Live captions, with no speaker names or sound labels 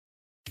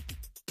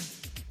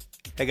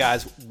Hey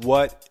guys,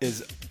 what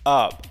is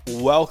up?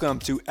 Welcome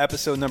to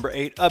episode number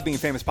 8 of Being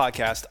Famous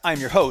Podcast. I'm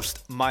your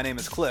host. My name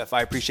is Cliff.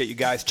 I appreciate you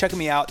guys checking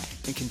me out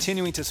and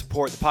continuing to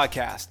support the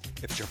podcast.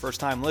 If it's your first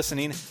time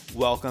listening,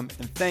 welcome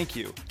and thank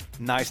you.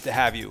 Nice to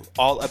have you.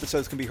 All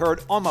episodes can be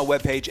heard on my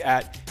webpage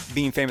at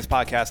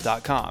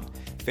beingfamouspodcast.com.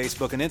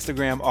 Facebook and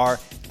Instagram are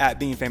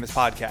at Being Famous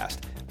Podcast.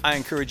 I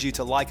encourage you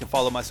to like and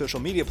follow my social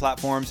media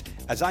platforms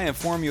as I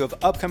inform you of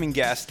upcoming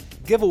guests,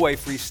 give away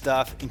free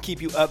stuff, and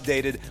keep you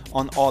updated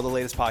on all the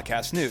latest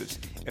podcast news.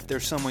 If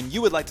there's someone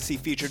you would like to see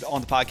featured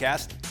on the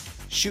podcast,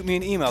 shoot me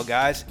an email,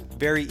 guys.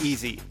 Very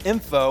easy.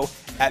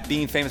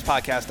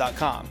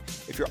 info@beingfamouspodcast.com.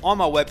 If you're on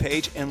my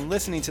webpage and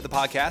listening to the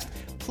podcast,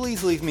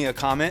 please leave me a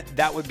comment.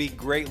 That would be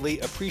greatly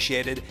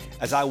appreciated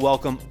as I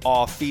welcome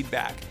all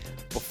feedback.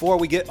 Before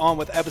we get on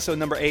with episode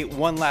number 8,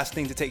 one last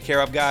thing to take care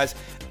of, guys.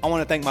 I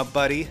want to thank my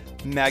buddy,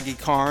 Maggie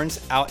Carnes,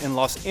 out in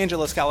Los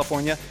Angeles,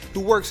 California,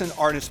 who works in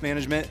artist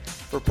management,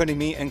 for putting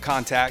me in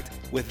contact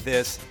with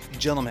this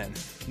gentleman.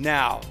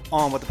 Now,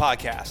 on with the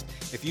podcast.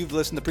 If you've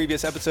listened to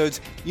previous episodes,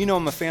 you know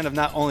I'm a fan of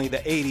not only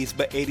the 80s,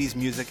 but 80s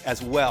music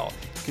as well.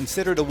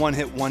 Considered a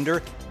one-hit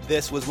wonder,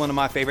 this was one of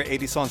my favorite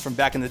 80s songs from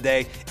back in the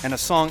day, and a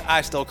song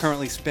I still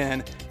currently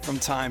spin from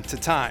time to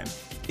time.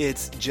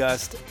 It's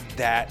just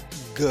that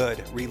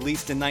good.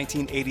 Released in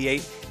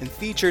 1988 and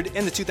featured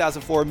in the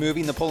 2004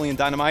 movie Napoleon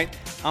Dynamite,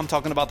 I'm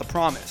talking about The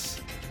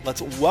Promise.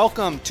 Let's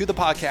welcome to the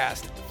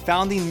podcast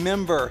founding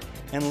member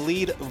and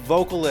lead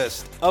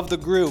vocalist of the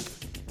group,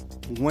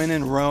 When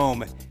in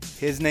Rome.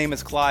 His name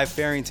is Clive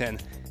Farrington.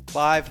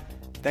 Clive,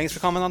 thanks for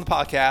coming on the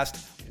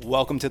podcast.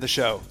 Welcome to the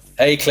show.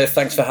 Hey Cliff,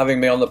 thanks for having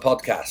me on the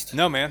podcast.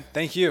 No, man,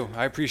 thank you.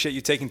 I appreciate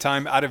you taking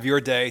time out of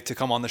your day to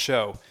come on the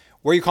show.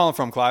 Where are you calling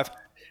from, Clive?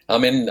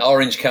 I'm in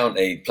Orange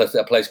County,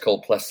 a place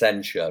called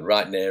Placentia,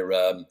 right near,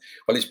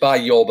 it's by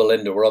Yorba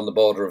Linda. We're on the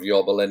border of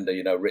Yorba Linda,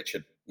 you know,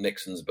 Richard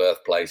Nixon's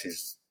birthplace.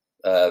 His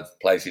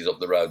place is up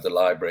the road, the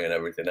library and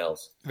everything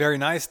else. Very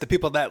nice. The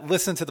people that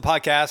listen to the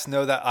podcast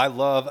know that I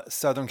love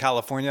Southern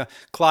California.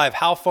 Clive,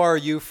 how far are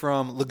you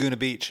from Laguna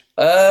Beach?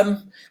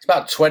 It's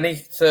about 20,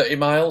 30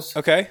 miles.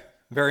 Okay.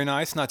 Very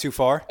nice. Not too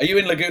far. Are you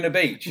in Laguna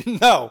Beach?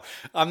 No,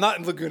 I'm not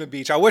in Laguna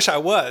Beach. I wish I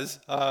was.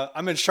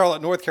 I'm in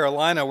Charlotte, North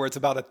Carolina, where it's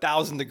about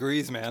 1,000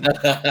 degrees, man.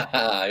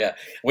 Yeah,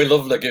 we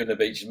love Laguna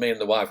Beach. Me and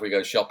the wife, we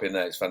go shopping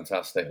there. It's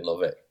fantastic.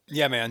 Love it.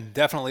 Yeah, man.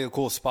 Definitely a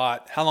cool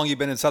spot. How long you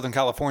been in Southern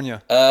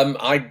California?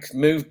 I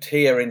moved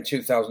here in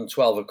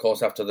 2012, of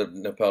course, after the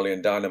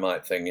Napoleon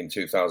Dynamite thing in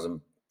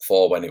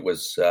 2004 when it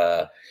was...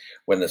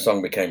 when the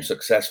song became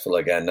successful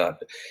again.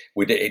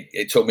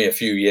 It took me a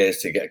few years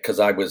to get, because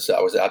I was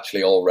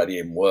actually already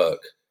in work.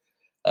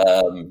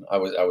 I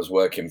was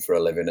working for a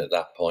living at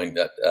that point.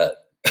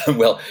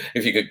 Well,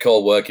 if you could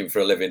call working for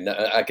a living,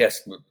 I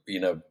guess, you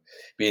know,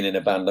 being in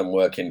a band and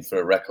working for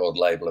a record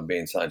label and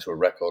being signed to a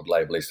record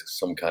label is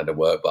some kind of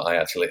work. But I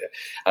actually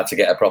had to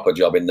get a proper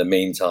job in the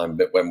meantime,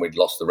 but when we'd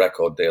lost the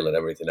record deal and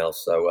everything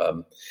else.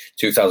 So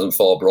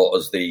 2004 brought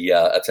us the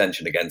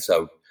attention again.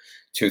 So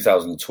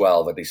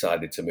 2012, I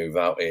decided to move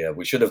out here.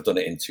 We should have done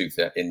it in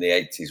the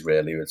 80s,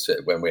 really,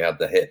 when we had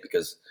the hit,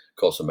 because, of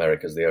course,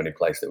 America's the only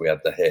place that we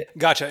had the hit.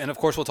 Gotcha. And, of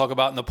course, we'll talk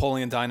about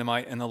Napoleon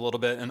Dynamite in a little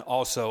bit, and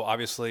also,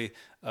 obviously,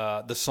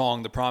 the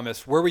song, The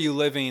Promise. Where were you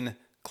living,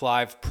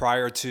 Clive,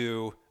 prior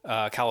to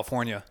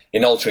California?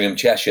 In Altrincham,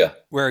 Cheshire.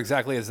 Where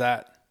exactly is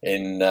that?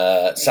 In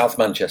South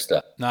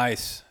Manchester.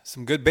 Nice.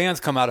 Some good bands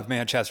come out of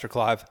Manchester,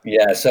 Clive.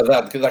 Yeah, so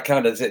that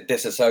kind of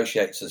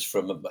disassociates us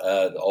from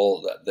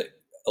all the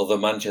other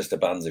Manchester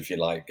bands, if you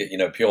like. You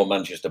know, pure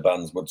Manchester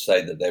bands would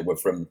say that they were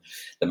from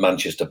the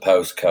Manchester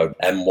postcode,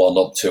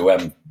 M1 up to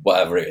M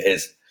whatever it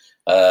is.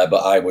 But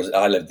I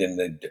lived in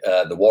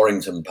the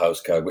Warrington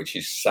postcode, which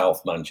is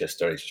South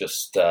Manchester. It's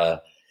just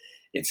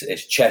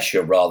it's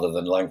Cheshire rather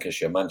than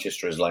Lancashire.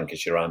 Manchester is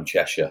Lancashire, I'm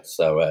Cheshire.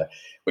 So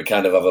we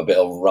kind of have a bit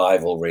of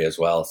rivalry as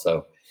well.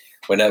 So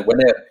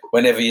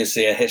whenever you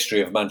see a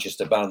history of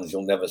Manchester bands,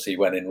 you'll never see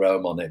When in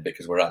Rome on it,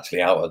 because we're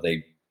actually out of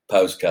the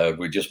postcode.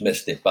 We just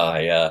missed it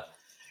by...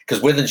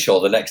 Because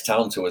Wythenshawe, the next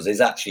town to us, is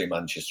actually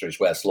Manchester. It's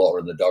where Slaughter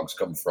and the Dogs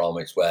come from.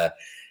 It's where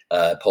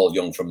Paul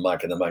Young from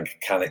Mike and the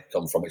Mechanic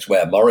come from. It's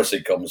where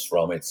Morrissey comes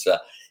from. It's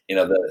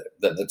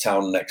the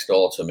town next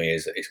door to me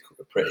is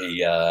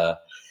pretty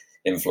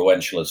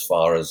influential as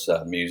far as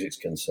music's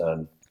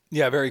concerned.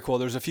 Yeah, very cool.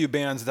 There's a few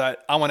bands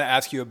that I want to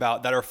ask you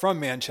about that are from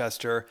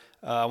Manchester.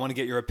 I want to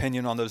get your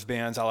opinion on those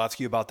bands. I'll ask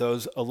you about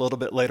those a little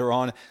bit later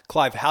on.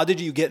 Clive, how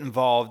did you get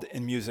involved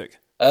in music?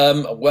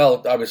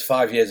 Well, I was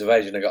 5 years of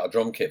age and I got a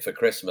drum kit for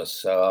Christmas,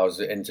 so I was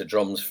into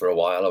drums for a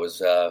while.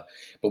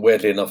 But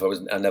weirdly enough,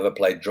 I never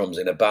played drums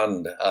in a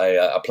band.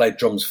 I played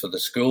drums for the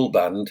school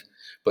band,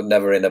 but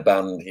never in a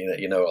band.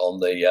 You know, on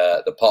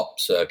the pop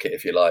circuit,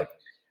 if you like.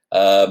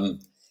 Not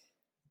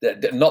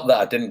that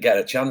I didn't get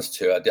a chance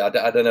to. I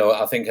don't know.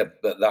 I think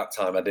at that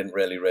time I didn't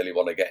really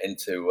want to get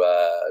into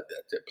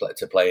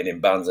to playing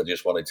in bands. I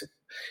just wanted to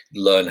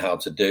learn how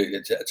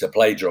to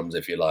play drums,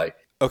 if you like.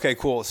 Okay,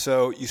 cool.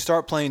 So you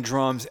start playing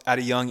drums at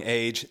a young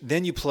age.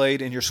 Then you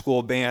played in your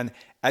school band.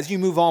 As you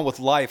move on with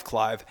life,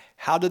 Clive,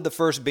 how did the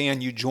first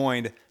band you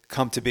joined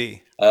come to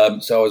be?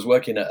 So I was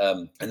working at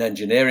an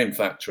engineering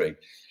factory,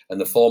 and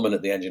the foreman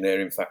at the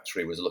engineering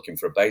factory was looking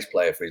for a bass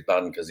player for his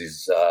band because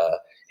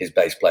his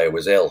bass player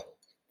was ill.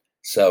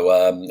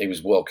 So he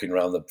was walking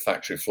around the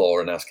factory floor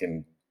and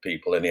asking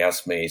people, and he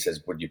asked me, he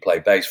says, would you play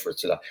bass for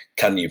us today?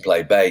 Can you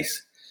play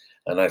bass?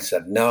 And I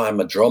said, no, I'm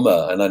a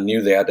drummer. And I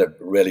knew they had a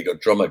really good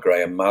drummer,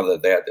 Graham Mather.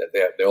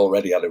 They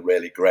already had a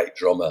really great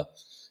drummer,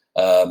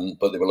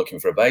 but they were looking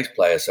for a bass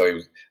player. So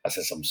I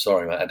said, I'm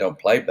sorry, mate, I don't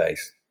play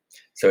bass.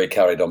 So he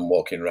carried on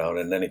walking around,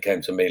 and then he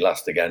came to me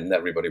last again, and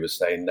everybody was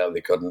saying, no,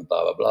 they couldn't,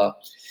 blah, blah, blah.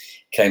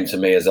 Came to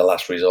me as a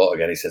last resort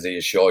again. He says, are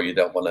you sure you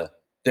don't want to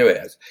do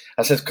it?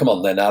 I said, come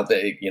on then,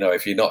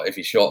 if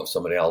you're short of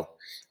somebody,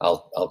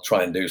 I'll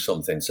try and do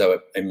something. So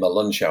in my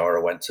lunch hour,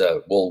 I went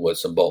to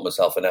Woolworths and bought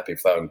myself an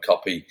Epiphone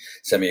copy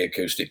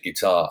semi-acoustic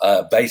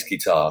guitar, bass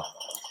guitar.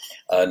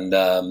 And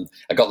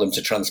I got them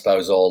to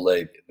transpose all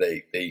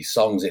the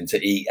songs into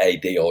E, A,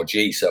 D, or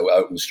G, so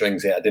open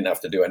strings here. I didn't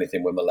have to do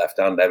anything with my left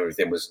hand.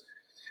 Everything was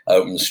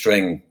open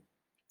string.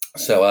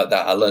 So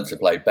I learned to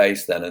play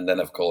bass then. And then,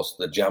 of course,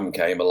 the Jam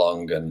came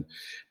along, and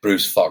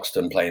Bruce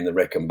Foxton playing the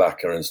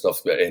Rickenbacker and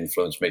stuff that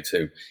influenced me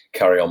to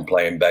carry on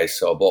playing bass.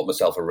 So I bought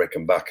myself a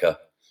Rickenbacker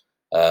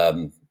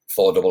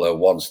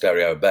 4001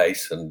 stereo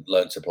bass and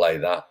learned to play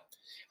that.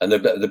 And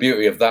the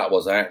beauty of that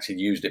was I actually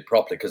used it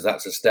properly, because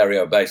that's a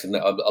stereo bass, and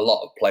a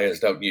lot of players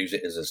don't use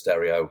it as a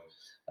stereo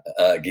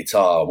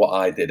guitar. What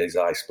I did is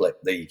I split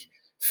the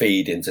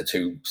feed into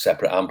two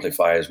separate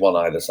amplifiers, one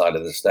either side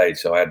of the stage.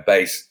 So I had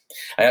bass.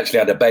 I actually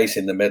had a bass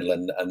in the middle,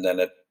 and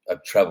then a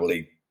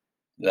trebly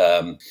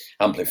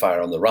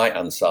amplifier on the right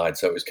hand side.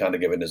 So it was kind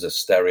of giving us a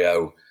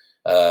stereo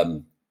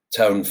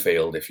tone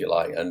field, if you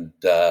like. And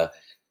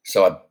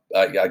so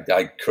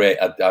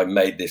I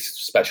made this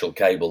special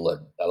cable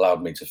that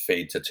allowed me to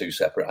feed to two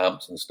separate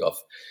amps and stuff.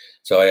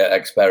 So I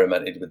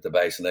experimented with the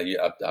bass, and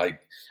I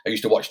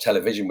used to watch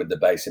television with the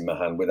bass in my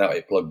hand without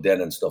it plugged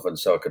in and stuff, and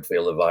so I could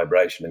feel the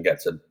vibration and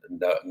get to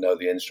know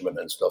the instrument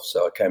and stuff.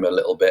 So I became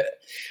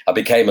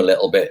a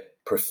little bit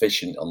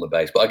proficient on the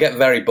bass. But I get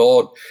very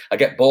bored. I'll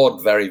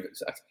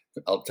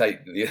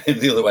take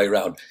the other way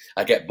around.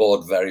 I get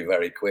bored very,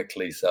 very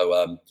quickly.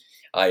 So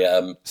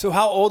So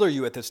how old are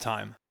you at this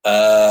time?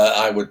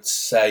 I would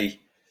say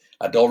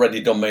I'd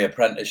already done my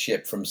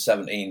apprenticeship from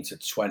 17 to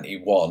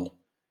 21.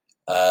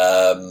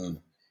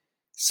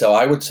 So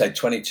I would say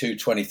 22,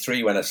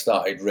 23 when I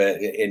started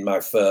in my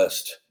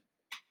first,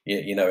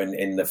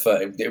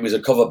 it was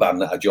a cover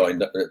band that I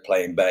joined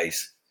playing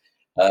bass.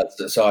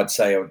 So I'd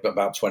say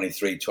about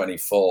 23,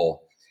 24.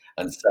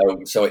 And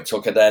so it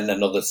took then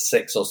another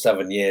 6 or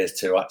 7 years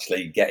to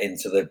actually get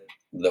into the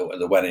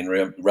When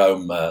in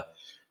Rome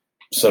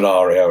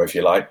scenario, if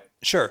you like.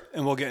 Sure.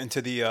 And we'll get into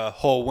the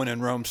whole When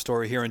in Rome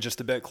story here in just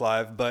a bit,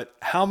 Clive. But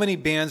how many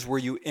bands were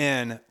you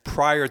in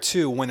prior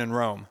to When in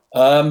Rome?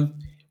 Well,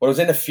 I was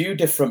in a few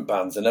different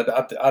bands, and I'd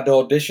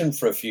auditioned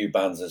for a few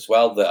bands as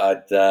well that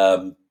I'd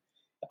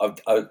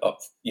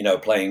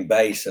playing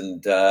bass,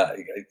 and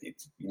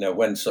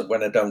when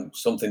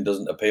something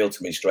doesn't appeal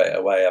to me straight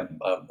away,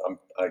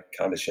 I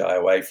kind of shy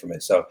away from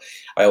it. So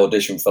I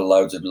auditioned for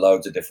loads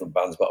of different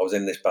bands, but I was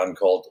in this band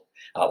called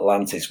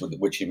Atlantis,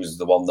 which was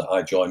the one that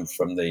I joined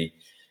from the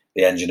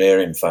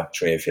engineering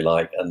factory, if you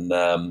like, and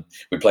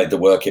we played the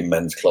working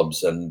men's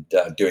clubs and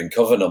doing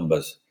cover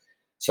numbers.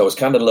 So I was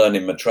kind of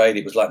learning my trade.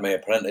 It was like my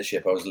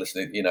apprenticeship. I was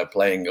listening,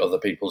 playing other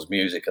people's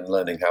music and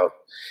learning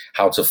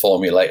how to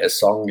formulate a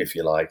song, if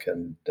you like.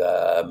 And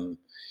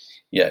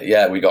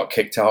we got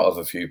kicked out of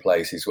a few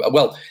places.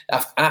 Well,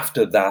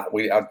 after that,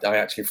 I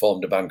actually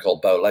formed a band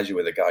called Bow Leisure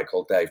with a guy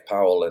called Dave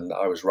Powell, and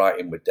I was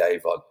writing with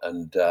Dave,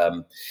 and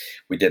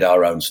we did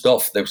our own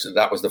stuff.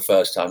 That was the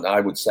first time. I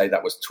would say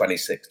that was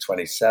 26,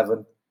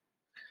 27.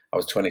 I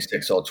was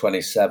 26 or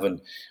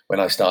 27 when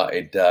I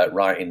started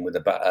writing with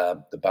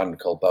the band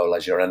called Bow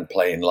Leisure and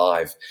playing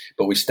live.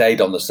 But we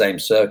stayed on the same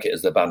circuit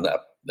as the band,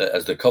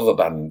 as the cover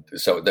band.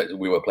 So that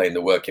we were playing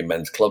the working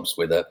men's clubs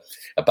with a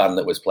band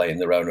that was playing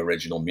their own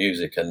original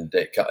music. And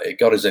it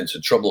got us into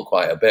trouble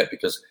quite a bit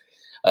because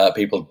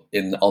people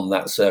on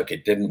that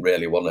circuit didn't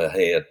really want to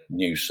hear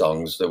new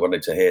songs. They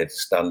wanted to hear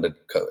standard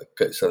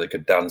so they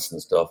could dance and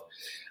stuff.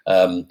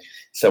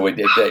 So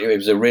it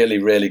was a really,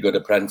 really good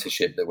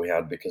apprenticeship that we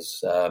had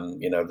because,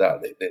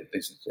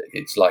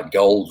 it's like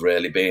gold,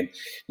 really,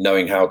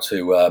 knowing how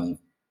to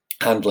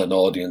handle an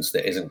audience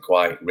that isn't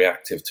quite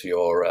reactive to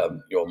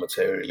your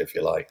material, if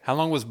you like. How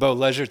long was Bow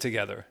Leisure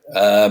together?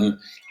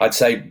 I'd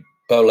say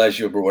Bow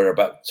Leisure were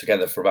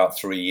together for about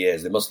 3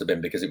 years. It must have been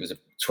because it was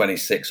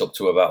 26 up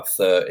to about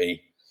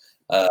 30.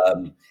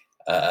 And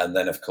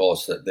then, of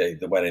course, the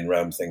When in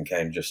Rome thing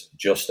came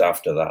just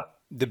after that.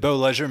 Did Bow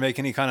Leisure make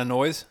any kind of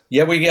noise?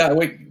 Yeah, we had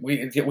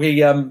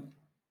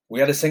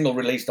a single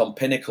released on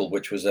Pinnacle,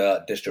 which was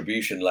a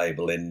distribution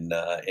label in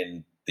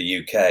the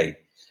UK.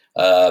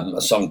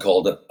 A song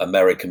called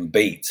American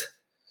Beat,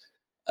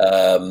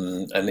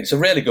 and it's a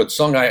really good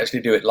song. I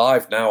actually do it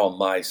live now on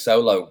my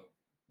solo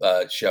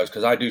shows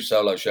because I do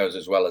solo shows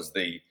as well as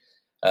the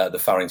the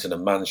Farrington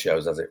and Mann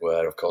shows, as it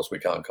were. Of course, we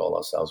can't call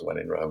ourselves When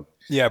in Rome.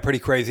 Yeah, pretty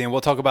crazy. And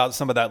we'll talk about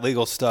some of that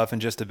legal stuff in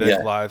just a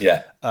bit live.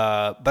 Yeah.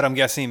 But I'm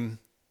guessing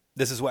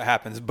this is what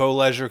happens. Bow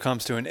Leisure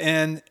comes to an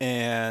end,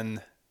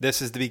 and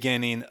this is the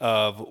beginning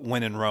of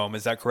When in Rome.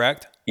 Is that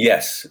correct?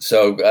 Yes.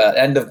 So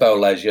end of Bow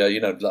Leisure,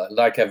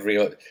 like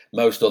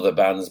most other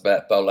bands,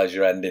 but Bow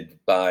Leisure ended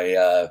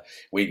by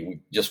we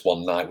just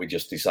one night we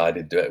just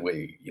decided to do it.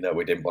 We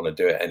didn't want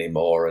to do it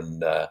anymore, and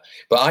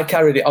but I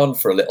carried it on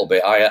for a little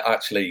bit. I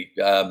actually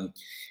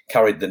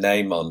carried the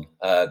name on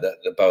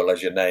the Bow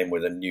Leisure name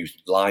with a new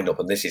lineup,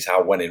 and this is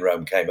how When in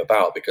Rome came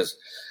about, because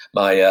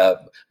my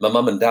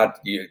mum and dad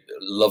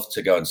loved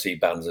to go and see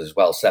bands as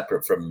well,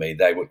 separate from me.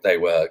 They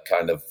were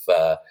kind of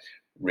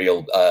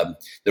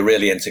they're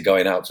really into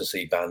going out to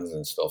see bands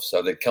and stuff.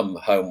 So they'd come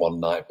home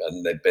one night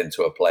and they'd been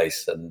to a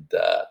place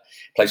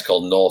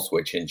called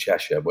Northwich in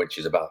Cheshire, which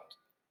is about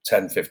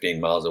 10,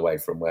 15 miles away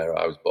from where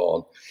I was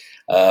born.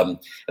 And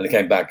they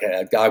came back.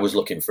 I was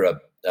looking for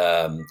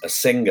a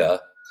singer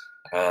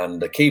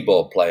and a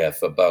keyboard player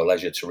for Bow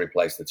Leisure to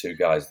replace the two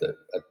guys that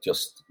had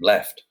just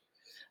left.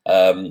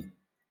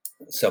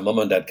 So mum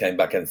and dad came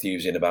back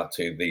enthusing about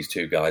these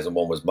two guys, and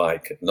one was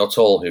Mike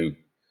Nuttall, who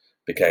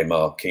became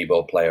our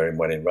keyboard player in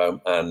When in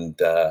Rome, and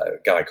a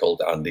guy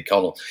called Andy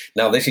Connell.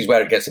 Now, this is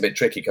where it gets a bit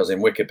tricky, because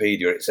in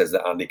Wikipedia it says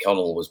that Andy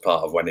Connell was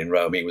part of When in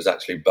Rome. He was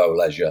actually Bow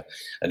Leisure,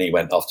 and he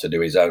went off to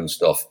do his own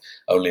stuff.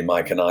 Only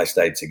Mike and I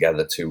stayed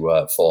together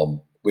to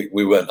form.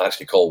 We weren't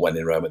actually called When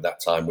in Rome at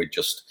that time. We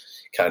just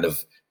kind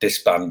of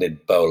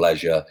disbanded Bow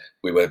Leisure.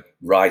 We were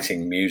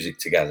writing music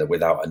together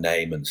without a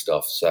name and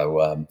stuff.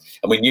 So, and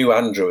we knew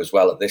Andrew as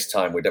well at this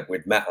time. We'd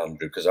met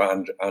Andrew, because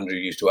Andrew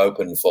used to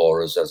open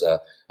for us as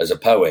a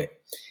poet.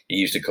 He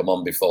used to come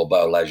on before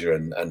Bow Leisure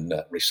and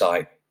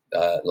recite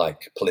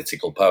like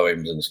political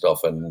poems and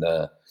stuff. And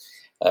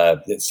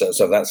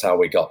so that's how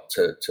we got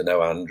to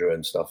know Andrew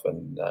and stuff.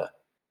 And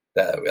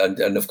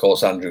of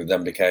course, Andrew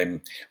then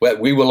became. Well,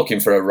 we were looking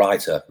for a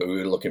writer, but we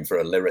were looking for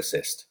a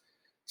lyricist.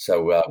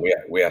 So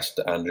we asked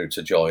Andrew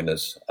to join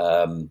us,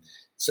 and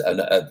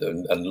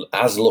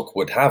as luck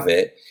would have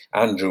it,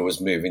 Andrew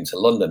was moving to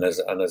London. As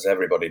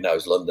everybody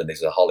knows, London is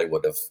the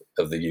Hollywood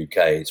of the UK.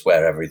 It's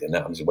where everything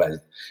happens, where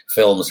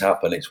films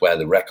happen. It's where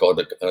the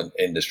record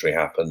industry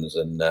happens.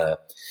 And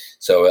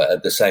so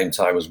at the same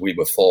time as we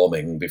were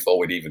forming, before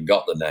we'd even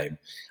got the name,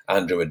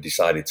 Andrew had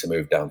decided to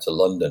move down to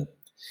London.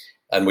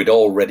 And we'd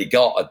already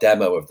got a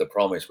demo of The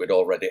Promise.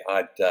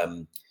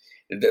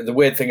 The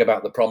weird thing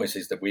about The Promise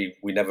is that we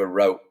never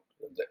wrote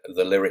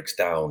the lyrics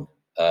down.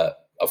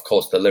 Of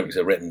course, the lyrics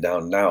are written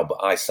down now, but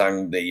I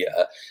sang the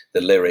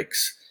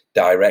lyrics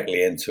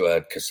directly into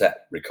a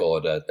cassette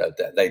recorder.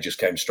 They just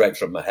came straight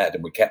from my head,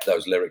 and we kept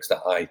those lyrics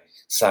that I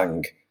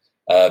sang.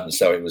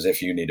 So it was,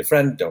 if you need a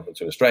friend, don't look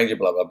to a stranger,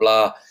 blah, blah,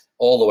 blah,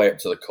 all the way up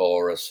to the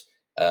chorus.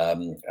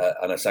 And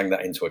I sang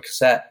that into a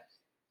cassette.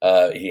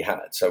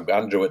 So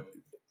Andrew,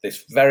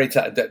 this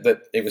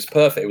it was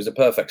perfect. It was a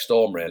perfect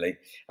storm, really.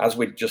 As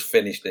we'd just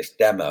finished this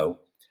demo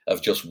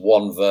of just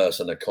one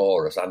verse and a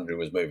chorus, Andrew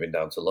was moving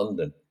down to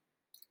London.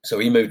 So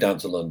he moved down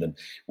to London.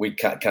 We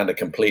kind of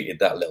completed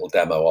that little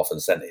demo off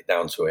and sent it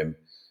down to him.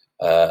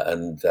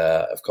 And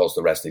of course,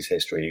 the rest is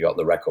history. He got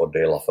the record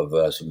deal off a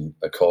verse and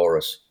a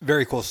chorus.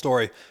 Very cool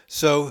story.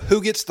 So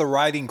who gets the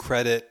writing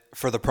credit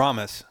for The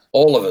Promise?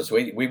 All of us.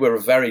 We were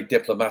a very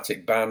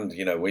diplomatic band.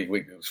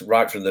 We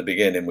right from the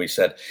beginning, we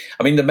said,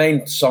 I mean, the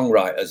main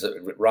songwriters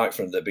right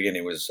from the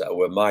beginning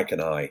were Mike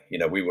and I.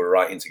 We were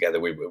writing together.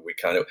 We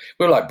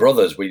were like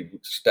brothers. We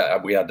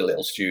had a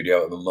little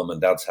studio at my mum and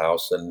dad's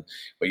house, and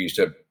we used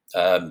to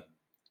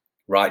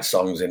write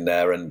songs in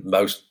there. And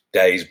most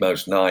days,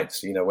 most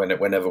nights,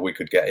 whenever we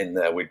could get in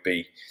there, we'd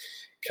be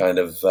kind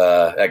of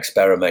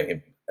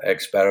experimenting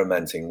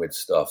with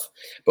stuff.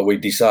 But we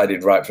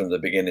decided right from the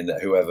beginning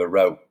that whoever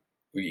wrote,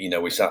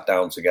 we sat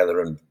down together,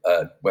 and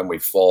when we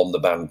formed the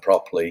band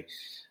properly,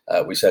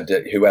 we said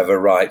that whoever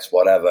writes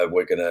whatever,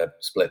 we're going to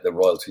split the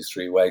royalties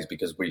 3 ways,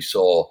 because we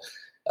saw,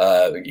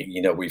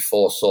 we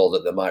foresaw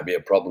that there might be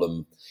a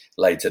problem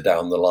later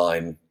down the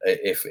line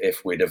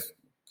if we'd have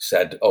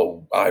said,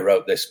 oh, I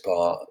wrote this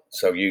part,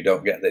 so you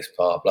don't get this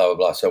part, blah, blah,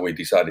 blah. So we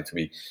decided to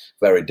be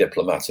very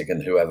diplomatic,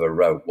 and whoever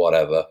wrote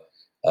whatever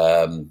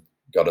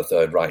got a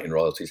third right in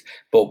royalties.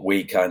 But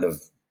we kind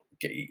of,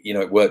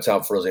 it worked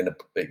out for us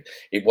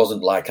it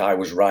wasn't like I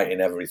was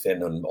writing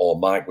everything or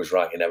Mike was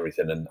writing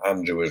everything and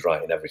Andrew was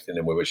writing everything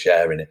and we were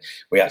sharing it.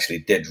 We actually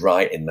did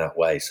write in that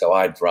way. So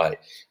I'd write,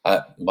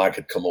 Mike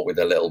had come up with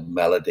a little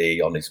melody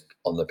on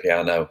the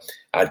piano.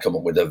 I'd come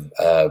up with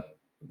a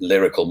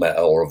lyrical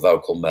or a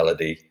vocal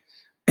melody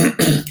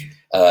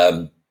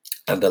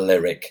and a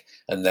lyric,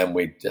 and then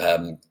we'd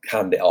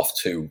hand it off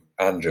to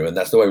Andrew, and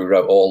that's the way we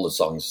wrote all the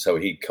songs. So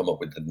he'd come up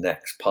with the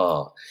next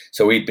part.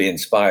 So he'd be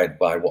inspired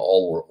by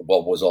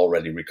what was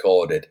already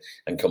recorded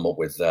and come up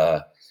with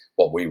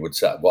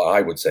what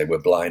I would say were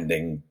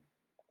blinding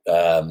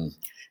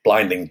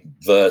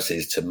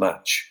verses to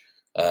match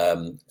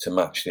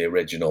the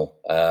original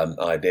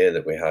idea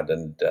that we had,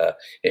 and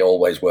it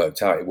always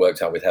worked out. It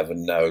worked out with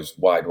Heaven Knows,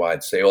 Wide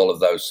Wide Sea, all of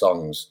those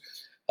songs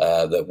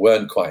that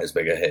weren't quite as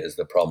big a hit as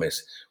The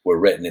Promise were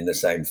written in the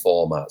same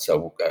format.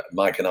 So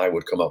Mike and I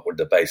would come up with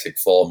the basic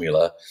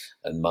formula,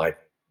 and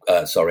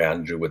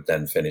Andrew would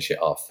then finish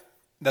it off.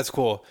 That's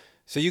cool.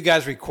 So you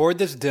guys record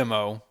this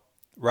demo,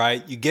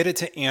 right? You get it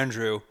to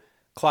Andrew.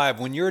 Clive,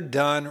 when you're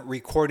done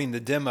recording the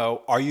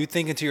demo, are you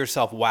thinking to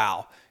yourself,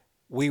 wow,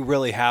 we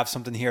really have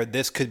something here.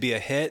 This could be a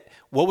hit?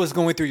 What was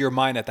going through your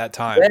mind at that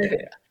time?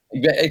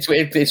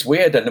 It's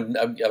weird,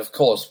 and of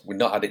course we've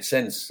not had it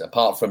since,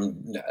 apart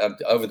from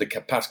over the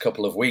past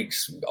couple of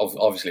weeks,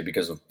 obviously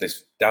because of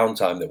this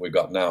downtime that we've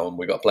got now, and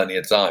we've got plenty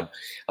of time.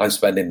 I'm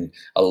spending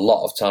a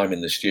lot of time in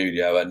the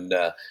studio, and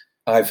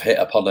I've hit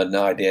upon an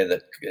idea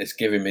that is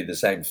giving me the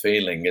same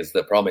feeling as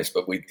The Promise.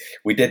 But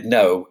we did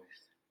know,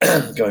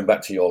 going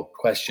back to your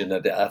question,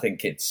 I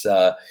think it's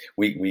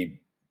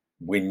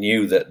we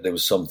knew that there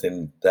was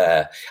something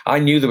there. I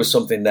knew there was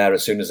something there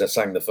as soon as I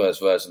sang the first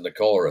verse and the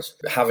chorus.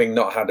 Having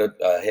not had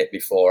a hit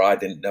before, I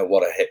didn't know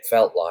what a hit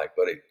felt like,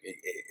 but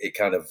it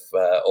kind of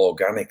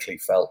organically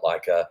felt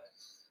like a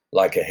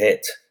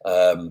hit,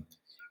 or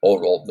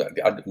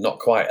not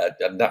quite.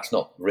 And that's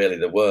not really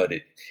the word.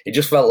 It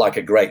just felt like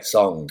a great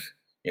song.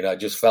 It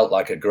just felt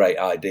like a great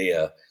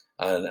idea,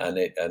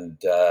 and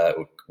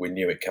we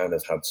knew it kind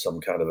of had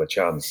some kind of a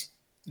chance.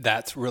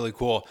 That's really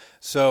cool.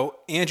 So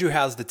Andrew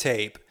has the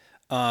tape.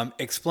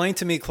 Explain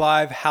to me,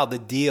 Clive, how the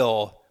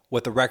deal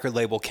with the record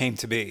label came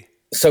to be.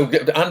 So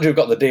Andrew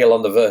got the deal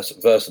on the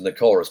verse and the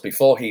chorus.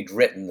 Before he'd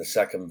written the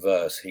second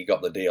verse, he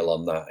got the deal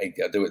on that.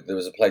 There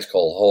was a place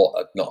called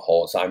not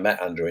Horts. I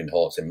met Andrew in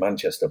Horts in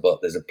Manchester,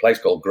 but there's a place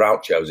called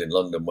Groucho's in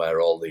London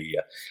where all the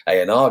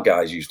A&R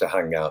guys used to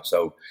hang out.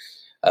 So,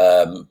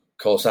 of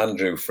course,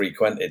 Andrew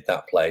frequented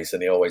that place,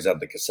 and he always had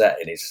the cassette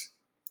in his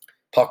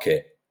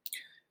pocket.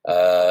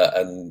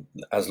 And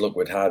as luck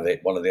would have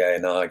it, one of the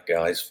A&R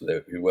guys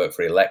who worked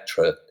for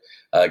Elektra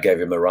gave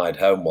him a ride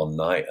home one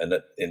night. And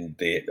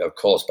of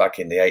course, back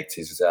in the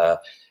 80s,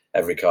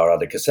 every car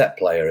had a cassette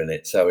player in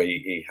it. So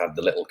he had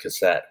the little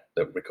cassette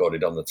that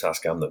recorded on the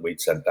Tascam that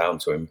we'd sent down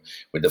to him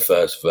with the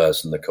first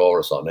verse and the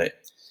chorus on it,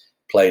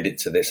 played it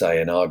to this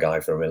A&R guy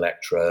from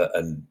Elektra,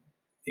 and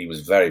he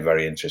was very,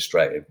 very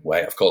interested.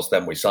 Of course,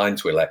 then we signed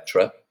to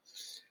Elektra.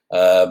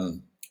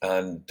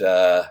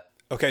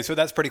 Okay, so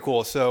that's pretty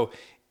cool. So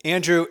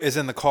Andrew is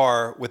in the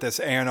car with this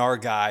A&R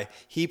guy.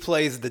 He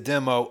plays the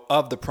demo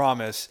of The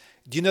Promise.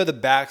 Do you know the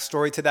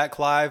backstory to that,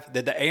 Clive?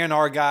 Did the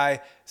A&R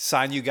guy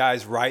sign you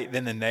guys right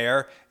then and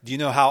there? Do you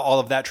know how all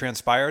of that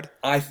transpired?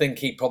 I think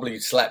he probably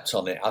slept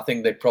on it. I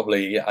think they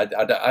probably... I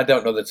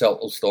don't know the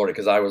total story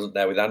because I wasn't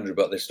there with Andrew,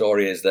 but the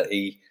story is that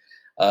he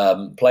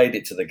played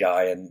it to the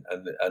guy and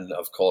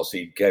of course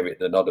he gave it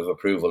the nod of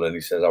approval, and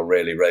he says, I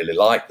really, really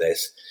like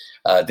this.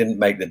 Didn't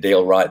make the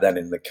deal right then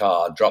in the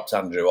car, dropped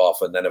Andrew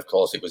off, and then of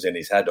course it was in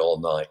his head all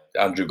night.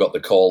 Andrew got the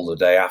call the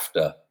day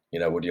after,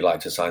 would you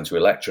like to sign to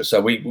Elektra?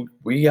 So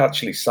we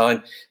actually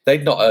signed.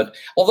 They'd not heard,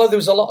 although there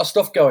was a lot of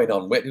stuff going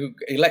on.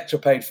 Elektra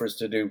paid for us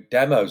to do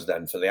demos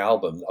then for the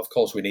album. Of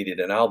course we needed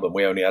an album.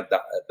 We only had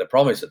The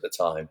Promise at the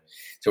time.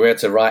 So we had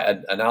to write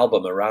an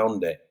album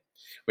around it.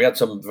 We had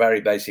some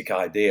very basic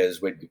ideas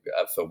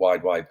for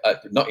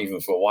not even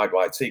for Wide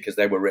Wide Sea, because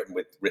they were written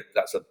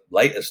that's a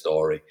later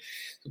story.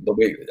 But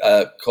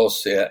of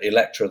course,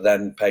 Elektra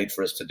then paid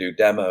for us to do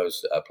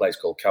demos at a place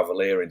called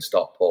Cavalier in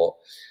Stockport,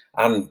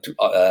 and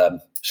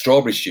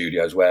Strawberry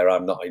Studios, where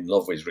I'm Not in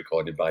Love was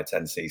recorded by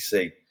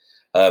 10cc.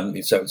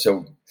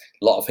 So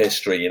a lot of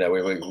history.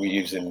 We were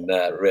using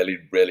really,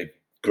 really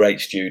great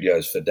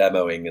studios for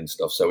demoing and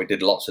stuff. So we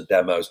did lots of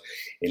demos.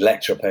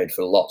 Elektra paid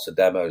for lots of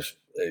demos,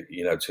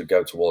 to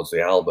go towards the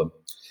album.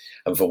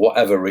 And for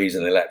whatever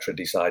reason, Elektra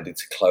decided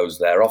to close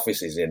their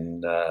offices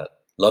in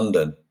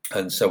London.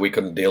 And so we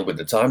couldn't deal with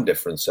the time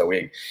difference. So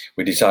we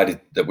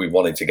decided that we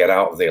wanted to get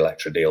out of the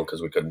Elektra deal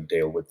because we couldn't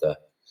deal with the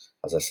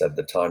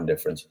time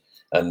difference.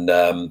 And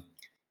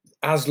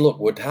as luck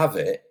would have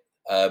it,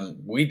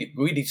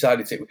 we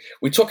decided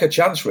we took a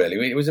chance,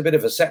 really. It was a bit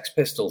of a Sex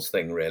Pistols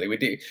thing, really.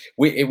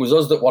 It was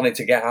us that wanted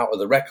to get out of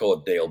the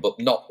record deal,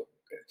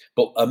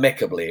 but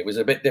amicably. It was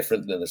a bit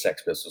different than the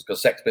Sex Pistols,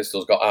 because Sex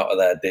Pistols got out of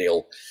their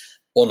deal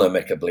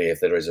unamicably, if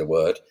there is a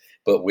word.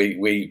 But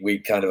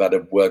we kind of had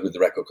a word with the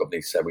record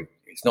company, said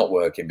it's not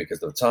working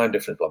because of the time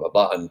difference, blah, blah,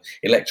 blah. And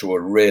Elektra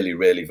were really,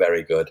 really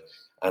very good.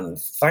 And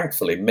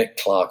thankfully, Mick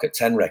Clark at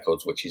 10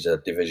 Records, which is a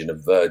division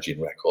of Virgin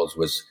Records,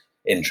 was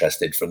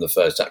interested from the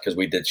first time, because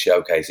we did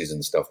showcases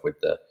and stuff with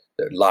the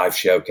live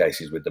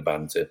showcases with the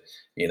band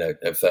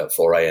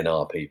for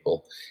A&R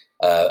people.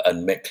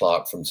 And Mick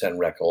Clark from 10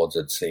 Records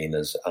had seen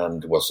us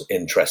and was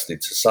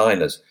interested to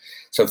sign us.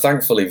 So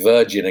thankfully,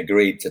 Virgin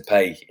agreed to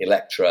pay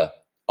Elektra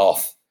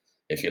off,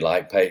 if you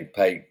like,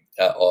 pay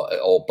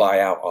or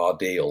buy out our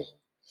deal.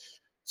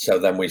 So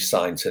then we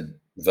signed to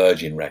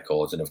Virgin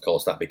Records, and of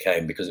course that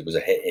became, because it was a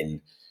hit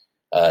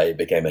it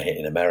became a hit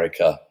in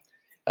America.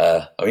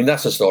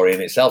 That's a story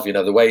in itself,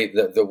 the way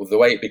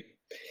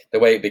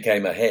it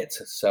became a hit.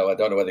 So I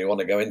don't know whether you want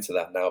to go into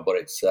that now, but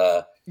it's...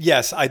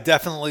 Yes, I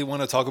definitely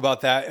want to talk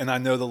about that. And I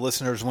know the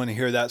listeners want to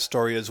hear that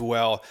story as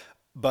well.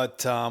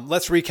 But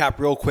let's recap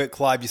real quick,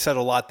 Clive. You said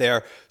a lot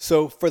there.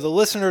 So for the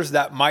listeners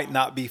that might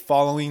not be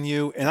following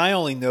you, and I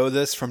only know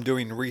this from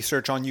doing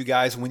research on you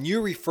guys, when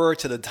you refer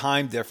to the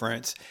time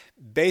difference,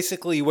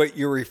 basically what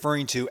you're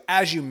referring to,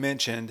 as you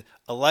mentioned,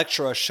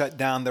 Elektra shut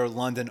down their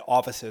London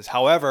offices.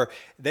 However,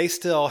 they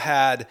still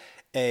had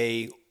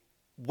a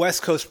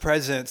West Coast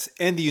presence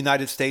in the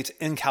United States,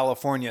 in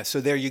California. So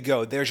there you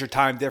go. There's your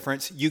time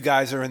difference. You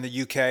guys are in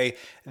the UK.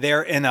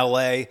 They're in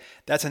LA.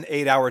 That's an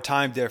 8-hour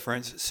time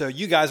difference. So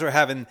you guys are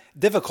having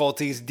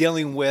difficulties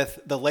dealing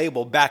with the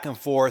label back and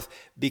forth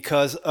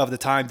because of the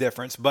time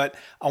difference. But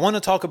I want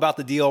to talk about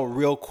the deal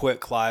real quick,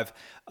 Clive.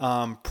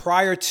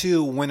 Prior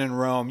to When in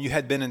Rome, you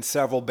had been in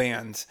several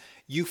bands.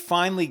 You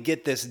finally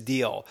get this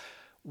deal.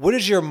 What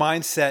is your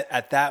mindset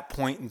at that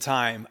point in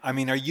time? I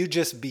mean, are you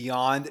just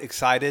beyond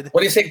excited?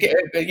 Well,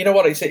 you know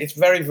what? It's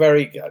very,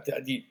 very.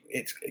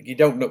 You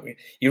don't know.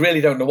 You really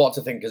don't know what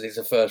to think because it's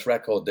a first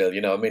record deal. You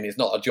know, I mean, it's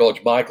not a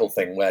George Michael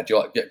thing where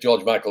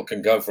George Michael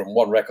can go from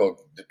one record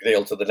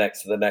deal to the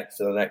next, to the next,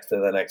 to the next, to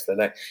the next, to the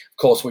next. Of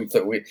course,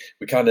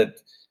 we kind of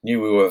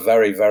knew we were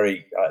very,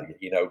 very,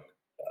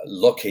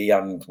 lucky,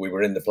 and we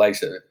were in the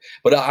place.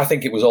 But I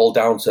think it was all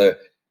down to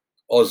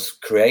us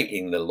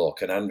creating the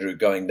look and Andrew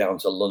going down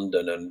to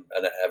London and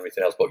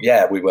everything else. But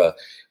yeah, we were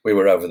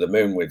over the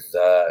moon with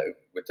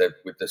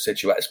the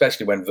situation,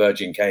 especially when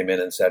Virgin came in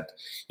and said,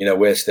 you know,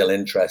 we're still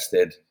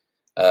interested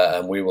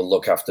and we will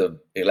look after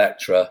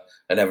Elektra,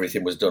 and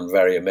everything was done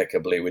very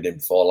amicably. We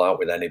didn't fall out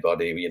with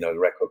anybody. You know,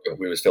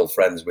 we were still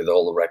friends with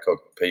all the record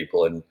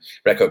people and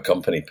record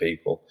company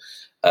people.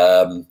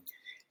 And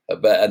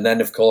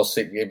then of course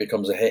it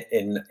becomes a hit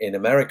in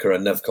America,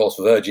 and of course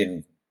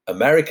Virgin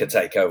America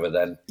take over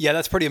then. Yeah,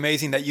 that's pretty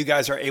amazing that you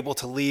guys are able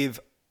to leave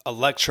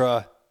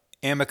Elektra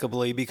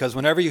amicably, because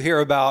whenever you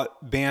hear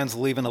about bands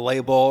leaving a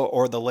label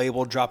or the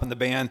label dropping the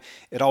band,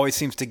 it always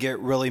seems to get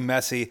really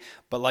messy.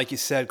 But like you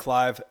said,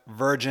 Clive,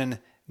 Virgin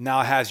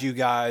now has you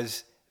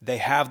guys. They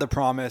have the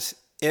promise.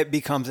 It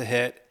becomes a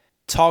hit.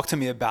 Talk to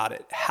me about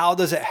it. How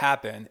does it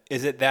happen?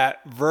 Is it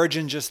that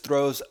Virgin just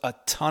throws a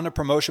ton of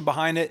promotion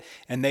behind it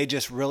and they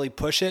just really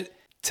push it?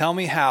 Tell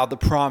me how The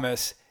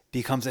Promise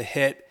becomes a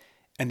hit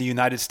in the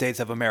United States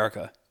of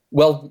America.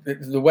 Well,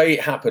 the way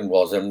it happened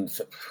was, and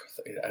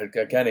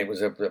again, it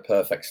was a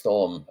perfect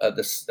storm. At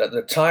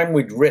the time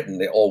we'd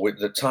written it, or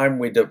the time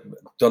we'd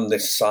done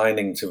this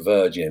signing to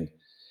Virgin,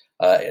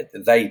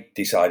 they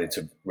decided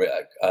to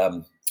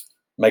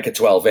make a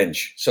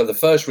 12-inch. So the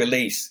first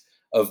release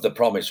of The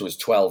Promise was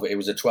 12. It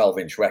was a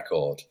 12-inch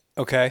record.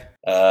 Okay.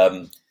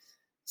 And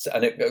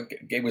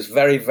it was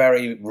very,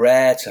 very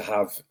rare to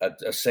have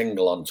a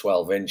single on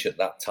 12-inch at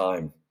that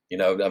time. You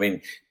know, I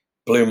mean,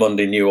 Blue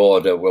Monday New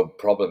Order were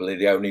probably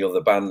the only other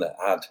band that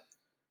had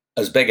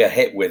as big a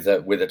hit with a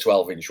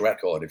 12-inch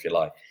record, if you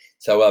like.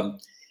 So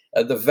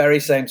at the very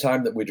same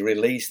time that we'd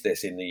released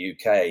this in the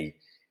UK,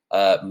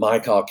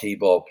 Mike, our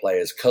keyboard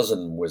player's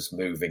cousin, was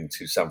moving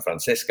to San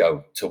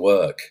Francisco to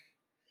work.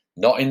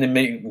 Not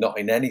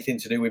in anything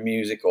to do with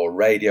music or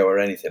radio or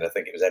anything. I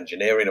think it was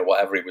engineering or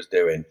whatever he was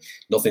doing.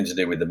 Nothing to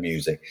do with the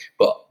music.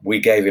 But we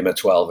gave him a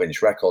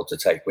 12-inch record to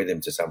take with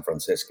him to San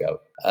Francisco.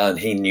 And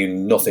he knew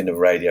nothing of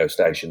radio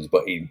stations,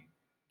 but he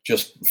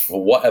just,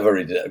 for whatever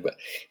he did,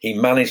 he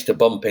managed to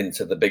bump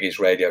into the biggest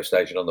radio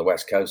station on the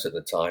West Coast at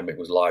the time. It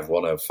was Live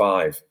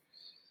 105.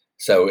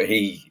 So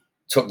he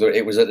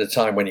it was at the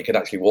time when you could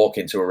actually walk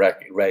into a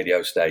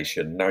radio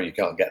station. Now you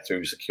can't get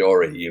through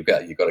security. You've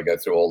got to go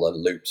through all the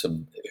loops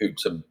and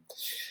hoops and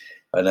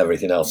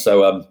everything else.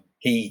 So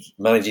he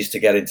manages to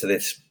get into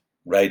this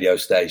radio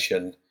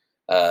station,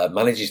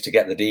 manages to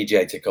get the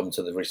DJ to come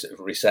to the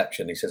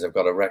reception. He says, I've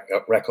got a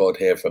record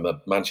here from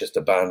a Manchester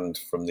band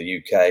from the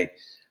UK.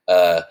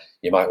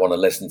 You might want to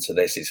listen to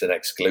this. It's an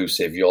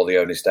exclusive. You're the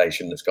only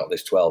station that's got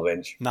this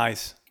 12-inch.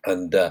 Nice.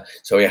 And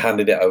so he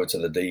handed it over to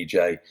the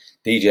DJ.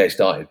 DJ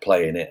started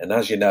playing it. And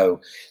as you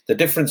know, the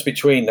difference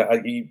between,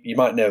 you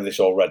might know this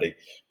already,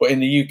 but in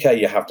the UK,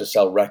 you have to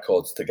sell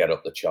records to get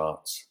up the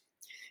charts.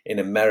 In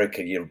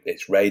America,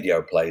 it's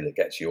radio play that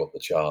gets you up the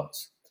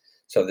charts.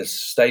 So the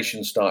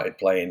station started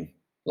playing,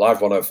 Live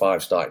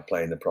 105 started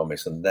playing The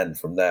Promise. And then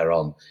from there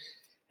on,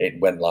 it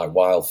went like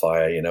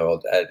wildfire. You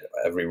know,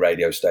 every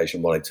radio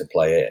station wanted to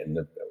play it and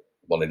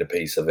wanted a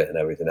piece of it and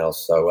everything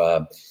else.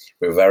 So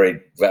we were very,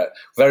 very,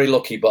 very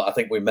lucky, but I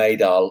think we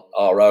made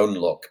our own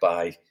luck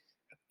by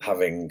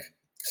having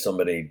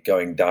somebody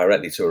going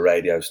directly to a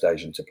radio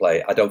station to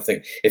play. I don't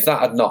think, if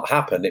that had not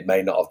happened, it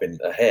may not have been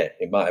a hit.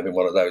 It might have been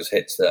one of those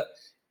hits that,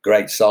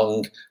 great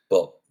song,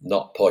 but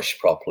not pushed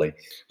properly.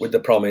 With The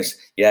Promise,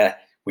 yeah,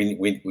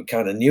 we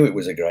kind of knew it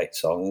was a great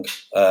song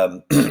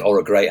or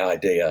a great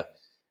idea,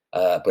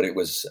 but it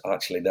was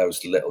actually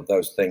those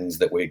things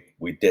that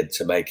we did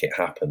to make it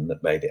happen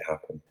that made it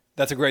happen.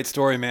 That's a great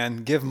story,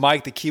 man. Give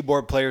Mike, the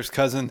keyboard player's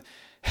cousin,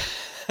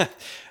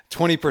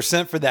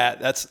 20% for that.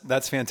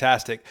 That's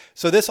fantastic.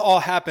 So this all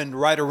happened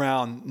right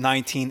around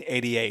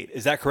 1988.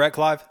 Is that correct,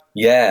 Clive?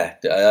 Yeah,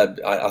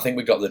 I think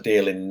we got the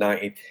deal in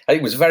 90.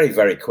 It was very,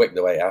 very quick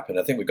the way it happened.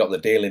 I think we got the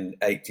deal in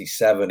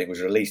 87. It was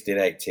released in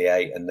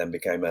 88 and then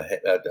became a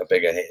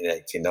bigger hit in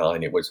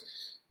 89. It was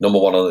number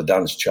one on the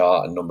dance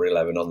chart and number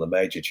 11 on the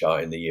major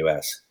chart in the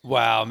US.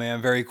 Wow,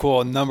 man, very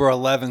cool. Number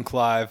 11,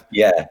 Clive.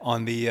 Yeah.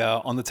 On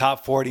the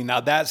top 40.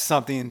 Now that's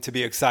something to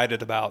be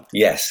excited about.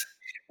 Yes.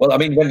 Well, I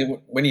mean,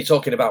 when you're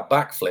talking about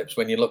backflips,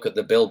 when you look at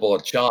the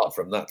Billboard chart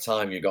from that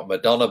time, you've got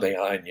Madonna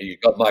behind you, you've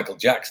got Michael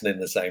Jackson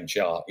in the same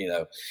chart,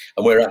 and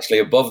we're actually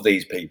above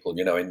these people,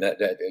 in that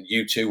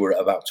U2 were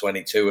at about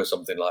 22 or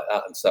something like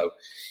that. And so,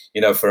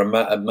 for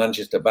a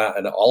Manchester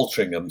band, an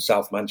Altrincham,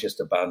 South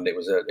Manchester band, it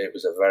was a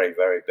very,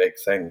 very big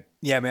thing.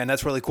 Yeah, man,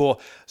 that's really cool.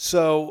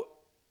 So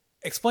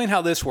explain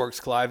how this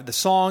works, Clive. The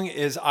song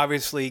is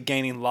obviously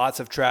gaining lots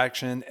of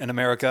traction in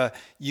America.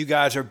 You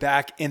guys are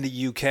back in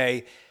the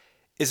UK.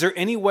 Is there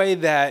any way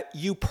that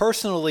you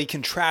personally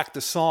can track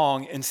the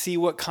song and see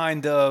what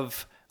kind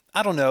of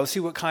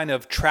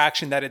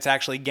traction that it's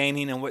actually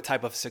gaining and what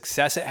type of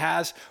success it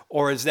has?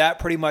 Or is that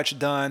pretty much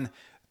done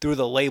through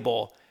the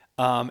label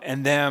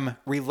and them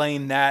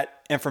relaying that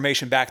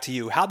information back to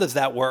you? How does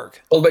that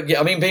work? Well, but yeah,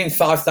 I mean, being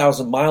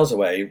 5,000 miles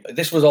away,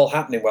 this was all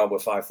happening while we're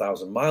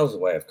 5,000 miles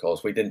away, of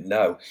course. We didn't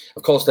know.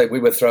 Of course, we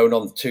were thrown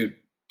on 2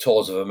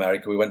 tours of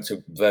America. We went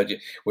to Virgin.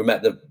 We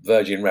met the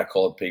Virgin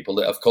record people.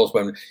 Of course,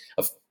 when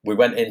we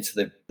went into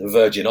the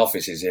Virgin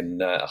offices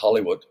in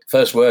Hollywood,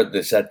 first word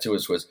they said to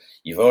us was,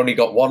 "You've only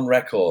got 1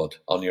 record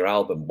on your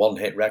album, 1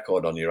 hit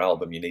record on your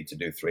album. You need to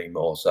do 3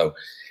 more." So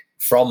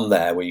from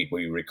there, we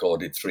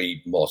recorded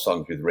 3 more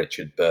songs with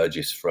Richard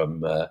Burgess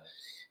from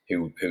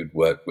who'd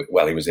worked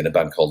with, he was in a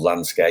band called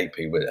Landscape.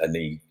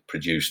 He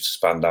produced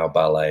Spandau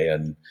Ballet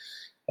and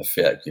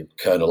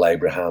Colonel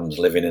Abraham's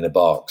Living in a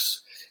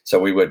Box. So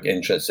we were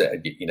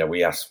interested,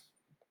 we asked,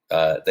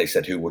 they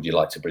said, "Who would you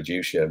like to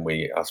produce you?" And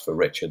we asked for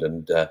Richard,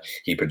 and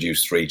he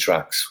produced 3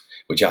 tracks,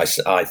 which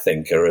I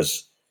think are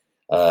as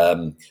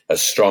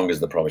strong as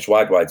The Promise.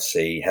 Wide, Wide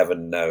Sea,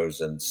 Heaven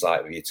Knows, and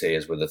Sight of Your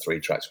Tears were the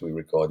 3 tracks we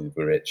recorded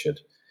with Richard.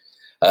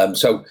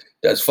 So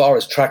as far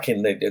as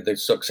tracking the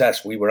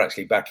success, we were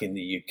actually back in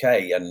the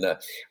UK, and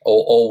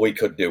all we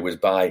could do was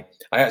I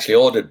actually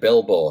ordered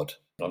Billboard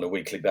on a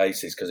weekly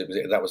basis, because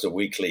that was a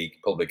weekly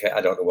publication.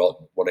 I don't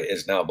know what it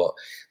is now, but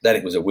then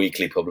it was a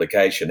weekly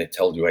publication. It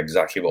told you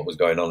exactly what was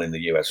going on in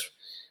the US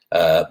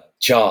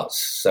charts.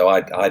 So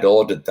I'd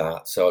ordered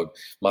that. So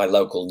my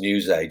local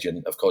news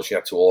agent, of course, you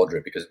had to order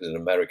it because it was an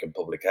American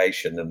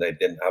publication and they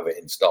didn't have it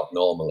in stock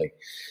normally.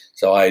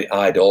 So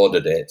I'd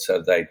ordered it,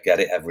 so they'd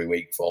get it every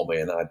week for me,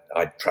 and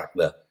I'd track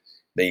the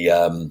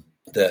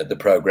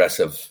progress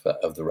of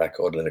the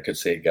record, and I could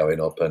see it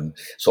going up, and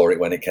saw it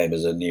when it came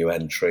as a new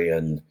entry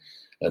and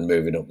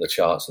moving up the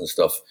charts and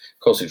stuff. Of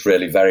course, it's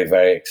really very,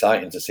 very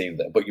exciting to see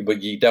that, but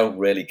you don't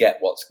really get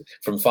what's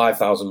from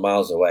 5,000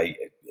 miles away.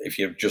 If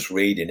you're just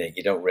reading it,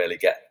 you don't really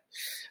get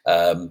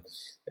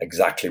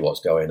exactly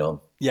what's going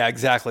on. Yeah,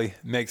 exactly.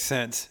 Makes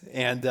sense.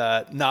 And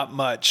not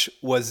much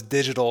was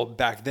digital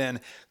back then.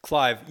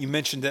 Clive, you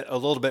mentioned it a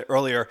little bit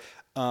earlier.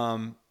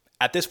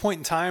 At this point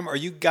in time, are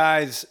you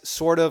guys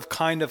sort of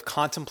kind of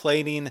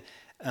contemplating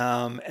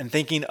and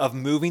thinking of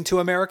moving to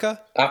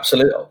America?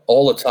 Absolutely,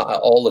 all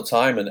the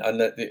time,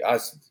 and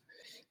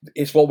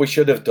it's what we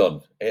should have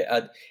done.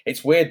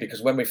 It's weird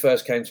because when we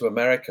first came to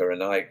America,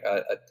 and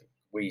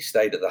we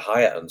stayed at the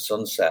Hyatt on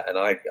Sunset,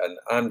 and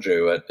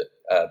Andrew,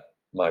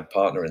 my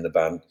partner in the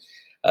band,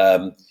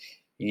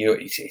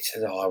 he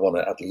said,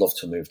 I'd love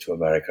to move to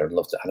America. I'd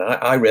love to. And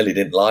I really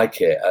didn't like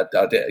it.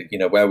 I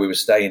did, where we were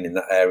staying in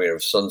that area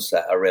of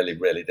Sunset, I really,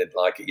 really didn't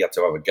like it. You have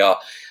to have a car.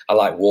 I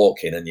like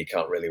walking, and you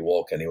can't really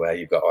walk anywhere.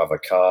 You've got to have a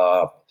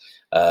car.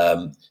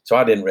 So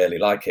I didn't really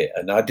like it.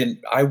 And I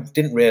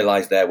didn't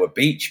realize there were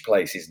beach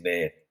places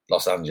near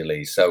Los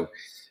Angeles. So,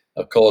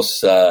 of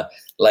course,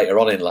 later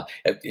on in life,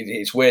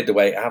 it's weird the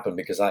way it happened,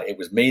 because it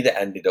was me that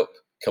ended up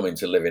coming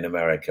to live in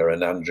America,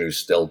 and Andrew's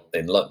still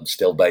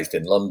based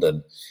in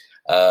London.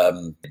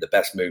 The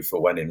best move for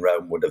When in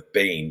Rome would have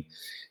been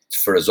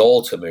for us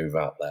all to move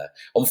out there.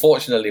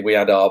 Unfortunately, we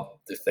had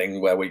the thing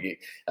where we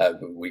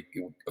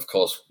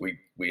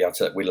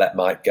let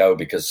Mike go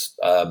because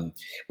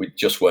we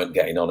just weren't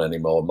getting on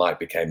anymore. Mike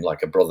became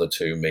like a brother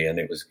to me, and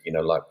it was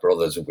like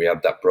brothers. We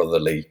had that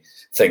brotherly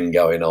thing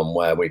going on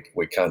where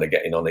we're kind of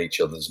getting on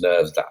each other's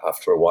nerves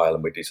after a while,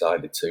 and we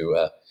decided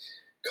to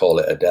call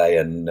it a day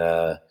and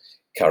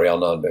carry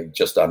on.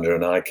 Just Andrew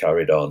and I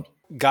carried on.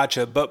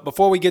 Gotcha. But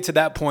before we get to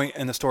that point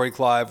in the story,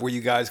 Clive, where you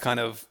guys kind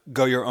of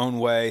go your own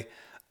way,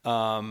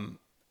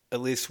 at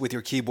least with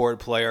your keyboard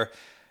player,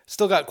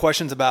 still got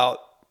questions about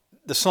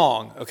the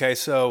song. Okay,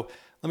 so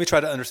let me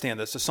try to understand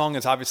this. The song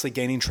is obviously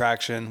gaining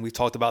traction. We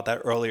talked about that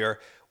earlier.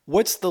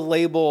 What's the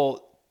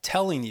label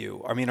telling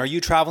you? I mean, are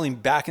you traveling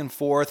back and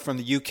forth from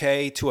the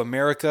UK to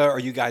America? Are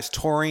you guys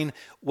touring?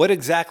 What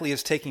exactly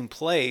is taking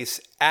place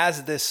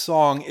as this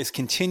song is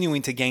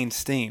continuing to gain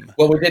steam?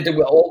 Well, what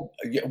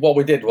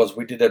we did was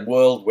we did a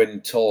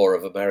whirlwind tour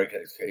of America.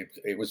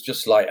 It was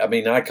just like, I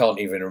mean, I can't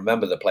even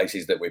remember the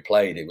places that we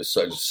played. It was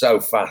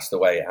so fast the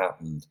way it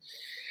happened.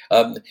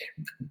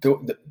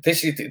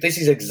 This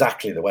is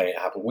exactly the way it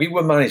happened. We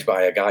were managed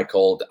by a guy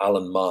called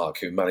Alan Mark,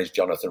 who managed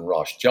Jonathan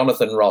Ross.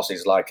 Jonathan Ross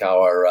is like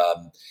our,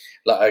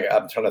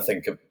 I'm trying to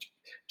think of,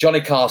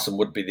 Johnny Carson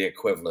would be the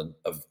equivalent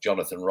of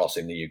Jonathan Ross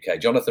in the UK.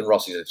 Jonathan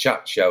Ross is a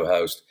chat show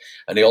host,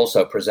 and he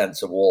also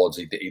presents awards.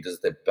 He does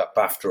the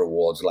BAFTA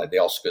awards, like the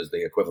Oscars,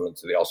 the equivalent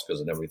to the Oscars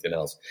and everything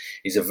else.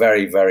 He's a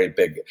very, very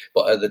big.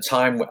 But at the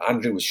time,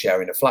 Andrew was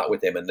sharing a flat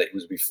with him, and it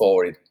was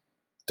before he'd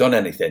done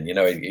anything,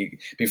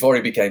 before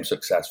he became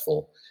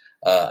successful.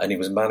 And he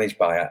was managed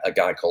by a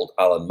guy called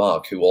Alan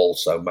Mark, who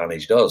also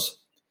managed us.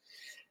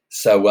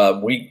 So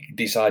we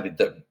decided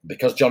that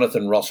because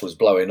Jonathan Ross was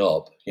blowing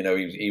up,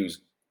 he was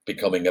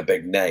becoming a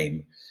big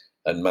name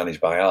and managed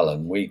by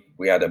Alan, we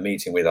had a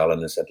meeting with Alan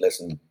and said,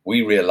 listen,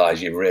 we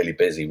realise you're really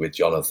busy with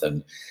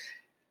Jonathan.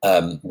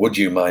 Would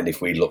you mind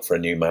if we look for a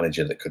new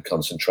manager that could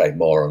concentrate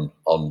more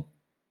on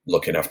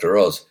looking after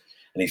us?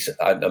 And he said,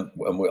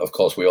 of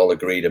course, we all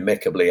agreed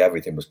amicably,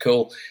 everything was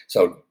cool.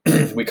 So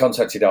we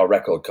contacted our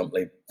record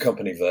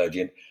company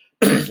Virgin,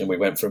 and we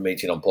went for a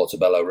meeting on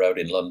Portobello Road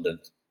in London.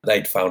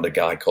 They'd found a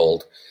guy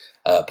called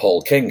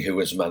Paul King, who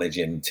was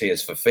managing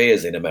Tears for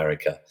Fears in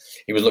America.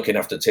 He was looking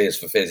after Tears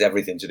for Fears,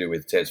 everything to do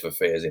with Tears for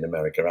Fears in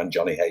America, and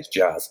Johnny Hates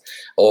Jazz,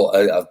 or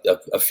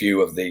a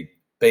few of the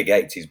big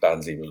 80s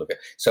bands he was looking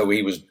at. So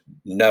he was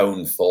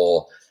known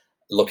for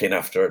looking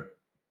after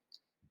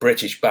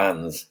British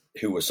bands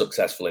who were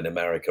successful in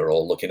America,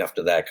 or looking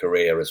after their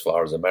career as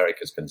far as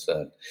America's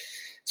concerned.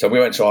 So we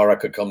went to our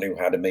record company, we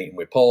had a meeting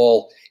with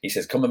Paul. He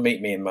says, come and meet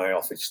me in my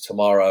office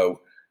tomorrow.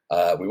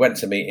 We went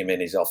to meet him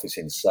in his office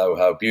in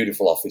Soho,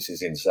 beautiful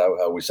offices in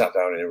Soho. We sat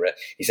down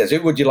he says,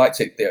 who would you like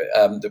to,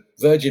 the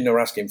Virgin are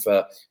asking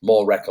for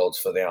more records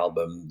for the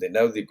album. They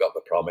know they've got The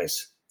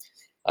Promise.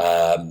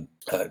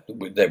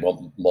 They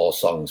want more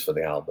songs for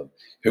the album.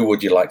 Who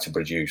would you like to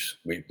produce?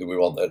 We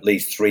want at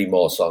least 3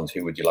 more songs.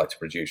 Who would you like to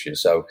produce you?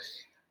 So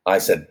I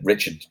said,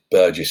 Richard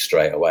Burgess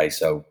straight away.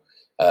 So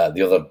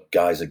the other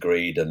guys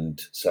agreed. And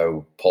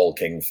so Paul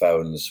King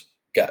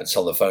gets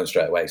on the phone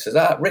straight away. He says,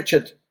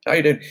 Richard, how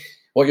you doing?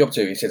 What are you up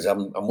to? He says,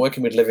 I'm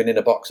working with Living in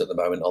a Box at the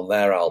moment on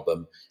their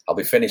album. I'll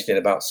be finished in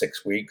about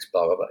 6 weeks,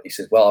 blah, blah, blah. He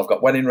says, well, I've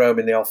got When in Rome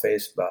in the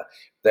office, but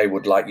they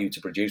would like you to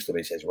produce them.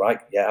 He says, right,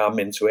 yeah, I'm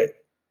into it.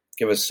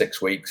 Give us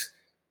 6 weeks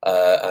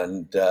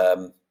and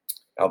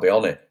I'll be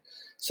on it.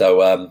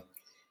 So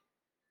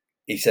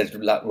he said,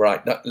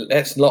 right,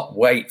 let's not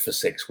wait for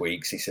 6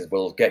 weeks. He says,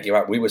 we'll get you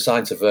out. We were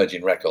signed to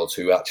Virgin Records,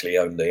 who actually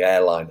owned the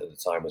airline at the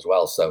time as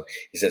well. So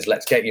he says,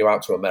 let's get you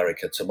out to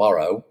America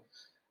tomorrow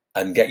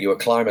and get you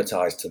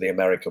acclimatized to the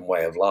American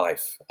way of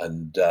life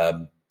and,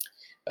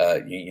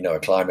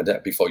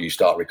 acclimate before you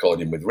start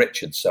recording with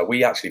Richard. So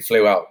we actually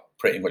flew out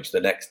pretty much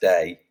the next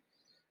day.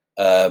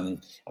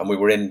 And we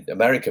were in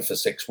America for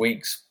 6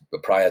 weeks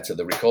prior to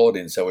the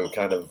recording. So we were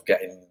kind of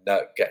getting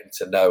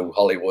to know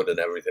Hollywood and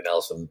everything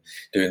else and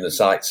doing the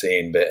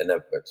sightseeing bit and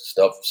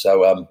stuff.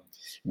 So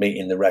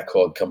meeting the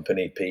record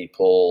company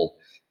people,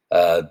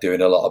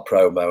 doing a lot of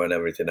promo and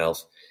everything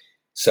else.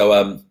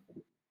 So,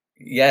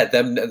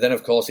 then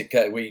of course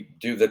we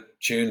do the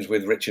tunes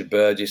with Richard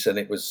Burgess, and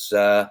it was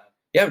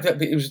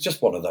it was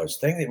just one of those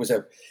things. It was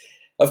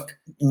of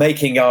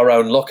making our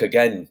own luck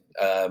again,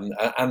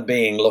 and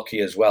being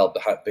lucky as well.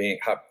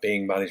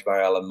 Being managed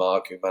by Alan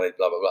Mark, who managed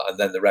blah blah blah, and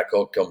then the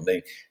record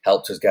company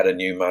helped us get a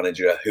new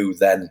manager, who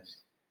then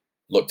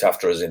looked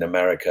after us in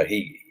America.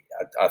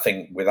 I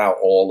think without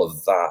all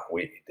of that,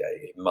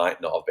 it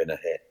might not have been a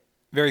hit.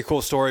 Very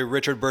cool story.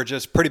 Richard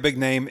Burgess, pretty big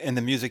name in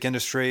the music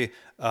industry.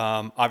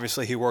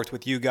 Obviously, he worked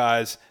with you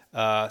guys,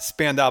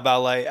 Spandau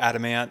Ballet,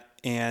 Adamant,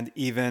 and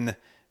even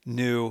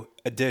New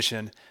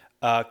Edition.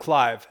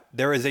 Clive,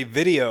 there is a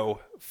video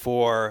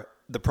for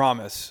The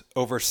Promise,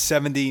 over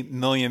 70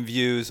 million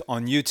views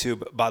on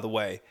YouTube, by the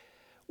way.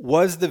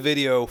 Was the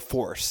video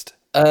forced?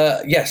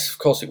 Yes, of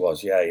course it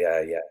was. Yeah.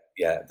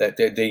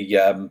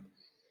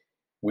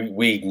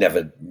 We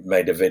never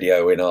made a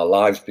video in our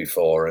lives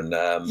before. And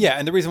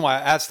and the reason why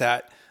I asked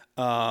that,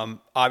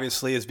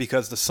 obviously, is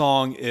because the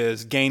song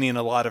is gaining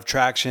a lot of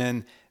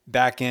traction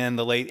back in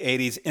the late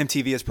 80s.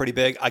 MTV is pretty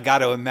big. I got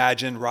to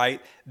imagine,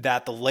 right,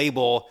 that the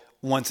label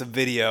wants a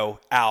video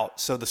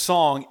out. So the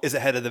song is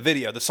ahead of the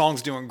video. The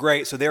song's doing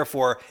great, so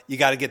therefore you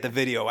got to get the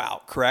video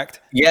out, correct?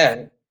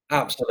 Yeah,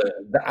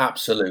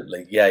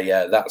 absolutely.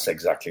 Yeah, that's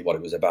exactly what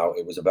it was about.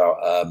 It was about,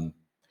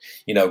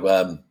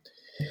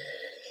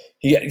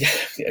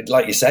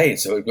 like you say,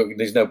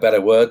 there's no better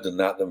word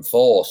than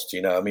forced.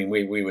 I mean,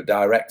 we were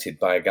directed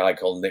by a guy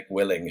called Nick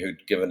Willing,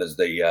 who'd given us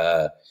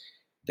the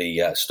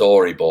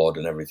storyboard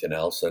and everything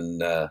else,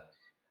 and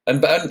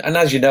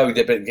as you know,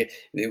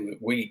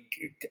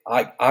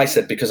 I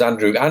said, because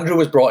Andrew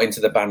was brought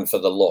into the band for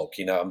the look.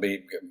 I'm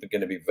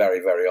going to be very,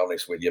 very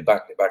honest with you.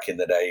 Back in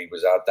the day,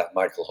 he had that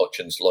Michael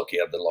Hutchence look. He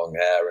had the long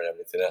hair and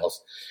everything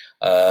else,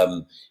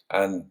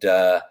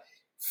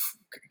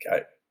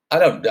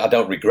 I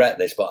don't regret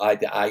this, but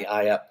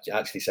I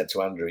actually said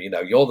to Andrew,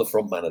 you're the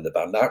front man of the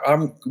band.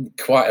 I'm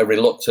quite a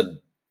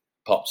reluctant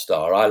pop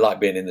star. I like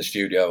being in the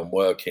studio and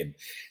working.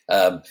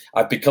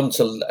 I've become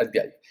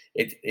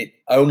it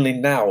only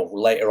now,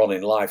 later on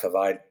in life, have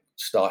I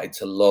started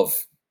to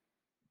love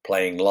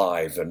playing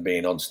live and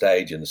being on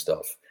stage and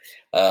stuff.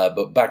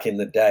 But back in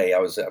the day, I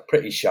was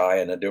pretty shy,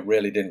 and I didn't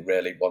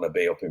really want to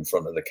be up in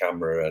front of the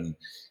camera, and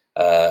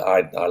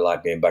I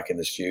like being back in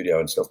the studio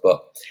and stuff.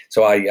 But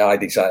so I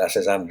decided, I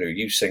says, Andrew,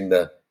 you sing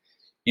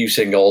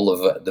all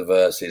of the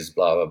verses,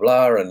 blah blah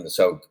blah, and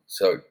so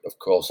of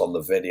course on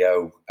the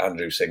video,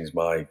 Andrew sings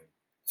my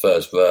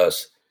first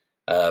verse,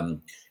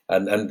 and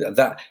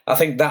that, I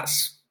think that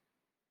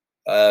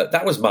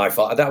was my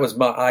fault.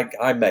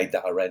 I made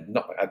that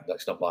arrangement.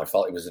 That's not my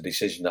fault. It was a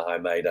decision that I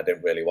made. I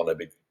didn't really want to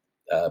be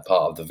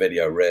part of the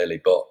video,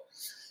 really, but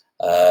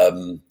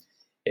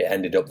it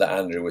ended up that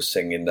Andrew was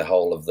singing the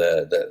whole of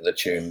the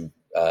tune,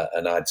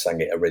 and I'd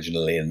sang it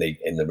originally in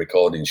the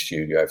recording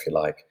studio, if you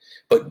like.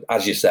 But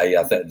as you say,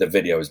 the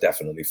video is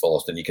definitely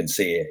forced, and you can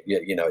see it.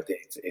 You know,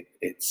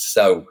 it's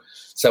so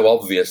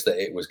obvious that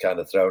it was kind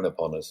of thrown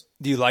upon us.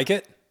 Do you like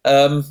it?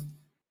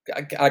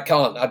 I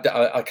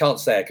can't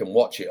say I can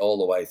watch it all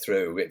the way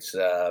through. It's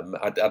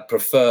I'd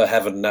prefer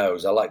Heaven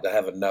Knows. I like the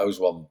Heaven Knows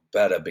one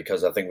better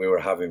because I think we were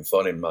having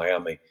fun in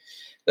Miami.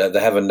 The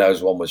Heaven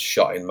Knows one was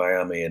shot in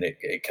Miami, and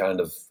it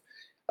kind of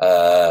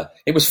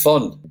it was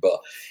fun. But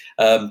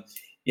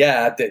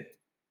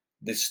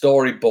the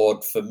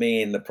storyboard for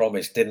me in The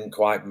Promise didn't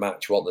quite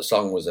match what the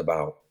song was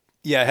about.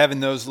 Yeah, Heaven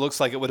Knows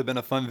looks like it would have been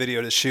a fun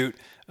video to shoot.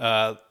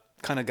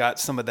 Kind of got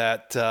some of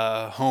that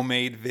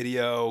homemade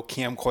video,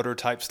 camcorder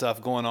type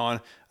stuff going on.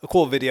 A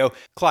cool video.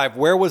 Clive,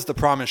 where was The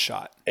Promise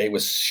shot? It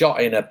was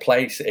shot in a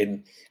place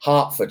in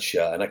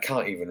Hertfordshire, and I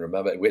can't even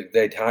remember.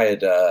 They'd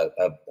hired a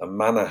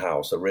manor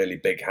house, a really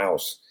big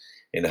house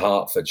in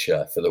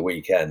Hertfordshire for the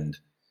weekend,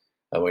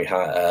 and we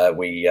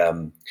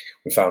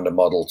found a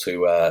model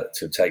to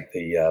take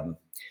the.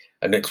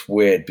 And it's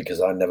weird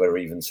because I never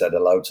even said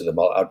hello to the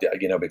model.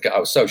 Because I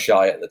was so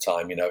shy at the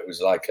time. You know, it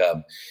was like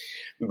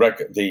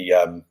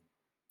the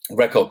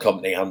record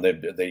company and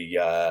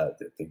the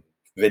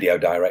video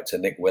director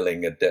Nick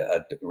Willing had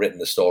written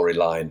the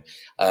storyline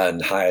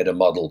and hired a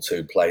model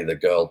to play the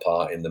girl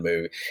part in the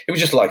movie. It was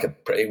just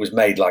it was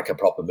made like a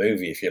proper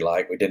movie, if you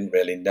like. We didn't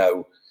really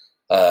know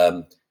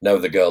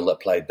the girl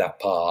that played that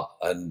part,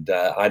 and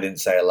I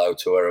didn't say hello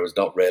to her. I was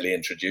not really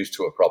introduced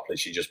to her properly.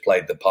 She just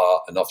played the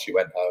part, and off she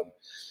went home.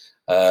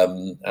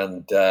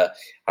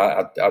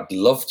 I'd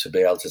love to be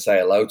able to say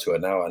hello to her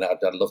now, and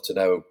I'd love to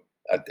know.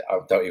 I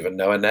don't even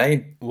know her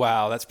name.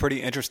 Wow, that's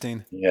pretty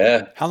interesting.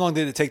 Yeah. How long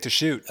did it take to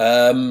shoot?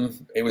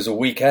 It was a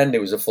weekend.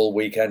 It was a full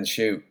weekend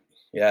shoot.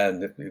 Yeah,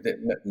 and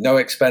no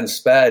expense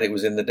spared. It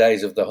was in the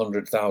days of the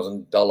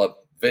 $100,000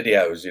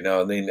 videos. You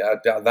know, I mean,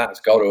 that's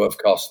got to have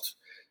cost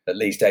at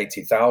least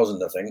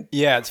 $80,000, I think.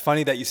 Yeah, it's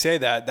funny that you say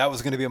that. That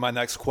was going to be my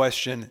next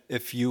question.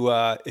 If you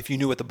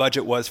knew what the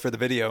budget was for the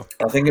video,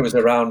 I think it was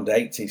around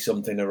 80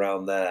 something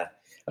around there.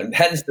 And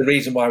hence the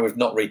reason why we've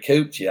not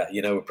recouped yet.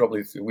 You know,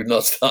 we've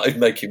not started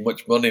making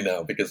much money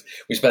now because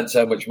we spent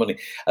so much money.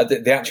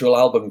 The actual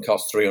album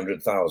cost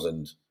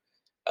 $300,000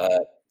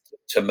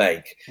 to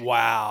make.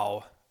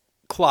 Wow,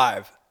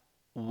 Clive,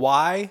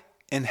 why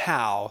and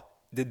how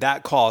did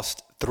that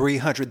cost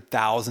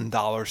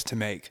 $300,000 to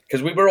make?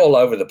 Because we were all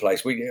over the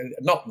place.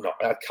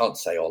 I can't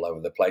say all over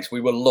the place.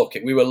 We were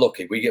lucky.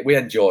 We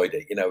enjoyed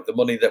it. You know, the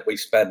money that we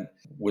spent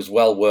was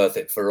well worth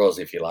it for us,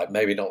 if you like.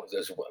 Maybe not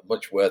as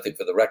much worth it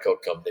for the record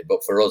company,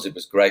 but for us it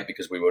was great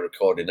because we were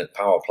recording at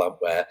Power Plant,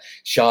 where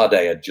Sade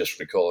had just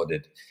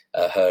recorded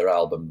her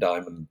album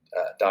Diamond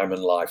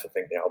Life, I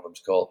think the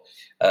album's called.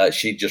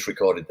 She just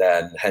recorded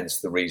there, and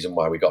hence the reason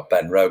why we got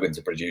Ben Rogan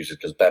to produce it,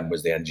 because Ben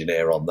was the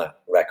engineer on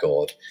that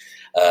record.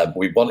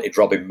 We wanted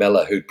Robin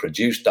Miller, who'd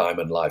produced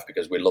Diamond Life,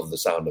 because we love the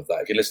sound of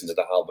that. If you listen to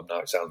that album now,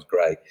 it sounds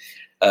great.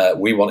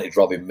 We wanted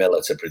Robin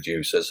Miller to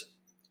produce us,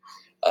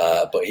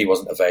 but he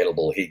wasn't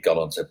available. He'd gone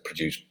on to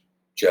produce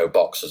Joe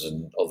Boxers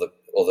and other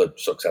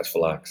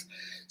successful acts.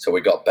 So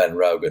we got Ben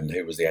Rogan,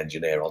 who was the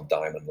engineer on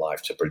Diamond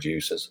Life, to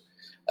produce us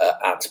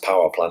at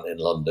Power Plant in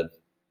London.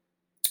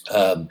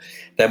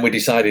 Then we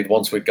decided,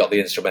 once we'd got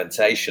the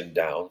instrumentation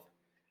down,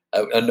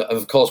 and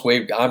of course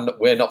we're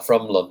not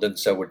from London,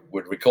 so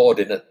we're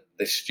recording at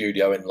this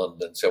studio in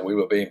London. So we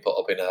were being put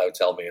up in a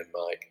hotel, me and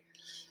Mike,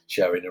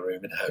 sharing a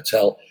room in a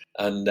hotel.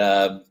 And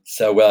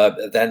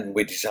then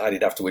we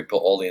decided, after we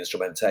put all the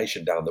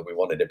instrumentation down, that we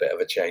wanted a bit of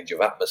a change of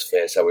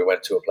atmosphere. So we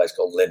went to a place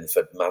called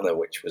Linford Manor,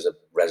 which was a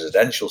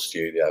residential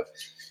studio.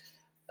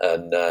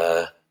 And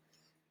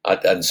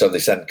so they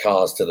sent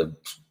cars to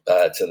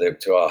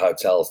our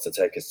hotels to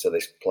take us to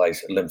this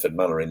place, Linford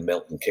Manor in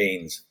Milton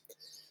Keynes.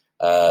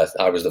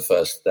 I was the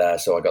first there,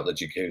 so I got the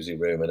jacuzzi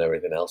room and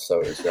everything else.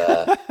 So it was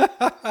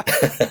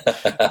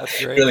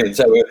brilliant.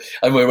 So we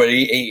were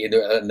eating,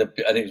 and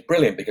it was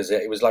brilliant because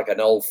it was like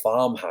an old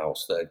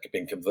farmhouse that had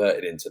been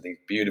converted into these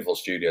beautiful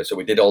studios. So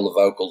we did all the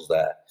vocals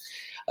there.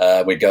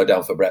 We'd go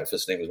down for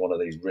breakfast, and it was one of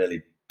these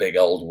really big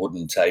old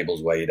wooden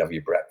tables where you'd have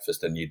your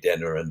breakfast and your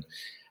dinner, and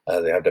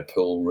they had a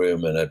pool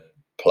room and a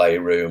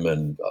playroom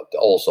and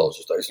all sorts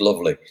of stuff. It's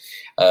lovely.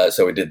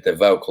 So we did the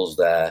vocals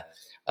there,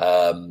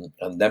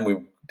 and then we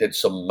did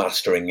some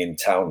mastering in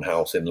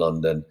Townhouse in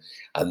London,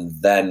 and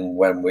then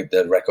when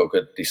the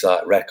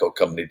record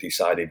company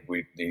decided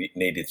we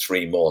needed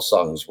 3 more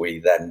songs, we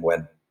then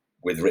went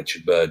with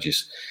Richard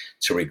Burgess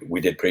we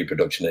did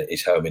pre-production at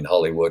his home in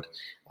Hollywood,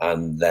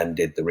 and then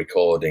did the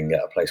recording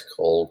at a place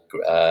called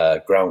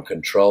Ground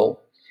Control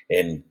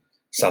in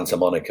Santa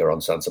Monica, on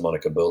Santa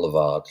Monica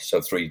Boulevard. So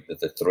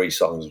the 3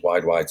 songs,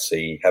 Wide Wide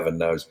Sea, Heaven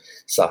Knows,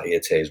 Sat Here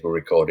Tears, were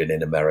recorded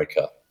in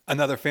America.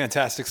 Another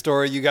fantastic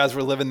story. You guys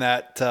were living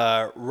that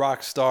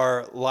rock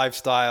star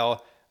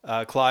lifestyle.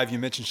 Clive, you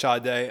mentioned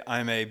Sade.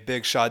 I'm a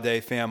big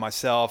Sade fan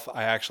myself.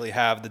 I actually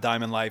have the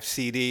Diamond Life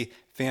CD,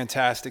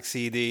 fantastic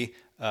CD.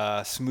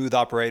 Smooth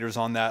operators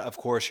on that. Of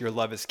course, Your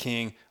Love Is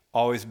King.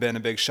 Always been a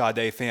big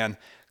Sade fan.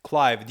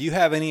 Clive, do you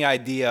have any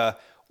idea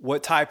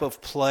what type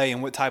of play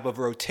and what type of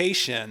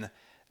rotation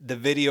the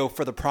video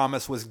for The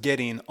Promise was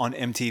getting on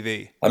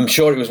MTV? I'm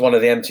sure it was one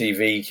of the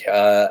MTV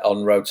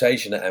on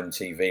rotation at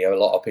MTV. A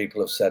lot of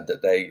people have said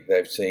that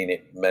they've seen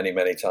it many,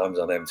 many times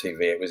on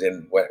MTV. It was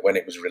when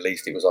it was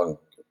released, it was on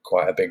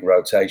quite a big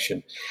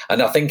rotation.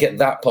 And I think at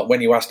that point,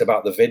 when you asked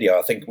about the video,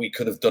 I think we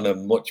could have done a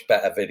much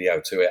better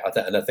video to it.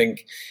 And I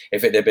think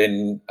if it had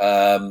been,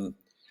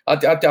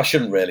 I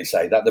shouldn't really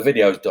say that. The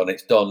video's done,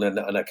 it's done, and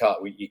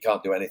you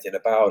can't do anything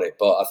about it.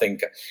 But I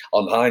think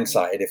on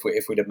hindsight, if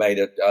we'd have made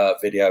a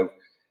video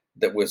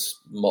that was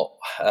more,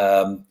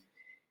 when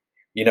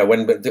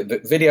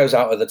the videos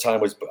out at the time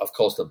was, of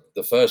course,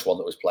 the first one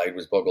that was played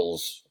was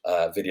Buggles'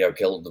 video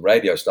Killed the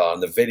Radio Star,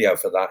 and the video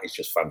for that is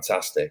just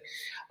fantastic.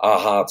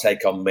 Aha,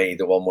 Take On Me,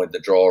 the one with the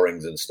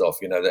drawings and stuff,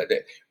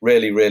 they're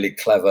really, really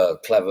clever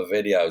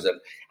videos. And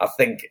I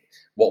think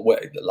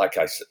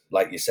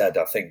like you said,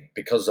 I think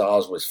because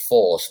ours was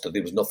forced,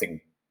 there was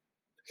nothing.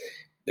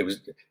 The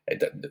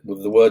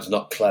word's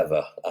not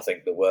clever. I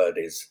think the word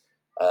is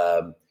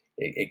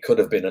it could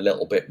have been a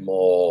little bit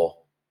more,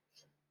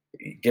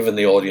 given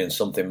the audience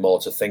something more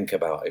to think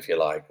about, if you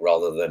like,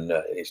 rather than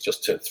it's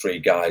just 3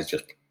 guys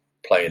just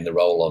playing the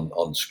role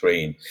on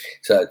screen.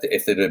 So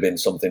if there had been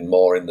something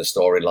more in the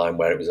storyline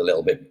where it was a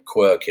little bit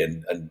quirky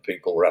and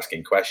people were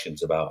asking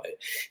questions about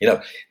it,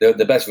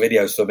 the best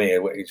videos for me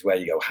is where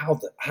you go,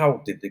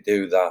 how did they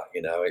do that?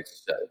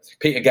 It's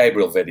Peter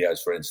Gabriel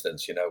videos, for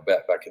instance.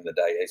 Back in the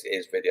day,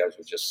 his videos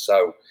were just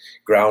so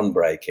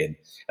groundbreaking,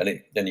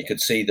 and then you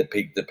could see the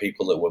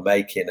people that were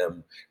making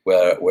them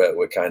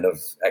were kind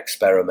of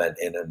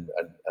experimenting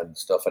and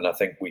stuff. And I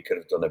think we could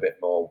have done a bit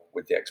more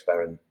with the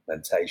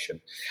experimentation,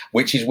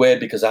 which is weird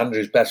because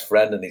Andrew's best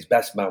friend and his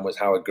best man was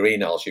Howard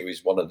Greenhalgh, who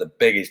is one of the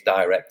biggest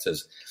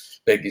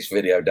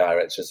video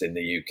directors in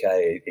the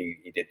UK.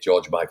 He did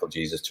George Michael,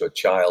 Jesus to a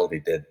Child. He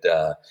did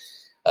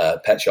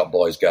Pet Shop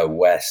Boys Go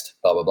West,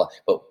 blah, blah, blah.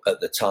 But at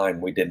the time,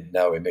 we didn't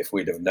know him. If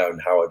we'd have known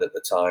Howard at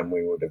the time,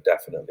 we would have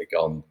definitely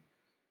gone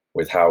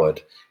with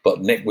Howard.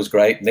 But Nick was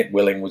great. Nick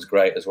Willing was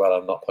great as well.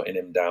 I'm not putting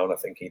him down. I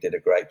think he did a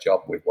great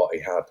job with what he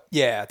had.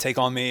 Yeah, Take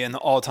On Me, an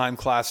all-time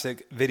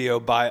classic video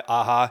by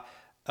Aha.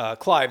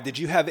 Clive, did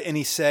you have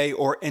any say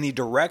or any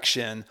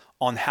direction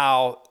on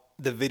how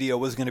the video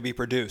was going to be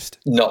produced?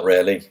 Not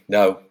really.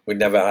 No, we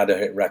never had a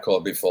hit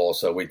record before,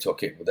 so we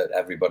took it that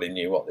everybody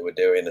knew what they were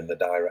doing and the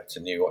director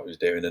knew what he was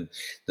doing and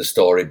the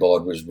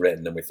storyboard was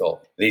written, and we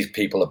thought these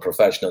people are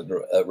professional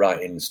at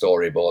writing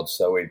storyboards,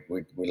 so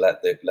we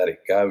let it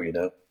go,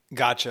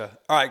 Gotcha.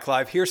 All right,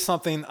 Clive, here's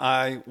something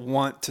I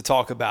want to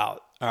talk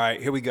about. All right,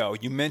 here we go.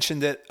 You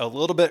mentioned it a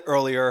little bit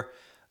earlier.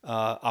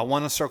 I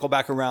want to circle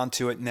back around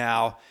to it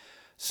now.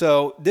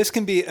 So this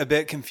can be a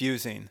bit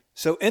confusing.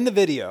 So in the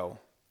video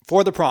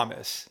for The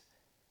Promise,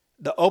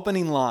 the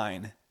opening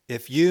line,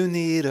 if you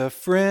need a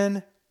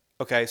friend.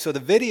 Okay, so the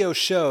video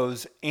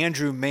shows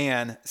Andrew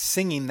Mann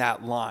singing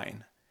that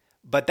line,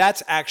 but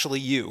that's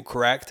actually you,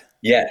 correct?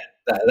 Yeah,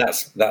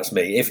 that's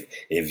me.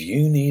 If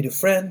you need a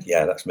friend,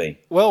 yeah, that's me.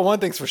 Well, one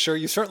thing's for sure,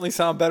 you certainly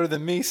sound better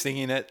than me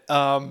singing it.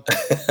 So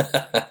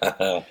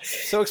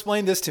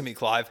explain this to me,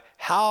 Clive.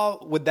 How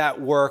would that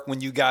work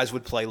when you guys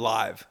would play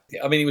live?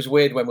 I mean, it was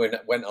weird when we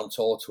went on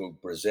tour to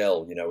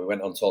Brazil. We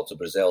went on tour to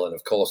Brazil, and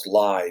of course,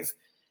 live,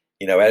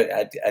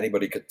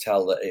 anybody could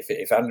tell that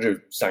if Andrew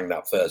sang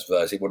that first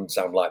verse, it wouldn't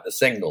sound like the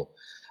single.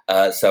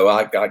 So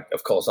I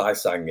of course, I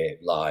sang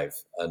it live,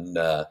 and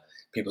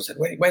people said,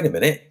 "Wait a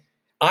minute."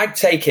 I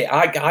take it.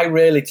 I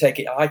really take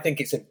it. I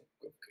think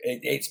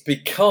it's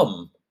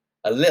become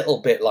a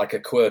little bit like a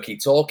quirky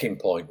talking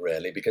point,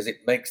 really, because it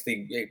makes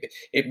the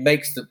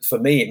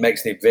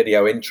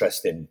video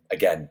interesting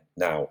again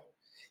now.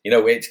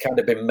 It's kind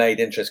of been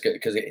made interesting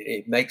because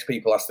it makes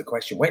people ask the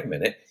question, wait a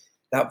minute,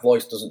 that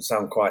voice doesn't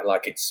sound quite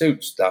like it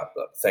suits that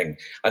thing.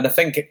 And I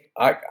think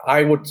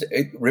I would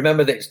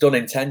remember that it's done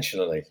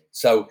intentionally.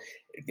 So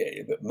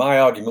my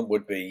argument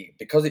would be,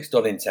 because it's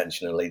done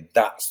intentionally,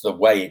 that's the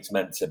way it's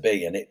meant to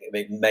be. And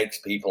it makes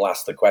people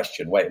ask the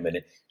question, wait a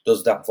minute,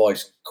 does that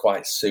voice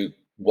quite suit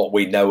what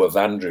we know of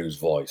Andrew's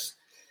voice?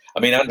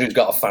 I mean, Andrew's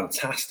got a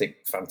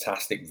fantastic,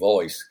 fantastic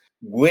voice.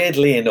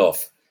 Weirdly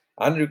enough,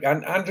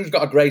 Andrew's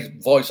got a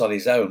great voice on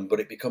his own, but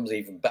it becomes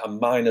even better.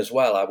 Mine as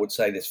well. I would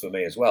say this for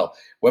me as well.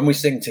 When we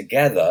sing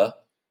together,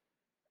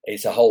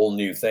 it's a whole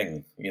new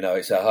thing.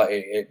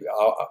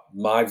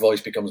 My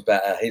voice becomes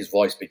better, his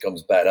voice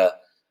becomes better.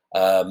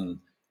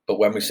 But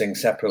when we sing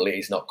separately,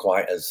 it's not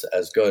quite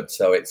as good.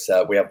 So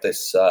we have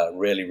this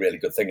really, really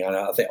good thing. And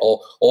I think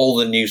all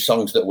the new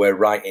songs that we're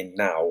writing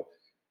now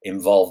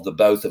involve the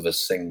both of us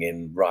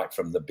singing right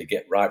from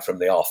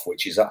the off,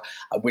 which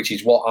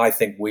is what I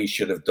think we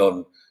should have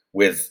done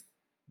with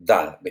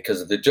that,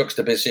 because of the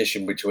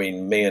juxtaposition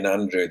between me and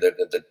Andrew,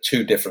 the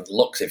two different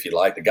looks, if you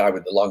like, the guy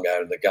with the long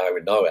hair and the guy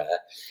with no hair.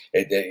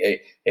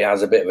 It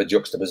has a bit of a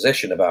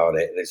juxtaposition about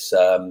it. It's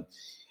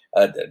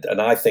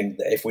and I think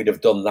that if we'd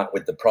have done that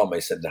with The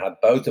Promise and had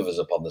both of us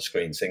up on the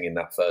screen singing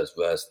that first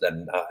verse,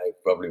 then it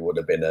probably would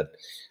have been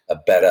a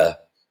better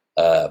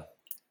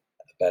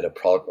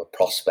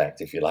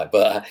prospect, if you like.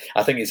 But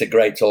I think it's a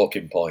great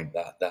talking point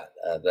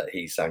that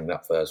he sang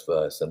that first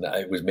verse, and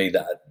it was me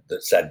that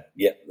said,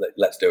 "Yeah,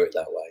 let's do it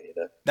that way."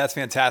 That's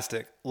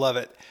fantastic. Love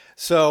it.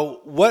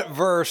 So, what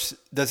verse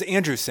does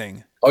Andrew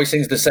sing? Oh, he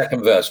sings the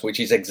second verse, which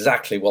is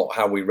exactly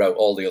how we wrote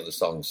all the other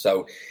songs.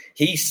 So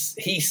he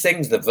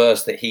sings the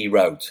verse that he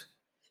wrote.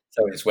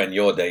 So it's when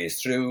your day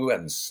is through,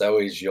 and so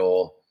is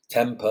your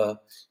temper.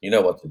 You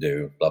know what to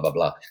do. Blah blah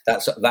blah.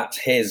 That's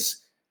his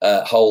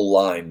whole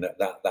line.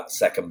 That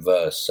second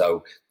verse.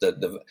 So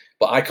but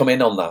I come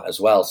in on that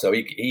as well. So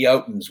he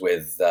opens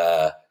with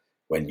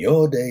when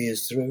your day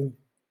is through.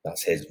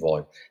 That's his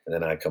voice, and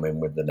then I come in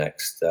with the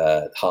next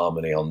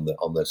harmony on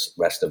the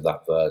rest of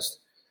that verse.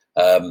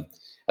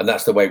 And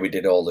that's the way we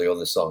did all the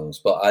other songs.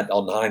 But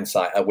on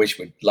hindsight, I wish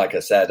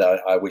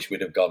I wish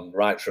we'd have gone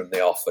right from the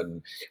off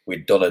and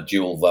we'd done a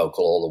dual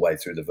vocal all the way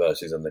through the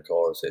verses and the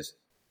choruses.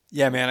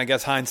 Yeah, man, I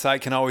guess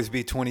hindsight can always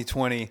be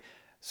 20/20.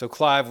 So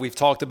Clive, we've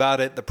talked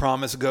about it. The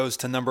Promise goes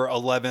to number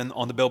 11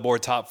 on the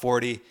Billboard Top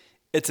 40.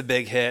 It's a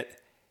big hit.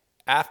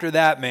 After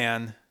that,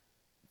 man,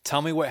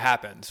 tell me what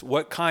happens.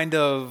 What kind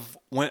of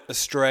went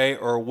astray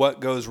or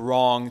what goes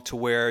wrong to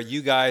where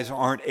you guys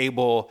aren't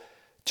able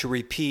to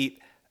repeat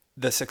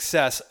the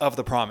success of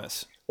The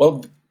Promise?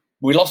 Well,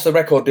 we lost the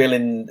record deal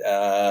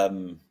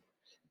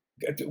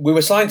we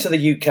were signed to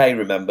the UK,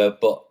 remember,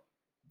 but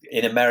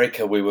in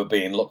America we were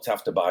being looked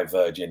after by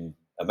Virgin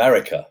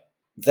America.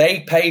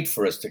 They paid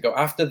for us to go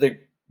after the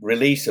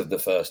release of the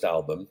first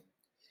album,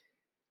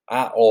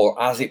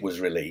 or as it was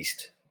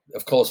released.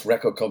 Of course,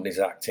 record companies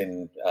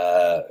acting,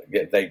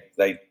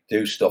 they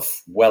do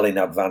stuff well in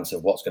advance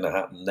of what's going to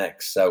happen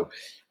next. So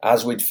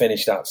as we'd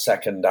finished that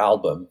second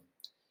album,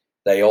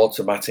 they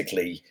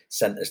automatically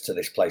sent us to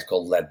this place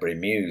called Ledbury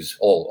Mews,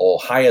 or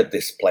hired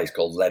this place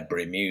called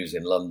Ledbury Mews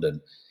in London,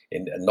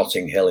 in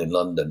Notting Hill in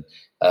London,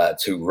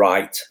 to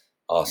write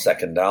our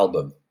second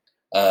album.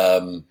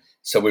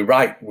 So we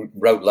wrote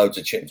loads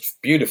of tunes.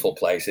 Beautiful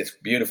place. It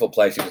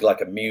was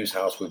like a Mews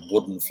house with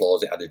wooden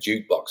floors. It had a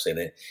jukebox in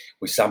it.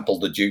 We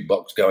sampled the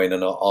jukebox going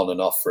on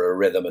and off for a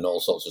rhythm and all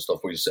sorts of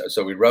stuff.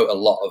 So we wrote a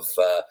lot of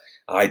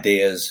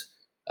ideas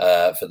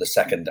for the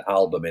second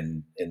album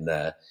in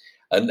there.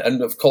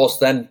 And of course,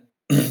 then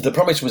The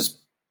Promise was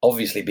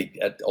obviously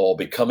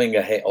becoming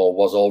a hit, or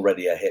was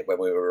already a hit when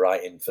we were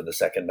writing for the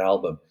second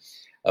album.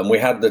 And we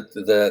had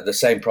the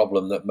same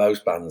problem that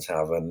most bands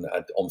have. And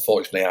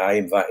unfortunately, I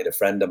invited a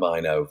friend of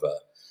mine over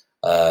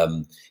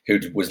who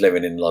was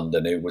living in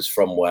London, who was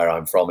from where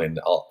I'm from in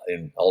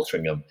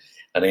Altrincham.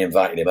 And I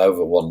invited him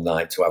over one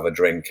night to have a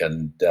drink,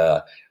 and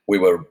we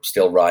were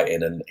still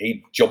writing, and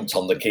he jumped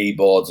on the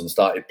keyboards and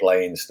started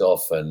playing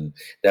stuff, and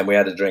then we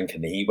had a drink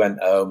and he went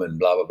home and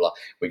blah, blah, blah.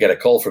 We get a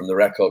call from the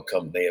record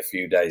company a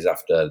few days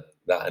after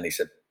that, and he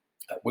said,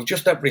 "We've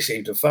just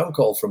received a phone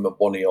call from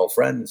one of your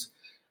friends.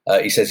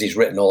 He says he's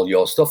written all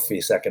your stuff for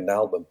your second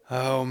album."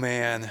 Oh,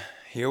 man.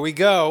 Here we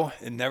go.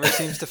 It never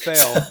seems to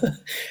fail.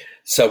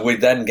 So we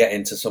then get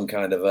into some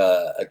kind of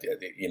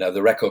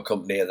the record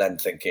company are then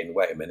thinking,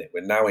 wait a minute,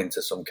 we're now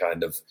into some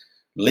kind of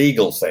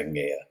legal thing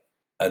here.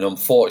 And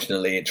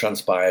unfortunately, it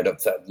transpired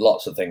that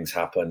lots of things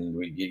happened.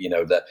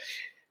 That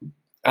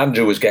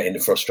Andrew was getting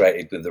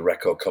frustrated with the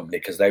record company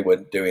because they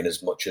weren't doing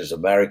as much as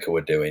America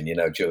were doing.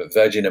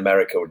 Virgin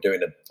America were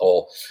doing it,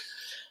 or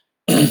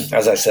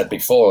as I said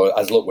before,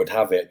 as luck would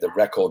have it, the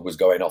record was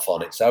going off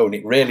on its own.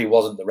 It really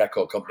wasn't the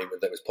record company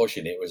that was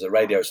pushing it. It was a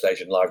radio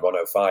station, Live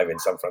 105 in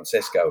San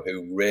Francisco,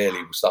 who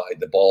really started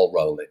the ball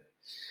rolling.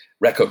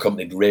 Record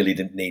company really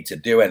didn't need to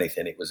do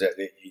anything. It was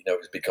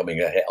becoming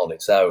a hit on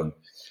its own.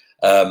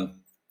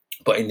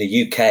 But in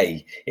the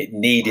UK, it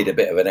needed a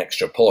bit of an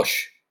extra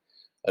push.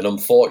 And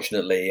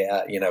unfortunately,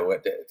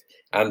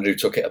 Andrew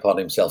took it upon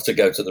himself to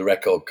go to the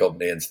record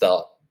company and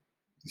start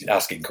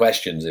asking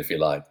questions, if you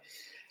like.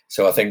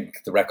 So I think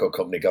the record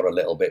company got a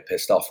little bit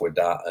pissed off with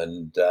that,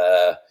 and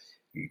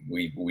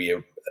we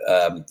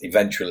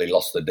eventually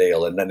lost the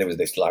deal. And then there was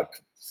this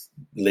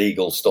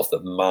legal stuff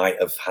that might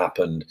have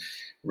happened.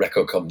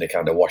 Record company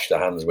kind of washed their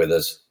hands with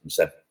us and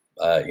said,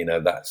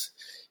 that's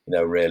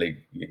really,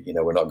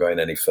 we're not going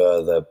any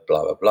further.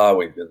 Blah blah blah.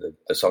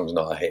 The song's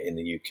not a hit in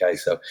the UK.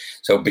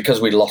 So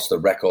because we lost the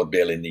record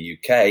deal in the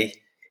UK,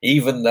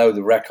 even though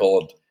the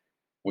record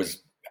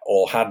was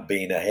or had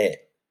been a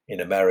hit in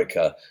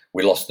America,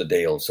 we lost the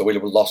deal. So we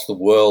lost the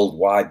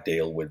worldwide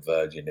deal with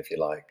Virgin, if you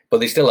like. But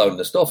they still own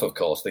the stuff, of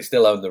course. They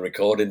still own the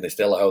recording. They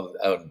still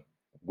own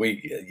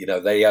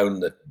they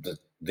own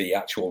the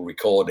actual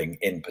recording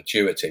in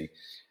perpetuity,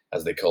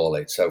 as they call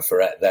it. So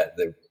for that,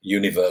 the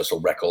Universal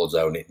Records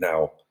own it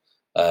now.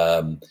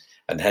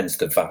 And hence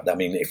the fact, I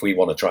mean, if we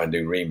want to try and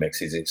do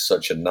remixes, it's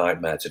such a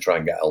nightmare to try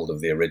and get hold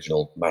of the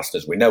original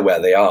masters. We know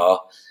where they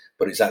are,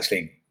 but it's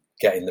actually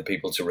getting the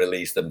people to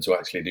release them to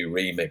actually do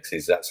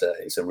remixes.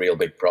 It's a real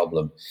big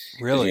problem.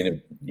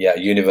 Really?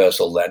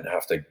 Universal then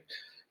have to,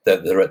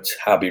 they're at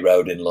Abbey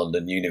Road in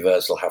London.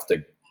 Universal have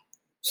to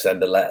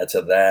send a letter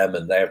to them,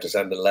 and they have to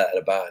send a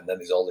letter back, and then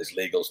there's all this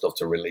legal stuff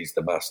to release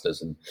the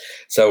masters. And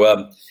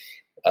so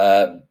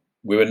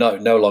we were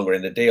no longer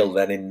in the deal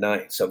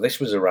then so this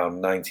was around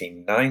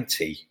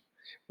 1990.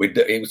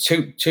 It was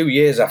two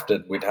years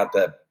after we'd had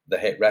the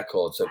hit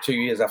record. So 2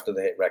 years after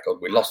the hit record,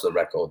 we lost the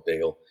record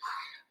deal.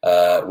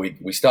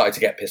 We started to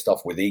get pissed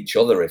off with each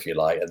other, if you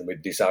like, and we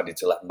decided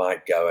to let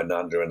Mike go, and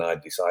Andrew and I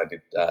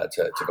decided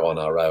to go on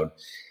our own.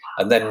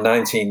 And then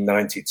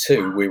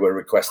 1992, we were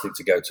requested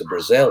to go to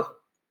Brazil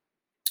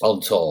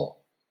on tour.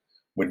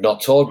 We'd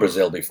not toured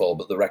Brazil before,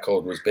 but the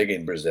record was big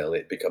in Brazil.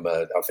 I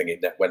think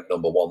it went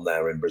number one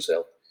there in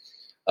Brazil.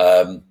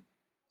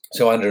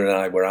 So Andrew and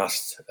I were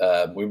asked.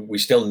 We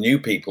still knew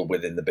people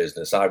within the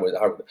business.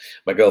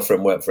 My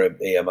girlfriend worked for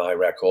EMI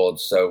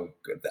Records, so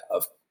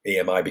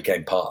EMI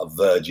became part of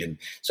Virgin.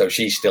 So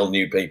she still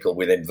knew people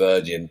within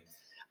Virgin.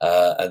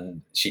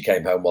 And she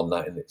came home one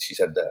night and she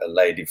said that a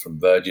lady from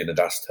Virgin had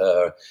asked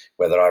her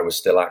whether I was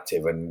still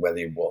active and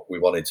whether we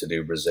wanted to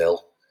do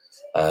Brazil.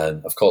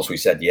 And of course we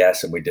said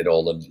yes, and we did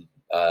all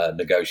the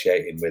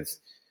negotiating with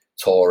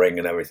touring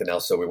and everything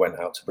else. So we went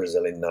out to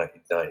Brazil in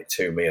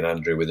 1992, me and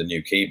Andrew, with a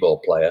new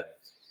keyboard player.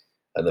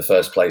 And the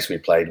first place we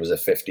played was a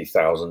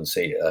 50,000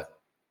 seater,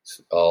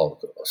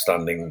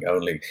 standing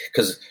only.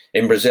 Because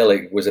in Brazil,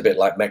 it was a bit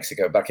like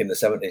Mexico. Back in the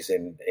 70s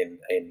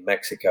in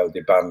Mexico,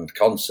 they banned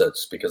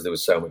concerts because there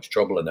was so much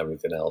trouble and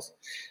everything else.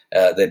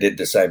 They did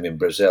the same in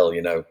Brazil,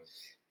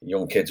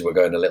 young kids were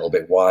going a little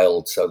bit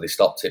wild, so they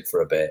stopped it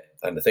for a bit.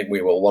 And I think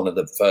we were one of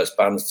the first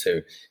bands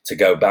to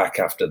go back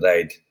after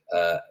they'd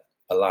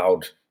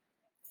allowed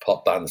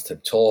pop bands to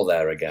tour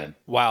there again.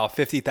 Wow,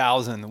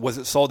 50,000. Was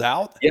it sold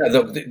out? Yeah,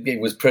 it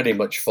was pretty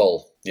much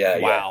full. Yeah,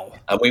 wow.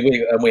 Yeah.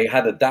 And we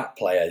had a DAT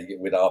player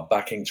with our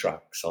backing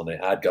tracks on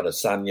it. I'd got a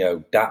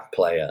Sanyo DAT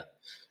player,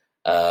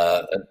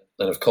 and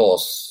of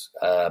course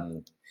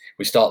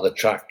we start the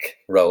track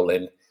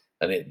rolling,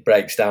 and it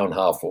breaks down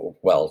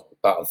about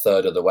a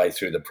third of the way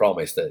through the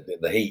Promise that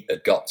the heat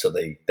had got to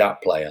the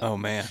DAT player. Oh,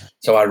 man.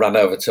 So I ran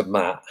over to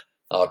Matt,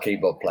 our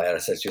keyboard player. I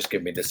said, just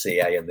give me the C,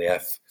 A and the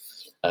F.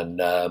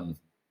 And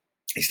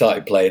he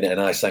started playing it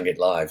and I sang it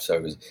live. So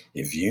it was,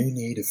 if you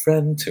need a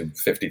friend, to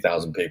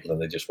 50,000 people,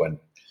 and they just went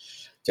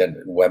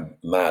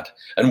mad.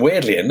 And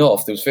weirdly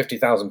enough, there was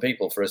 50,000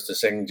 people for us to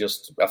sing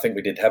I think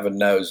we did Heaven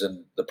Knows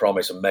and The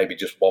Promise and maybe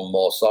just one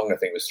more song. I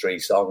think it was 3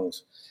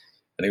 songs.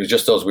 And it was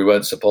just us. We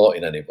weren't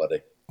supporting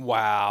anybody.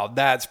 Wow,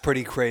 that's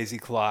pretty crazy,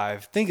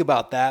 Clive. Think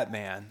about that,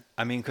 man.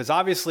 I mean, because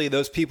obviously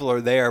those people are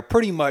there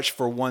pretty much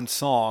for one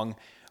song,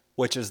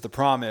 which is The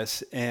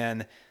Promise.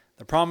 And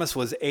The Promise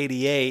was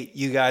 88.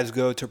 You guys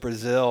go to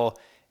Brazil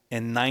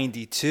in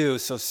 92.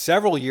 So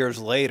several years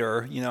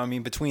later,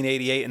 between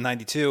 88 and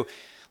 92,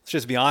 let's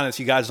just be honest,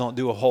 you guys don't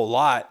do a whole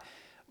lot.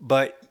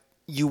 But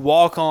you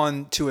walk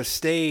on to a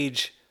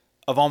stage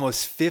of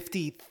almost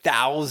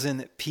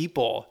 50,000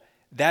 people.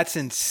 That's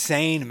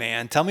insane,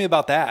 man. Tell me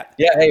about that.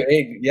 Yeah,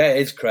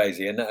 it's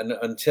crazy. And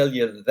until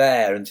you're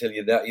there,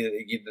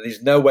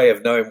 there's no way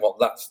of knowing what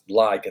that's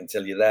like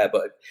until you're there.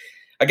 But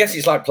I guess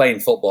it's like playing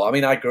football. I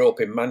mean, I grew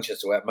up in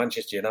Manchester, at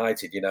Manchester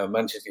United.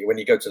 Manchester. When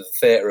you go to the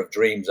Theatre of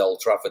Dreams,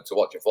 Old Trafford, to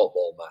watch a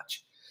football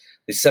match,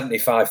 there's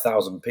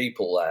 75,000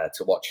 people there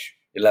to watch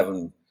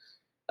 11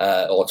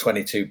 or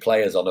 22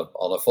 players on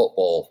a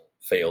football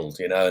field,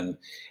 and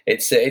I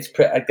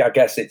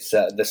guess it's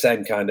the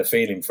same kind of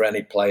feeling for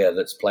any player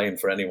that's playing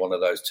for any one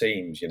of those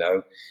teams.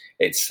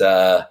 It's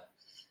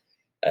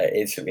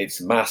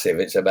massive.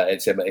 It's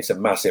a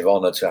massive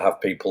honour to have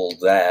people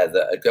there.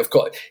 That, of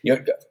course,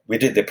 we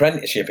did the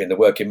apprenticeship in the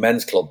Working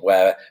Men's Club,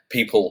 where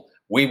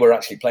we were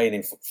actually playing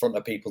in front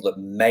of people that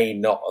may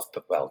not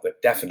have, they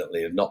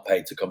definitely have not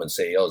paid to come and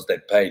see us.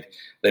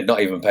 They'd not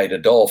even paid a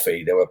door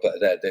fee.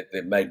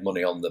 They made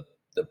money on the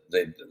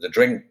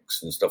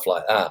drinks and stuff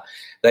like that.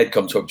 They'd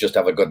come to just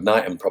have a good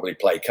night and probably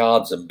play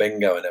cards and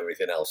bingo and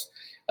everything else.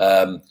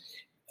 To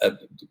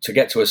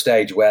get to a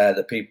stage where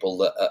the people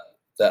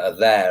that are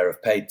there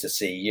have paid to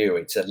see you,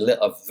 it's a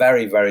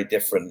very, very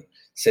different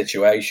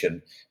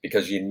situation,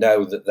 because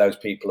that those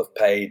people have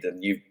paid,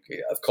 and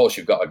of course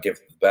you've got to give,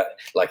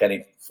 like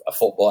any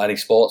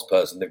sports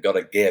person, they've got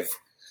to give.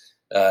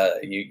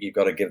 You've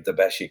got to give the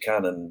best you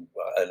can, and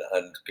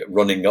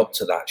running up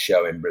to that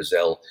show in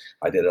Brazil,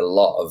 I did a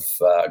lot of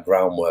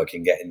groundwork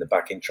in getting the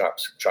backing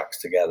tracks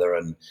together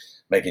and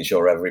making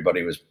sure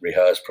everybody was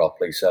rehearsed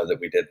properly, so that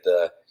we did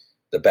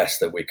the best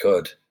that we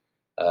could.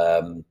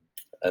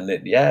 and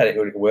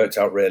it worked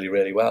out really,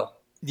 really well.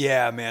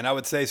 Yeah, man, I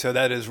would say so.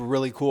 That is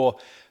really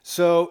cool.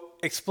 So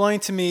explain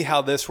to me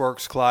how this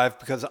works, Clive,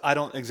 because I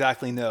don't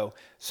exactly know.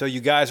 So you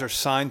guys are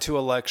signed to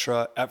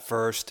Elektra at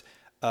first.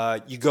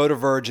 You go to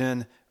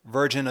Virgin.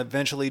 Virgin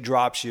eventually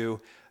drops you.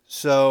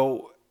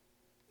 So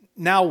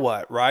now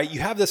what, right?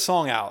 You have this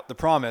song out, The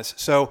Promise.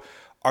 So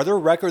are there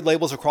record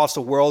labels across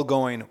the world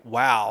going,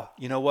 wow,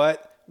 you know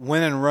what?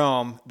 When in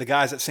Rome, the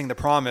guys that sing The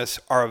Promise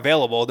are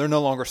available. They're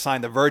no longer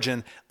signed to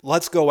Virgin.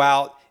 Let's go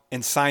out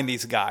and sign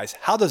these guys.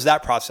 How does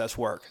that process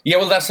work? Yeah,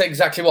 well, that's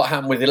exactly what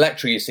happened with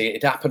Elektra. You see,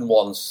 it happened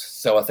once.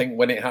 So I think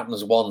when it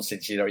happens once,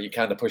 it's, you're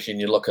kind of pushing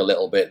your luck a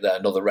little bit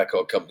that another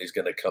record company is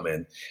going to come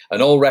in.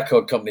 And all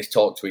record companies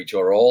talk to each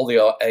other. All the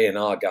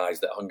A&R guys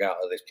that hung out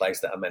at this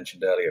place that I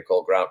mentioned earlier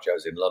called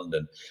Groucho's in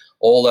London,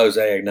 all those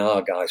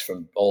A&R guys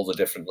from all the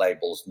different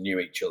labels knew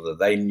each other.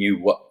 They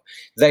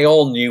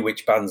all knew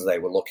which bands they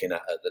were looking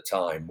at the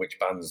time, which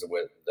bands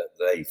that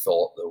they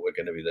thought that were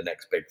going to be the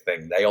next big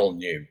thing. They all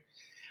knew.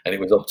 And it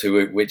was up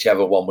to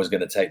whichever one was going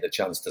to take the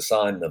chance to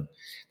sign them.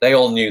 They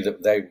all knew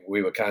that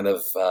we were kind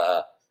of,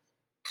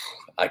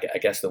 I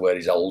guess the word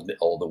is old.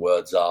 All the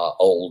words are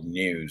old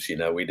news. You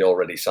know, we'd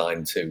already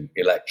signed to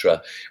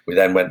Elektra. We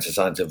then went to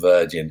sign to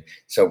Virgin.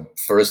 So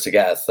for us to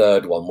get a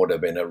third one would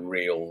have been a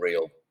real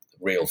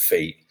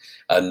feat.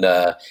 And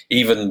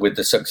even with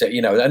the success,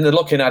 you know, and they're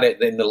looking at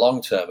it in the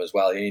long term as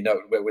well. You know,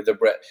 with the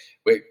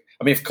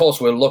I mean, of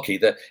course, we're lucky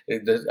that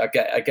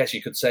I guess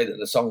you could say that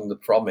the song "The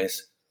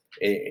Promise,"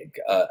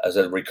 as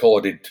a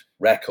recorded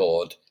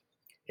record,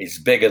 is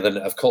bigger than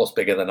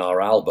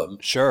our album,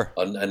 sure,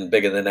 and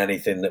bigger than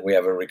anything that we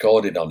ever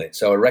recorded on it.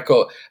 So a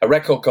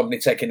record company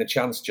taking a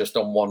chance just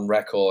on one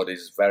record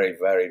is very,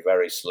 very,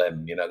 very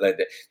slim. You know,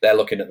 they're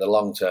looking at the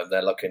long term.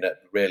 They're looking at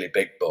really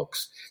big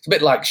bucks. It's a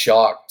bit like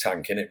Shark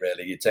Tank, isn't it?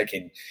 Really,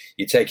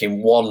 you're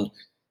taking one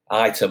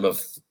item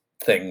of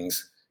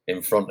things in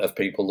front of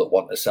people that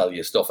want to sell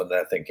you stuff, and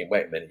they're thinking,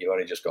 wait a minute, you've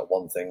only just got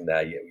one thing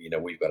there. You know,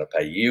 we've got to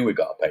pay you, we've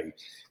got to pay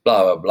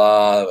blah, blah,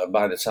 blah. And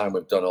by the time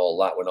we've done all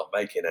that, we're not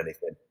making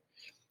anything.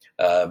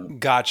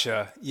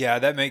 Gotcha. Yeah,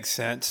 that makes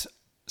sense.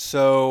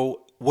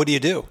 So what do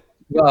you do?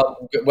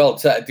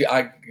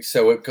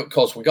 So of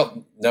course we got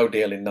no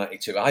deal in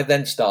 92. I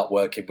then start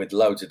working with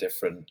loads of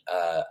different,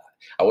 I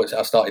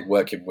started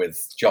working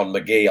with John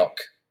McGeoch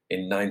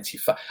in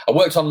 95. I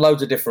worked on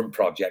loads of different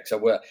projects. I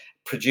worked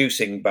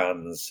producing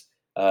bands,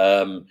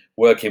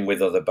 working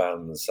with other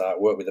bands. I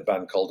worked with a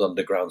band called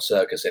Underground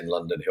Circus in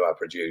London who I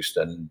produced,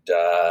 and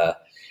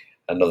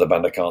another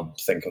band I can't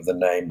think of the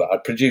name, but I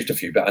produced a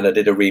few, and I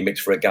did a remix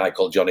for a guy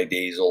called Johnny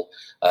Diesel,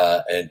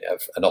 an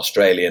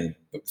Australian,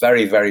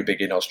 very, very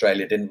big in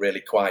Australia, didn't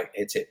really quite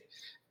hit it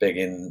big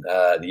in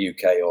the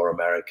UK or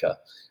America.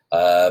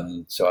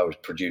 So I was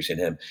producing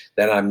him.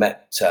 Then I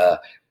met,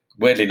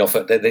 weirdly enough,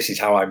 this is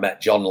how I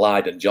met John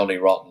Lydon, Johnny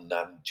Rotten,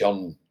 and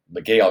John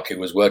McGeoch, who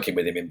was working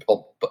with him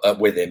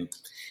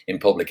in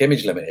Public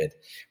Image Limited.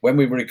 When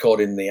we were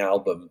recording the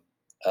album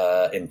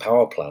in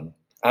Powerplan,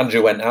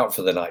 Andrew went out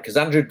for the night because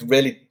Andrew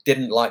really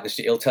didn't like this.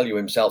 He'll tell you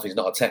himself, he's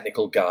not a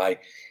technical guy.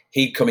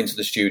 He'd come into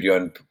the studio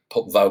and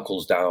put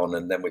vocals down,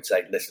 and then we'd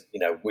say, listen, you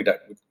know,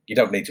 you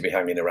don't need to be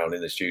hanging around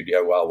in the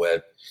studio while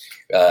we're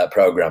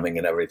programming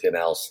and everything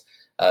else.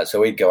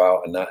 So he'd go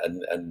out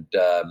and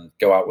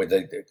go out with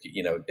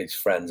his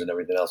friends and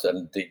everything else.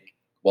 And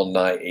one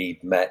night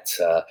he'd met,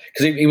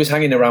 because he was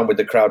hanging around with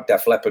the crowd,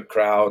 Def Leppard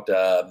crowd,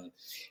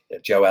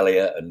 Joe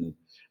Elliott and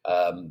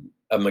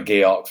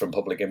McGeoch from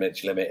Public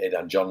Image Limited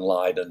and John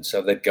Lydon.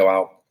 So they'd go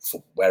out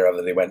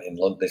wherever they went in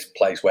London, this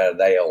place where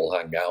they all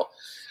hang out.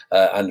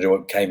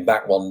 Andrew came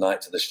back one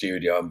night to the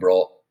studio and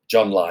brought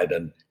John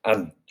Lydon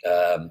and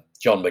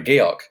John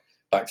McGeoch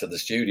back to the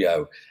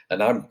studio.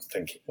 And I'm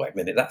thinking, wait a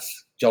minute,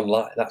 that's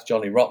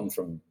Johnny Rotten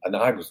and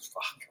I was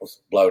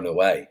blown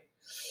away.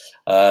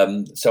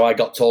 So I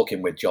got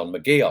talking with John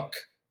McGeoch,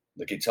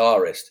 the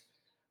guitarist,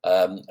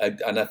 and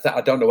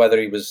I don't know whether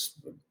he was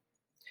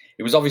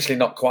obviously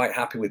not quite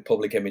happy with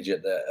Public Image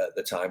at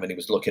the time, and he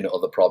was looking at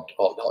other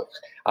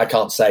I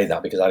can't say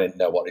that because I didn't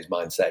know what his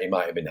mindset. He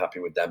might have been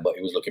happy with them, but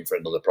he was looking for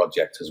another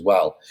project as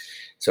well.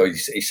 So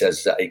he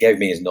says he gave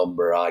me his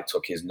number. I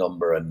took his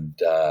number, and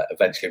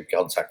eventually we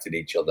contacted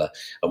each other,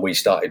 and we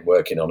started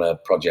working on a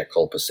project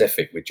called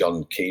Pacific with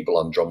John Keeble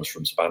on drums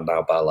from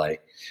Spandau Ballet.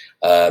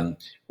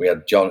 We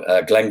had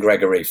Glenn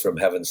Gregory from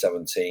Heaven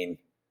 17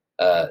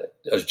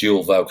 as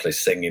dual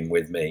vocalist singing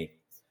with me,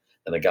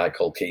 and a guy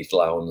called Keith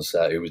Lowndes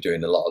who was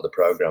doing a lot of the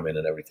programming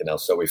and everything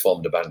else. So we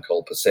formed a band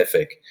called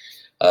Pacific,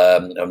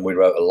 and we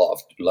wrote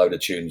a load of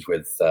tunes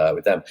with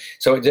them.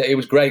 So it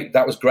was great.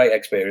 That was great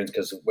experience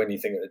because when you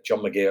think of John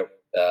McGeoch,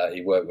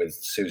 he worked with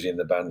Susie and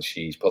the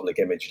Banshees, Public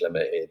Image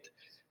Limited,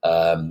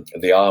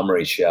 The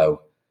Armory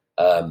Show,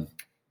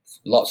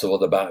 lots of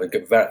other bands.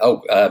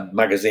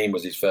 Magazine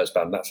was his first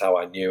band. That's how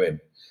I knew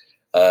him.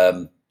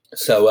 That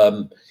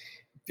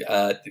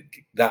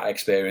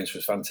experience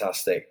was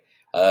fantastic.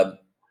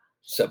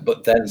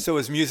 So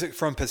is music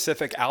from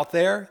Pacific out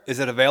there? Is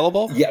it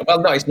available? Yeah,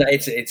 well, no,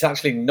 it's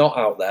actually not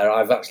out there.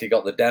 I've actually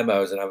got the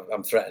demos, and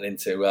I'm threatening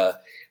to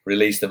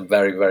release them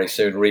very, very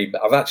soon.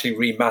 I've actually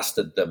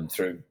remastered them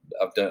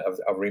I've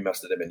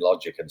remastered them in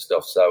Logic and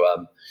stuff.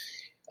 So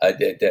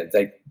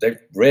they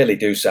really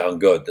do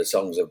sound good. The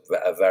songs are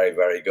very,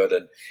 very good.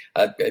 And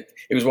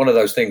it was one of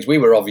those things. We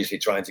were obviously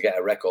trying to get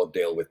a record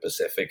deal with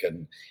Pacific,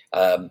 and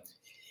I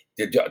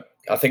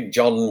think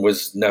John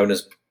was known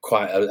as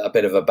quite a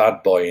bit of a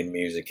bad boy in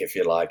music, if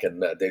you like,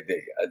 and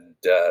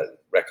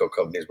record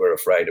companies were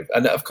afraid of.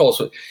 And of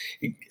course,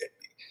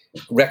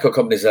 record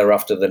companies are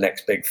after the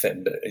next big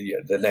thing,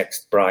 the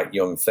next bright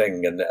young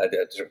thing, and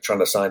trying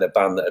to sign a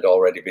band that had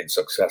already been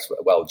successful.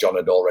 Well, John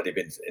had already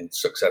been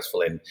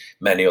successful in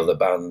many other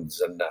bands,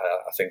 and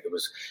I think there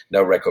was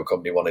no record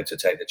company wanted to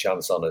take the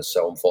chance on us.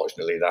 So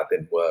unfortunately, that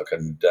didn't work.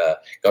 And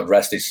God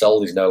rest his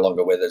soul, he's no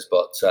longer with us.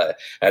 But I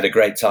had a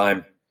great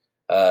time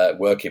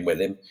working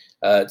with him.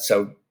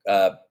 So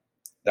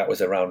that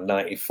was around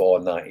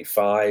 94,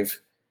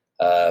 95.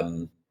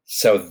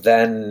 So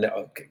then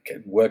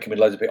working with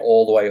loads of people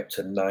all the way up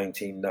to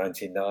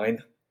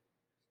 1999.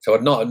 So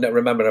I've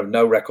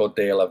no record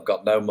deal. I've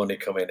got no money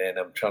coming in.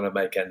 I'm trying to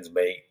make ends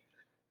meet,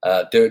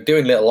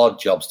 doing little odd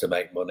jobs to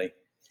make money.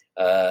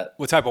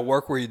 What type of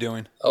work were you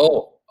doing?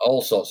 Oh,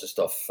 all sorts of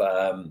stuff.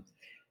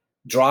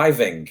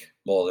 Driving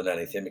more than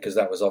anything, because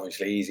that was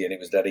obviously easy, and it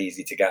was that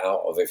easy to get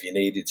out of if you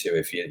needed to,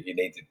 if you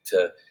needed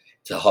to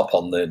hop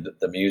on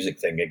the music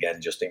thing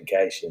again, just in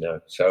case,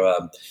 So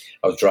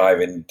I was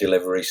driving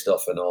delivery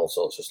stuff and all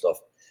sorts of stuff.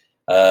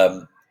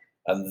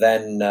 And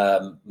then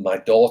my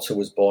daughter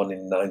was born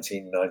in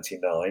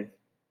 1999.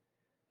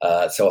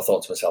 So I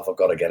thought to myself, I've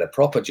got to get a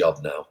proper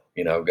job now,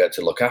 get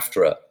to look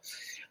after her.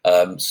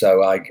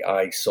 So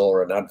I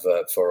saw an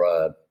advert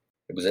for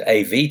it was an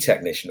AV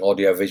technician,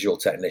 audio-visual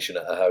technician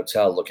at a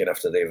hotel looking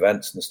after the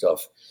events and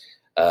stuff.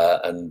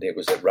 And it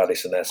was at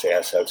Radisson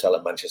SAS Hotel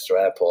at Manchester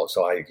Airport.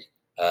 So I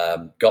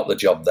got the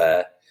job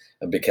there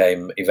and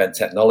became event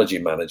technology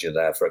manager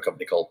there for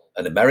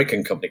an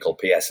American company called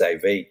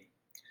PSAV.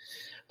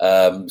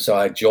 So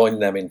I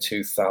joined them in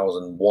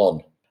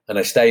 2001, and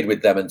I stayed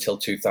with them until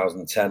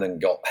 2010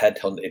 and got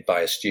headhunted by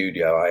a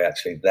studio. I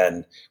actually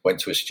then went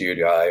to a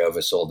studio. I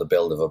oversaw the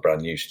build of a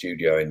brand new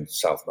studio in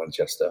South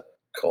Manchester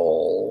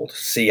called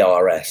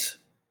CRS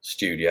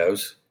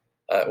Studios.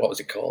 What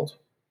was it called?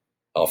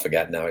 I'll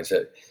forget now. It's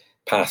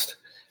past.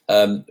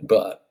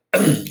 But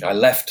I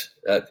left.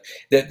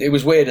 It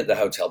was weird at the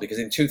hotel because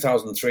in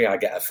 2003 I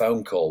get a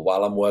phone call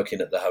while I'm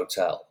working at the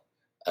hotel,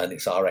 and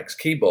it's our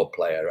ex-keyboard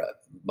player,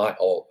 Mike,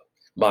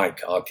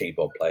 our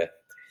keyboard player,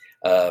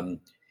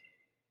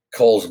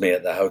 calls me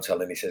at the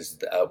hotel, and he says,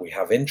 we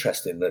have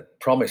interest in the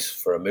promise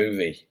for a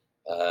movie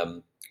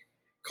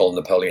called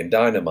Napoleon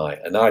Dynamite.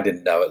 And I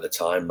didn't know at the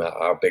time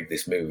how big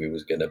this movie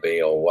was going to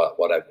be or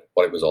what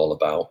it was all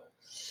about.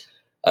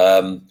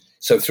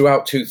 So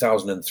throughout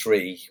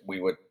 2003, we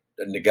were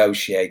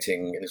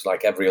negotiating. It was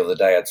like every other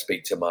day I'd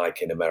speak to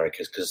Mike in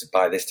America, because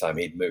by this time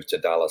he'd moved to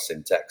Dallas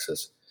in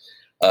Texas.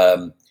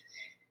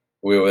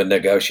 We were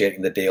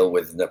negotiating the deal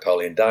with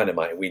Napoleon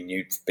Dynamite. We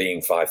knew,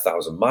 being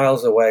 5,000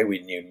 miles away, we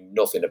knew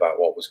nothing about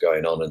what was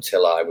going on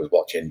until I was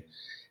watching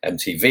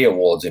MTV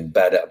Awards in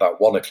bed at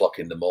about 1 o'clock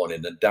in the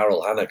morning, and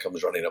Daryl Hannah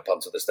comes running up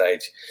onto the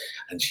stage,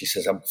 and she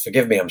says,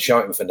 forgive me, I'm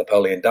shouting for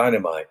Napoleon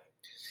Dynamite.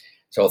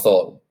 So I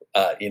thought,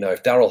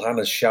 if Daryl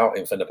Hannah's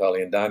shouting for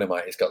Napoleon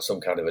Dynamite, it's got some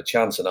kind of a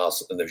chance, and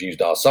they've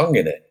used our song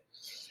in it.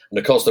 And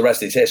of course, the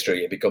rest is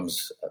history. It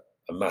becomes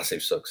a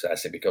massive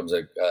success. It becomes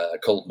a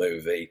cult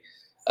movie,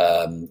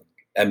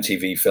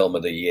 MTV Film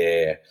of the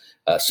Year,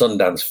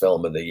 Sundance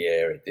Film of the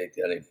Year, and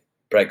it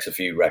breaks a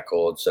few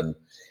records, and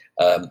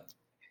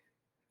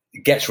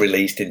it gets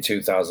released in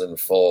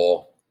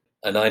 2004,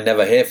 and I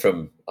never hear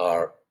from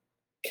our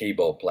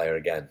keyboard player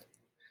again.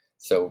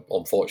 So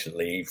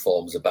unfortunately, he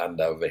forms a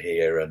band over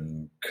here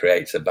and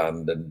creates a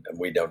band, and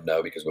we don't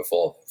know because we're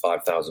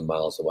 5,000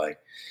 miles away.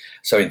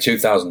 So in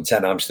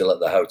 2010, I'm still at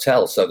the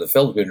hotel. So the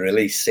film's been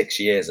released 6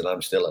 years, and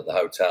I'm still at the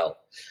hotel.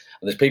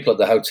 And there's people at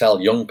the hotel,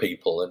 young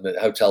people, and the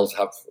hotels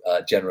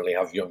generally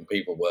have young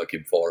people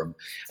working for them,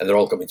 and they're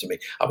all coming to me.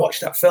 I watched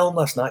that film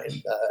last night,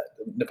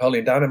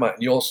 Napoleon Dynamite,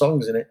 and your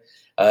song's in it.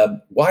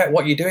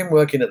 What are you doing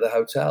working at the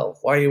hotel?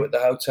 Why are you at the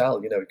hotel?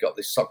 We've got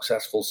this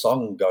successful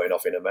song going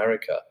off in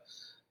America,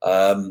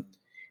 and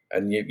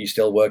you're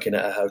still working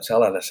at a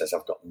hotel. And I says,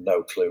 I've got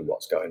no clue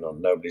what's going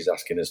on. Nobody's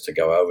asking us to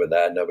go over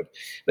there. Nobody.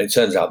 But it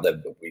turns out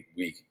that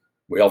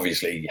we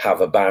obviously have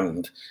a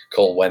band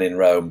called When in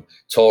Rome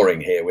touring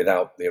here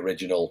without the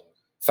original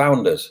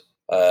founders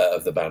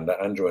of the band,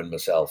 Andrew and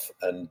myself.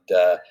 And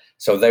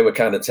so they were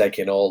kind of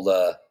taking all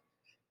the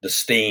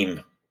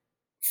steam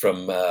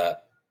from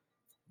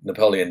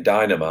Napoleon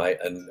Dynamite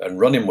and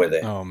running with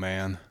it. Oh,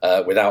 man.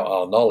 Without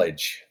our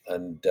knowledge.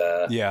 And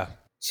yeah.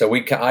 So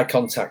I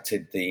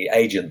contacted the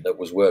agent that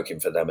was working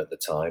for them at the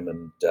time,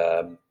 and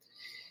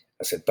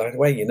I said, by the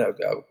way,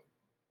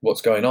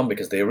 what's going on,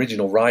 because the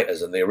original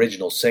writers and the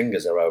original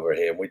singers are over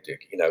here.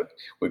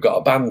 We've got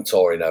a band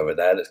touring over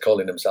there that's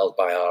calling themselves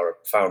by our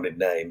founded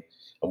name,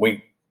 and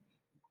we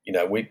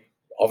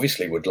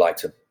obviously would like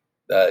to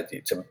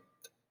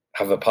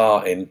have a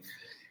part in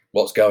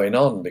what's going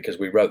on, because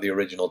we wrote the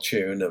original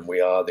tune and we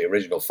are the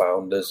original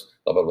founders,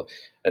 blah, blah, blah.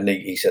 And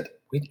he said,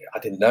 I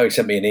didn't know. He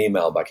sent me an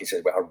email back. He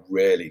said,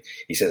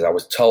 he says, I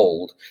was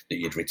told that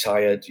you'd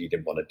retired, you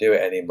didn't want to do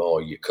it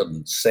anymore, you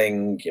couldn't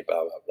sing,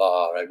 blah, blah,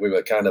 blah. And we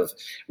were kind of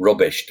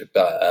rubbished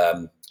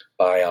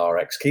by our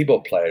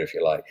ex-keyboard player, if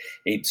you like.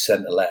 He'd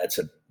sent a letter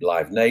to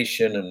Live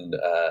Nation and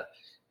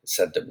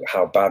said that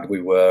how bad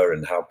we were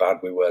and how bad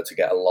we were to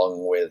get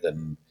along with,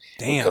 and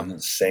we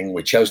couldn't sing.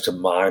 We chose to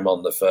mime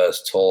on the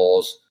first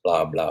tours,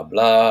 blah, blah,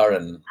 blah.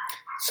 And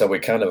so we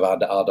kind of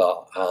had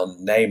our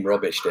name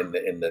rubbished in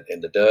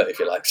the dirt, if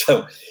you like.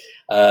 So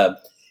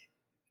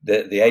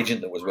the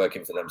agent that was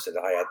working for them said,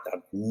 I had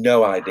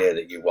no idea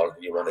that you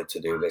wanted to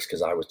do this,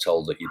 because I was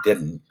told that you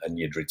didn't, and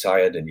you'd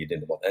retired and you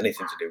didn't want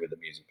anything to do with the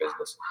music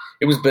business.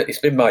 It's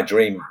been my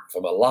dream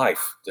for my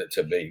life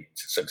to be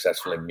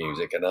successful in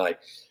music, and I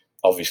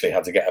obviously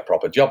had to get a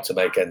proper job to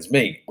make ends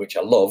meet, which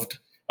I loved.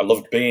 I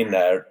loved being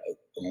there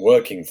and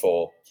working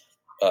for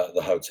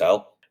the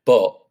hotel,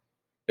 but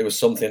there was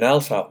something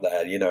else out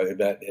there, you know.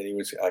 It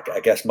was, I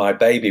guess, my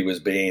baby was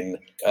being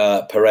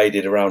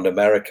paraded around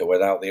America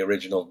without the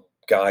original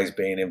guys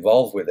being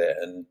involved with it.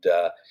 And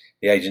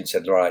the agent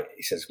said, right,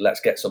 he says,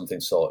 let's get something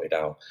sorted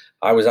out.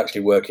 I was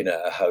actually working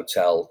at a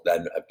hotel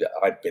then.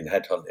 I'd been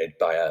headhunted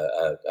by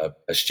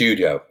a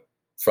studio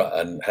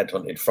and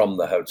headhunted from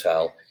the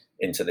hotel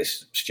into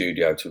this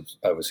studio to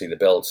oversee the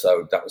build.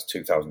 So that was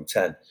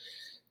 2010.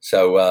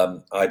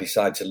 So I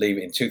decided to leave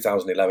it in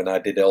 2011. I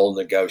did all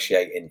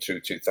negotiating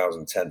through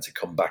 2010 to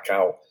come back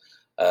out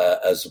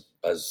as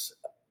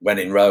When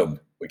in Rome.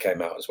 We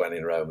came out as When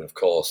in Rome, and of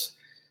course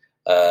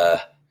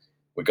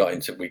we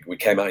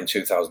came out in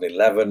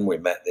 2011. We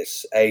met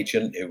this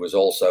agent who was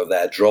also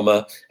their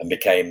drummer and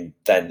became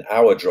then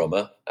our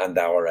drummer and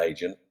our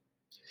agent.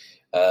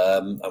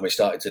 And we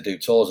started to do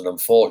tours. And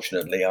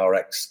unfortunately, our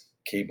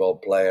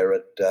ex-keyboard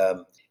player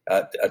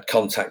had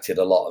contacted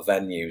a lot of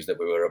venues that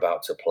we were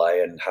about to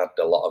play and had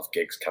a lot of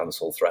gigs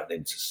cancelled,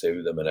 threatening to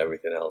sue them and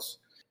everything else.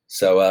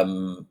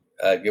 So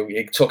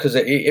it took us.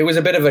 It was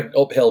a bit of an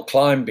uphill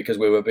climb, because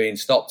we were being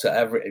stopped at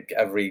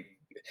every.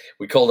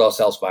 We called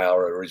ourselves by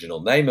our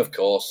original name, of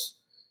course.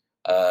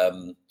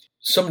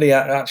 Somebody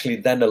actually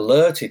then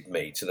alerted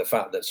me to the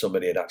fact that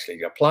somebody had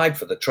actually applied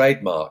for the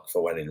trademark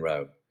for When in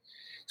Rome.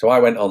 So I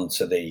went on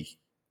to the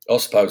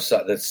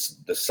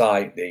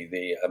site,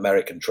 the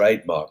American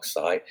trademark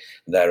site,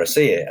 and there I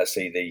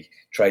see the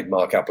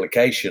trademark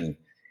application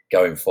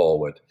going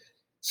forward.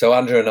 So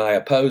Andrew and I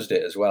opposed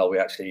it as well. We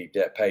actually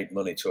paid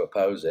money to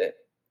oppose it.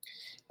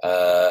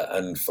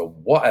 And for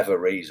whatever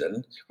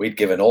reason, we'd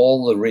given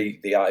all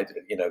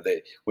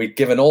we'd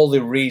given all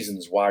the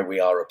reasons why we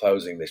are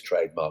opposing this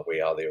trademark.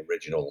 We are the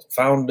original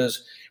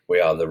founders. We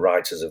are the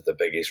writers of the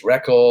biggest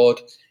record.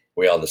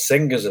 We are the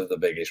singers of the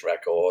biggest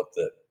record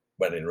that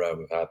When in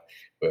Rome have had.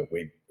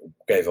 We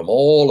gave them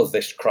all of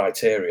this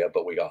criteria,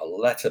 but we got a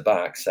letter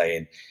back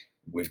saying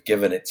we've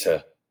given it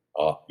to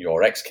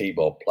your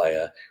ex-keyboard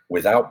player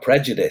without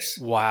prejudice.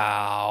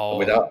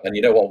 Wow. And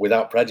you know what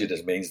without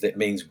prejudice means? It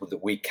means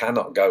that we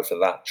cannot go for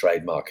that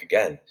trademark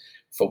again.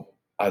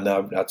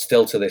 I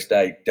still to this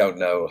day don't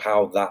know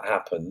how that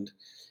happened.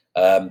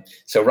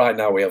 So right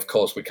now we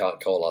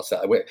can't call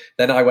ourselves.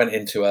 Then I went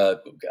into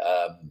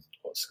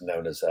what's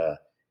known as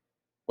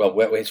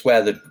it's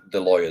where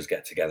the lawyers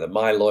get together.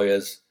 My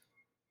lawyers,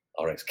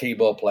 our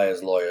ex-keyboard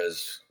players'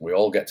 lawyers, we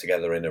all get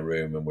together in a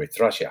room and we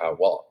thrash it out.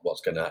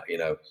 What's going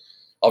to,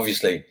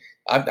 obviously,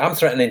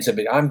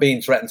 I'm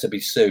being threatened to be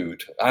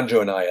sued.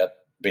 Andrew and I are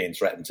being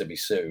threatened to be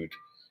sued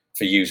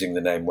for using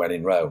the name When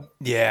in Rome.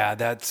 Yeah,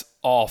 that's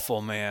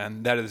awful,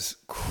 man. That is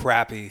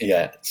crappy.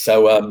 Yeah.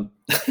 So,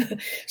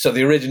 so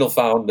the original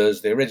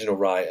founders, the original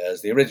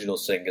writers, the original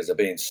singers are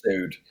being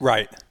sued,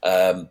 right,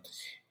 by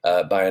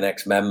an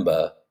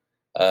ex-member.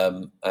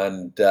 And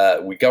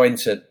we go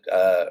into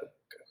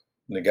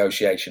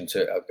negotiation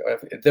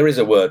there is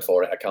a word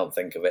for it, I can't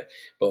think of it,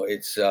 but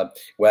it's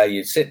where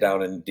you sit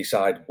down and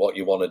decide what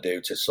you want to do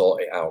to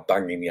sort it out,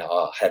 banging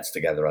our heads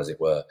together, as it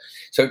were.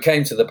 So it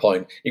came to the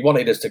point, he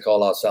wanted us to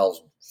call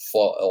ourselves,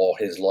 or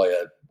his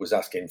lawyer was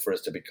asking for us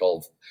to be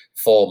called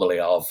formally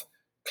of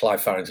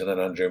Clive Farrington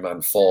and Andrew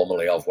Mann,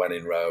 formally of When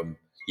in Rome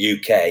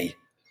UK.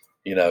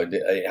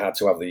 It had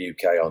to have the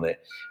UK on it.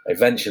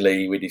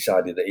 Eventually, we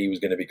decided that he was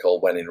going to be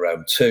called When in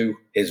Rome 2,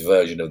 his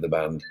version of the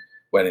band,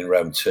 When in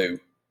Rome 2.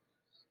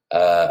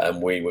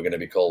 And we were going to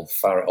be called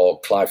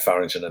Clive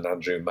Farrington and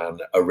Andrew Mann,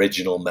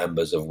 original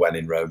members of When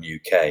in Rome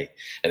UK.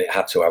 And it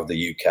had to have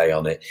the UK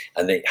on it.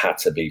 And it had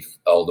to be,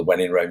 the When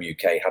in Rome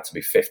UK had to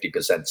be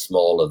 50%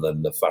 smaller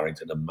than the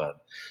Farrington and Mann.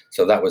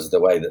 So that was the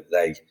way that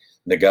they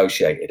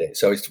negotiated it.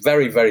 So it's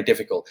very, very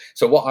difficult.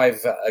 So what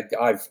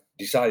I've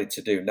decided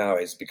to do now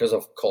is, because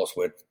of course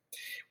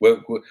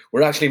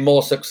we're actually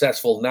more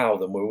successful now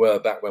than we were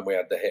back when we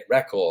had the hit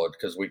record,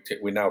 because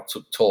we now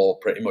tour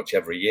pretty much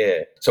every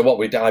year.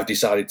 So I've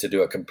decided to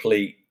do a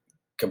complete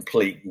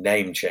complete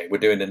name change. We're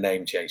doing a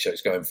name change, so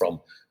it's going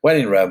from When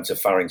in Rome to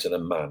Farrington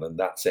and Mann, and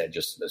that's it,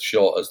 just as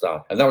short as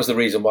that. And that was the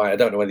reason why, I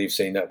don't know whether you've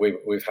seen that,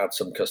 we've had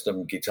some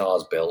custom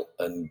guitars built,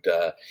 and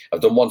I've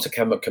done one to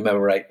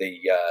commemorate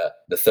the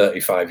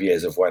 35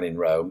 years of When in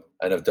Rome,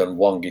 and I've done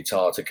one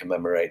guitar to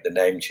commemorate the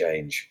name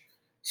change.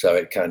 So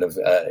it kind of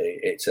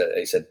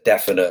it's a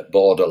definite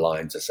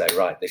borderline to say,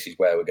 right, this is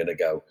where we're going to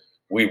go.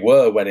 We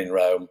were When in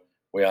Rome,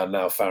 we are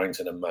now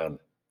Farrington and Mann.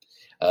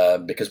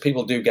 Because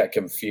people do get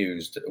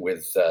confused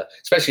with,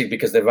 especially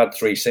because they've had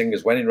three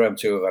singers. When in Rome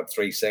 2 have had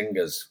three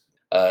singers.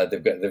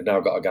 They've now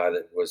got a guy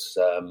that was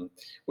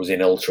in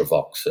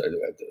Ultravox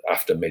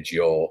after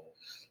Midge-Ure.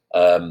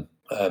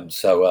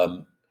 It's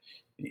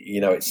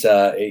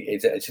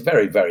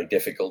very, very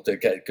difficult to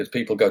get, because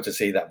people go to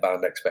see that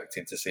band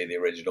expecting to see the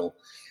original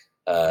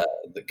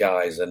the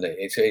guys, and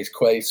it's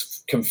quite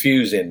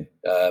confusing.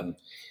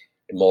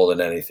 More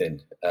than anything.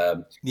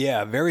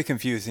 Yeah, very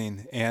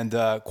confusing and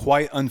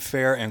quite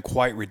unfair and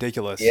quite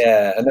ridiculous.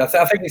 Yeah, and I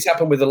think it's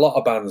happened with a lot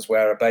of bands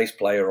where a bass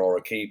player or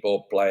a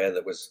keyboard player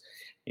that was,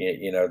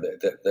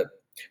 that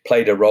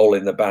played a role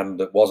in the band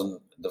that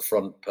wasn't the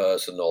front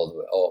person,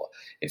 or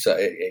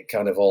it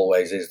kind of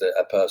always is that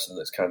a person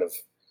that's kind of,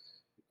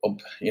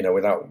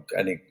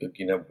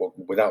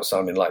 without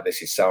sounding like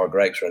this is sour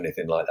grapes or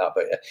anything like that,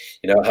 but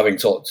having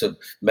talked to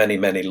many,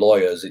 many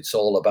lawyers, it's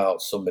all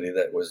about somebody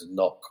that was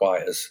not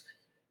quite as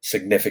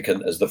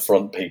significant as the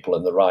front people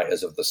and the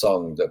writers of the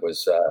song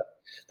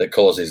that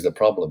causes the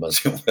problem,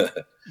 as it were.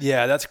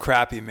 Yeah, that's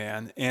crappy,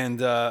 man.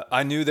 And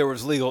I knew there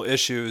was legal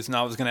issues, and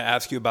I was going to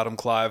ask you about them,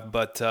 Clive.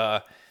 But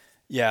no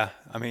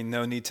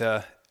need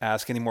to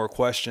ask any more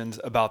questions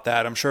about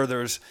that. I'm sure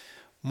there's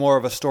more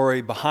of a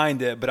story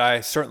behind it, but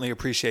I certainly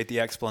appreciate the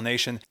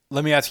explanation.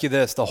 Let me ask you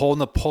this: the whole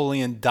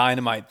Napoleon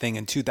Dynamite thing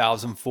in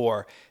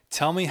 2004.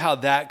 Tell me how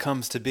that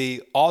comes to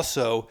be.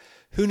 Also,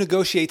 who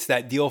negotiates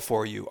that deal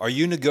for you? Are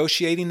you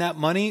negotiating that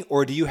money,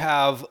 or do you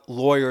have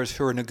lawyers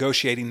who are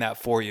negotiating that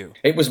for you?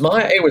 It was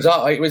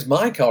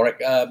Mike,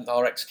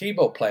 our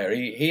ex-keyboard player.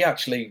 He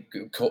actually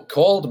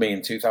called me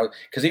in 2000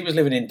 because he was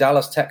living in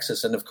Dallas,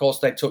 Texas, and of course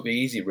they took the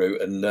easy route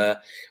and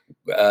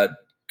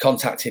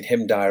contacted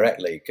him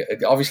directly.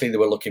 Obviously, they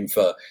were looking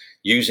for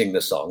using the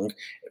song.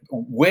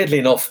 Weirdly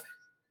enough,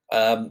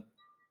 I'm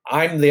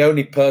the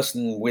only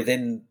person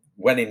within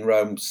When in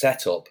Rome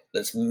setup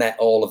that's met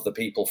all of the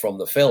people from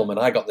the film, and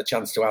I got the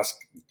chance to ask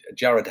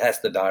Jared Hess,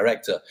 the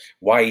director,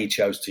 why he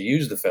chose to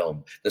use the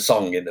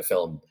song in the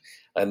film.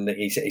 And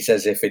he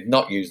says if he'd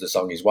not used the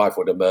song, his wife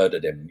would have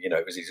murdered him.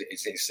 It was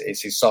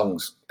his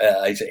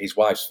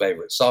wife's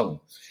favourite song.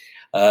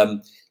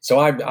 So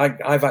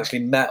I've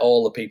actually met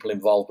all the people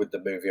involved with the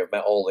movie. I've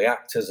met all the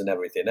actors and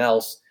everything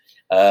else.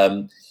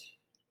 But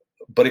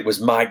it was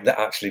Mike that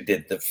actually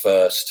did the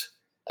first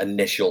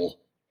initial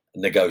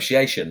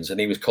negotiations,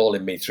 and he was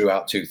calling me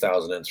throughout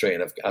 2003.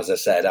 And as I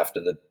said, after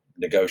the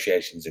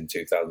negotiations in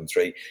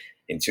 2003,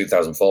 in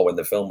 2004, when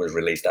the film was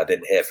released, I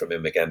didn't hear from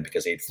him again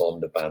because he'd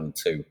formed a band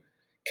to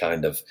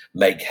kind of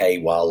make hay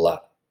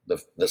while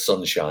the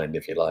sun shined,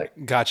 if you like.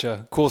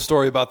 Gotcha. Cool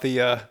story about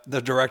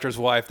the director's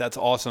wife. That's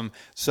awesome.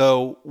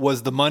 So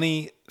was the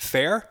money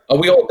fair? Oh,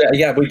 we all did.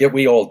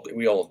 We all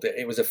did.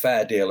 It was a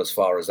fair deal as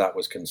far as that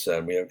was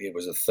concerned. It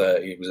was a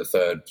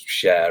third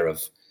share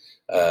of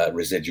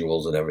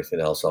residuals and everything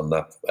else on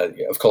that.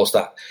 Of course,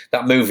 that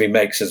movie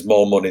makes us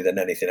more money than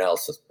anything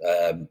else,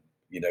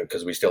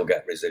 because we still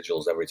get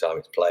residuals every time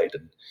it's played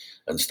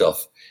and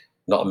stuff.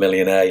 Not a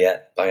millionaire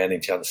yet by any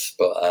chance,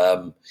 but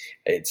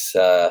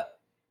the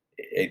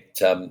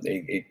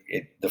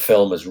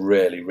film has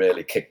really,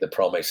 really kicked the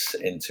promise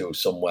into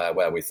somewhere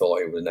where we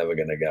thought it was never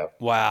going to go.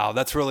 Wow,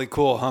 that's really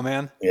cool, huh,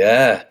 man?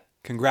 Yeah.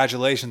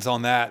 Congratulations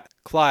on that.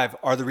 Clive,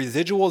 are the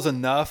residuals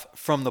enough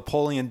from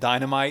Napoleon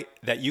Dynamite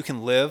that you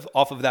can live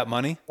off of that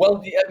money?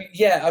 Well,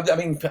 yeah. I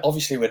mean,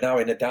 obviously we're now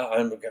in a doubt.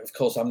 Of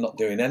course, I'm not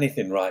doing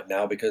anything right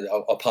now because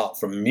apart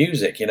from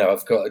music,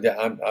 of course,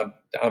 I'm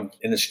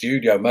in the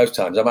studio most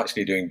times. I'm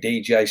actually doing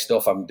DJ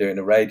stuff. I'm doing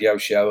a radio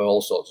show,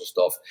 all sorts of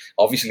stuff.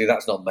 Obviously,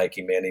 that's not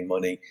making me any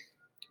money,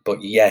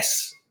 but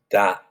yes,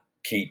 that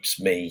keeps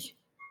me.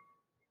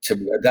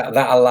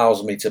 That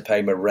allows me to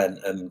pay my rent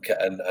and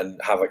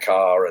have a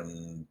car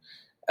and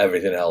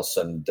everything else.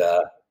 And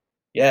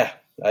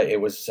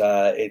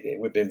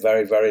we've been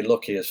very, very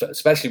lucky,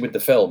 especially with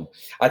the film.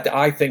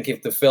 I think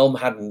if the film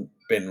hadn't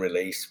been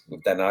released,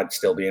 then I'd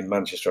still be in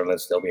Manchester and I'd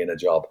still be in a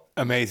job.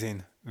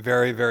 Amazing.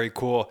 Very, very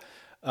cool.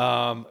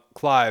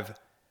 Clive,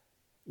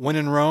 When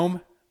in Rome,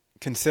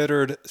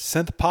 considered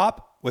synth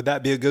pop? Would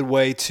that be a good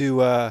way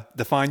to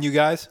define you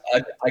guys?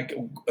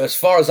 As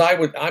far as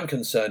I'm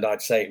concerned,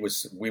 I'd say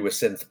we were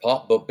synth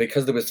pop, but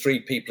because there were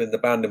three people in the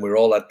band and we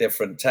all had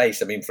different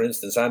tastes. I mean, for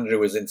instance, Andrew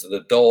was into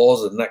the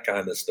Doors and that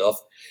kind of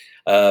stuff.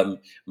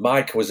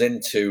 Mike was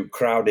into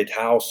Crowded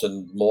House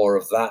and more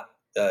of that,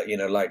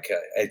 like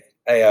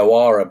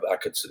AOR. I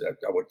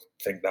would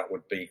think that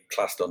would be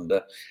classed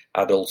under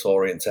adult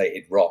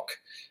orientated rock.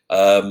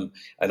 And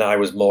I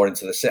was more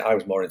into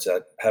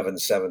Heaven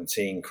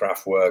 17,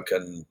 Kraftwerk,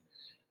 and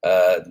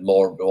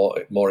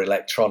more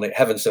electronic.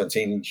 Heaven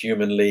 17,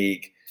 Human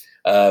League,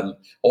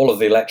 all of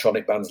the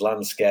electronic bands,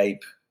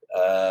 Landscape,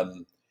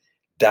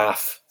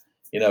 DAF.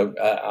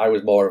 I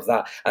was more of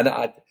that. And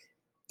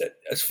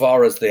as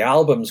far as the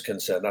album's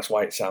concerned, that's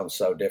why it sounds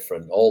so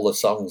different. All the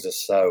songs are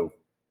so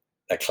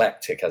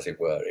eclectic, as it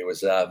were. It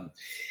was, of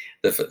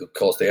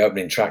course, the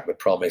opening track, The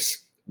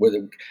Promise.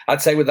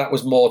 I'd say that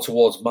was more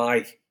towards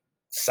my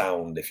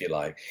sound, if you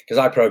like, because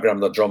I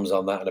programmed the drums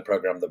on that and I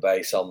programmed the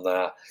bass on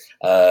that.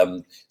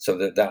 So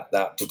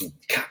that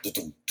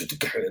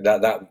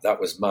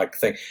was my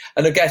thing.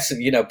 And I guess,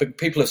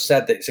 people have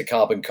said that it's a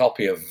carbon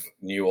copy of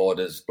New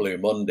Order's Blue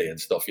Monday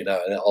and stuff,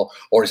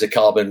 or it's a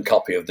carbon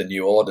copy of the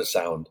New Order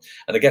sound.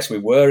 And I guess we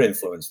were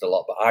influenced a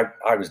lot, but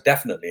I was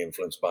definitely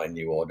influenced by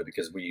New Order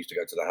because we used to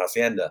go to the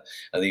Hacienda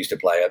and they used to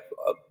play a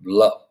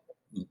lot.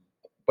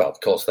 Well,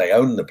 of course, they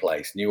owned the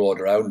place. New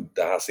Order owned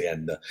the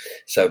Hacienda,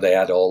 so they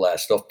had all their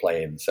stuff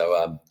playing.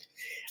 So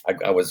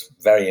I was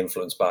very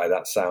influenced by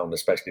that sound,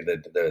 especially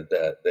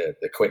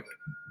the quick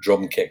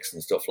drum kicks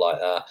and stuff like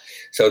that.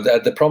 So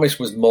the Promise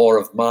was more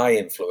of my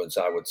influence,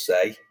 I would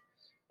say,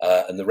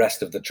 and the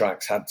rest of the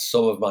tracks had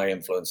some of my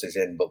influences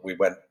in, but we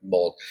were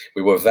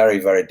very,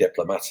 very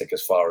diplomatic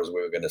as far as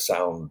we were going to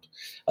sound.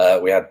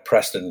 We had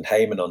Preston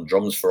Heyman on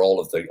drums for all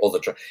of the other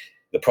tracks.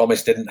 The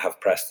Promise didn't have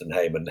Preston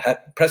Heyman.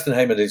 Preston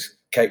Heyman is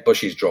Kate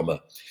Bush's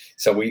drummer.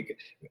 So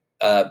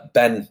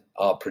Ben,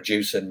 our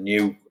producer,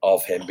 knew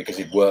of him because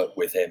he'd worked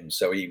with him.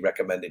 So he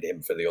recommended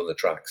him for the other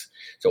tracks.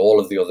 So all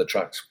of the other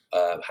tracks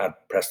had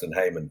Preston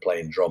Heyman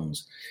playing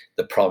drums.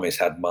 The Promise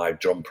had my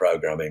drum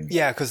programming.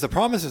 Yeah, because The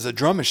Promise is a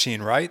drum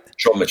machine, right?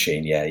 Drum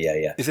machine, yeah.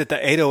 Is it the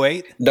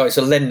 808? No, it's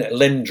a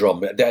Linn drum.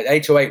 The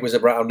 808 was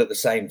around at the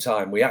same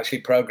time. We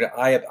actually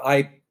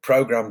I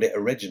programmed it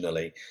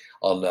originally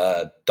on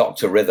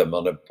Dr. Rhythm,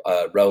 on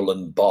a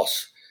Roland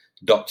Boss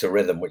Dr.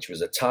 Rhythm, which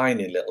was a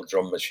tiny little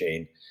drum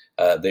machine.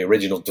 The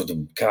original,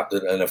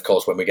 and of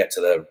course, when we get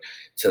to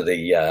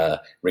the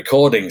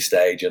recording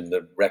stage, and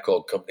the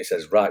record company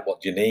says, "Right,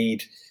 what do you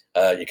need?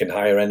 You can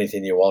hire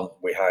anything you want."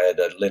 We hired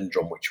a Linn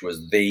drum, which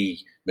was the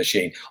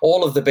machine.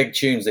 All of the big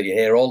tunes that you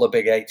hear, all the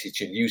big 80s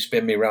tunes, "You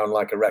Spin Me Round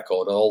Like a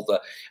Record," all the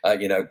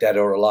Dead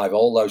or Alive,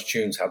 all those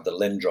tunes have the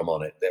Linn drum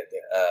on it,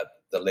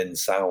 the Linn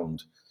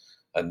sound.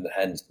 And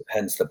hence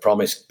the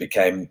Promise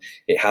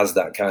it has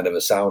that kind of a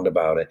sound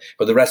about it.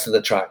 But the rest of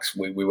the tracks,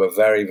 we were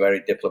very,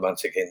 very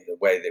diplomatic in the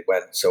way they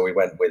went. So we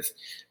went with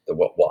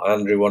what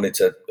Andrew wanted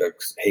to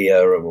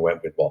hear, and we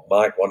went with what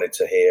Mike wanted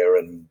to hear,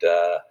 and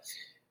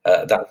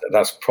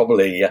that's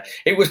probably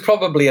it was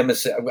probably a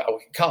mistake.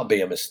 Well, it can't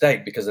be a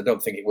mistake because I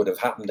don't think it would have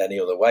happened any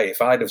other way.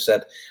 If I'd have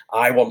said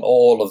I want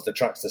all of the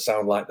tracks to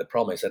sound like The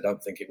Promise, I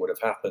don't think it would have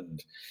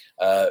happened.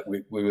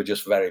 We were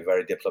just very,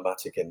 very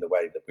diplomatic in the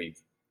way that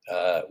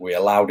we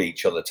allowed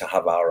each other to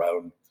have our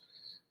own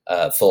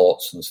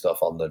thoughts and stuff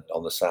on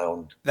the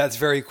sound. That's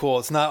very cool.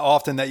 It's not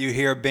often that you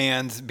hear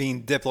bands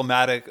being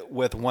diplomatic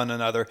with one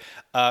another.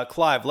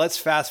 Clive, let's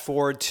fast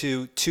forward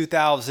to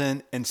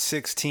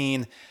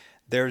 2016.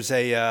 There's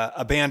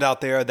a band out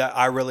there that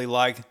I really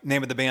like.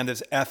 Name of the band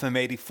is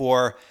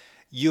FM84.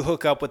 You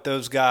hook up with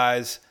those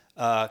guys,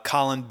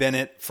 Colin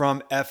Bennett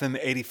from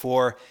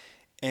FM84.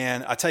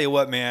 And I tell you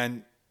what,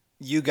 man,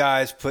 you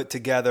guys put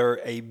together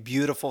a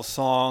beautiful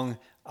song.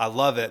 I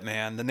love it,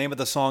 man. The name of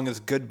the song is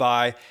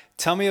Goodbye.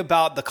 Tell me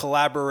about the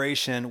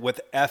collaboration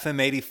with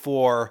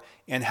FM84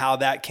 and how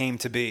that came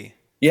to be.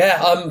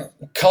 Yeah,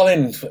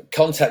 Colin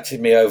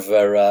contacted me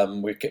over.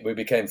 We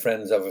became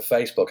friends over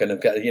Facebook, and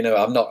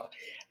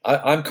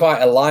I'm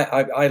quite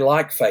I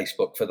like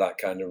Facebook for that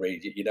kind of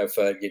reason. Of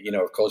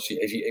course,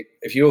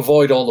 if you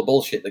avoid all the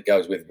bullshit that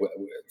goes with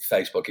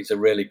Facebook, it's a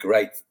really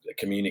great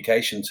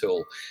communication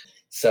tool.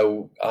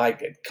 So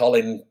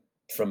Colin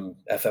from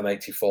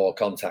FM84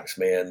 contacts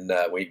me, and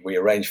we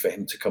arrange for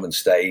him to come and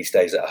stay. He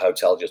stays at a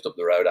hotel just up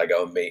the road. I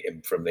go and meet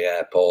him from the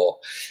airport,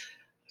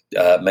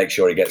 make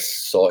sure he gets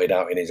sorted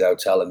out in his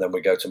hotel, and then we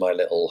go to my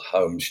little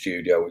home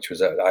studio, which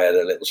was I had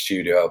a little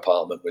studio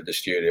apartment with the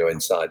studio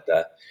inside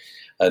there.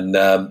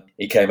 And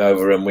he came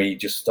over, and we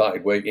just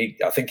started working.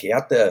 I think he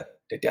had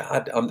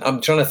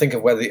I'm trying to think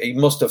of whether he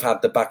must have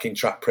had the backing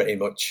track pretty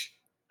much.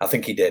 I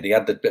think he did. He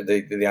had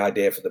the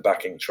idea for the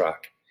backing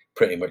track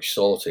pretty much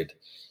sorted.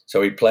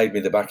 So he played me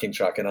the backing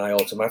track, and I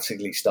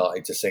automatically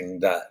started to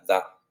sing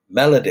that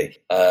melody,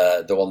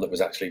 the one that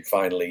was actually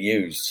finally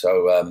used.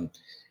 So,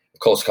 of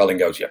course, Colin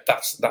goes, "Yeah,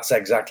 that's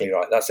exactly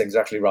right. That's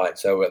exactly right."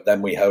 So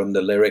then we honed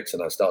the lyrics,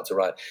 and I start to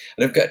write.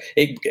 And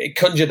it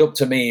conjured up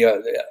to me,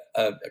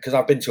 because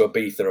I've been to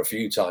Ibiza a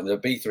few times.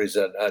 Ibiza is,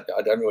 I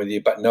don't know whether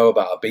you know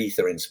about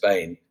Ibiza in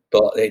Spain,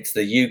 but it's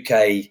the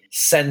UK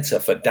centre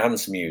for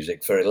dance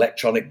music, for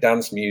electronic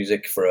dance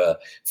music, for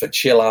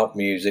chill out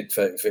music,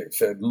 for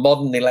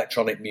modern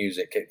electronic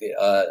music.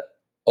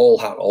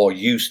 Or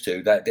used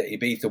to that.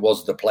 Ibiza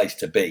was the place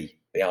to be,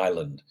 the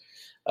island,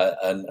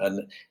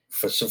 and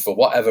for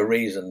whatever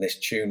reason, this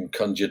tune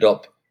conjured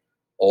up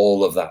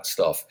all of that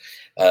stuff.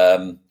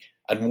 And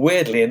And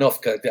weirdly enough,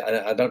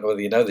 I don't know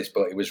whether you know this,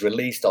 but it was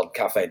released on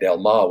Cafe Del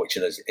Mar, which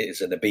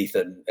is an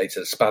Ibiza. It's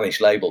a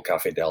Spanish label,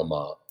 Cafe Del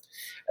Mar.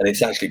 And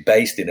it's actually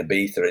based in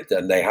Ibiza,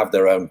 and they have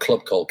their own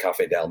club called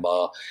Cafe Del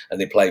Mar,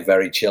 and they play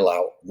very chill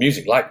out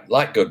music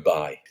like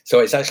Goodbye. So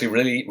it's actually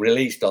really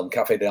released on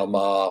Cafe Del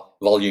Mar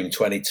Volume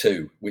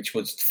 22, which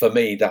was, for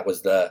me, that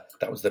was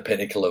the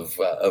pinnacle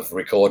of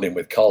recording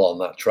with Col on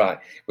that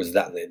track. Was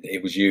that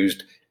it was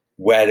used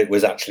where it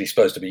was actually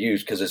supposed to be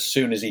used, because as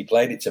soon as he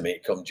played it to me,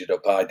 it conjured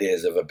up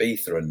ideas of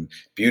Ibiza and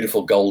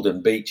beautiful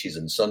golden beaches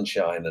and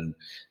sunshine,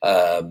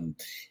 and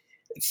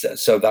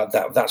so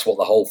that's what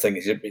the whole thing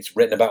is. It's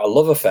written about a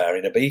love affair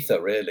in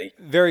Ibiza, really.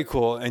 Very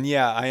cool. And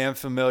yeah, I am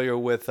familiar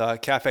with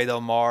Cafe Del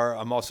Mar.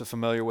 I'm also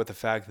familiar with the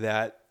fact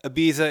that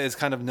Ibiza is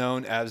kind of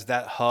known as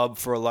that hub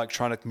for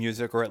electronic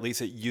music, or at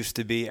least it used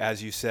to be,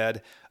 as you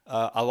said.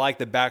 I like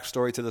the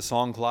backstory to the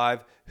song,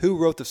 Clive. Who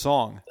wrote the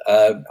song?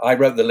 I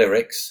wrote the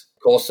lyrics.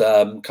 Of course,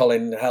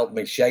 Colin helped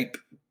me shape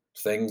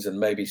things and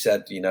maybe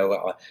said,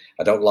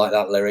 I don't like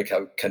that lyric.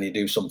 Can you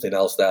do something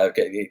else there?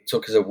 It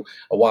took us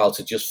a while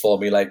to just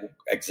formulate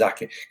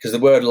exactly, because there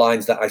were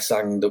lines that I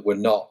sang that were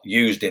not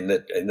used in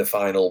the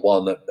final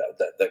one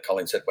that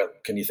Colin said, well,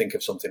 can you think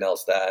of something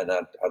else there? And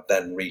I'd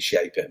then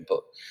reshape it and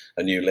put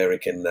a new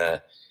lyric in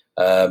there.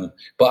 But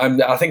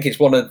I think it's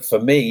for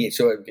me,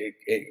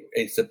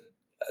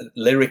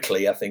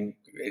 lyrically, I think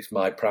it's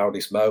my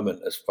proudest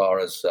moment as far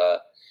as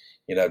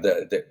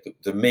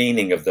the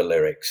meaning of the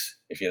lyrics,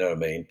 if you know what I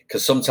mean.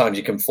 Because sometimes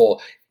you can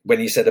when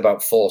you said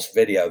about forced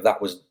video,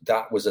 that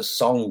was a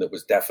song that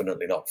was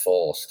definitely not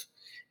forced.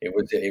 It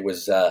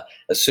was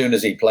as soon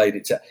as he played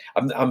it.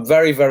 I'm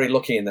very, very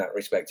lucky in that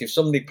respect. If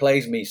somebody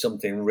plays me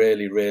something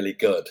really, really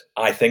good,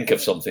 I think of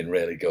something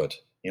really good.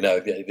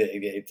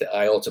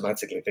 I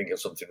automatically think of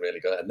something really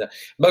good. And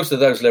most of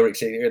those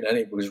lyrics, and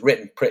it was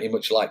written pretty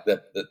much like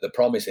the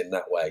Promise in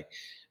that way.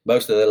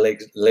 Most of the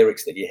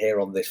lyrics that you hear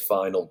on this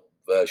final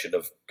version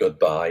of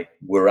Goodbye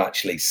were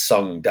actually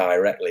sung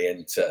directly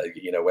into,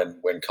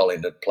 when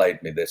Colin had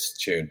played me this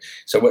tune.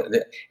 So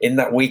in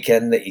that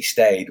weekend that he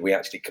stayed, we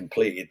actually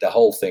completed the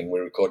whole thing. We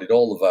recorded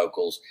all the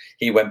vocals.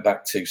 He went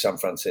back to San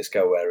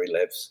Francisco where he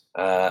lives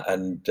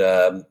and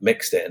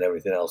mixed it and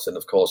everything else. And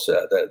of course,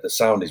 the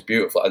sound is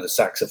beautiful, the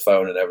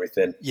saxophone and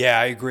everything. Yeah,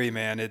 I agree,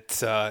 man.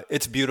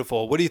 It's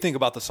beautiful. What do you think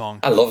about the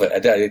song? I love it.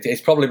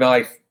 It's probably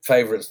my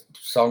favorite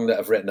song that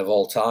I've written of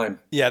all time.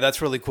 Yeah,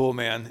 that's really cool,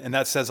 man. And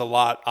that says a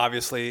lot,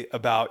 obviously,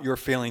 about your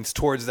feelings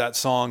towards that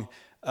song.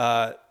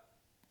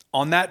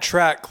 On that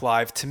track,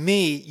 Clive, to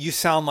me, you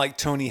sound like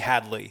Tony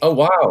Hadley. Oh,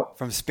 wow.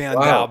 From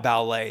Spandau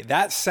Ballet.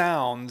 That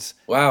sounds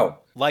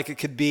like it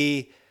could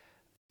be,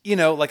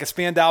 like a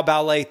Spandau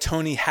Ballet,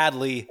 Tony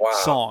Hadley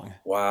song.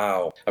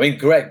 Wow. I mean,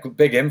 great,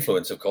 big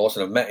influence, of course,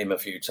 and I've met him a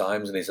few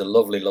times, and he's a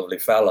lovely, lovely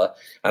fella.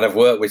 And I've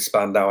worked with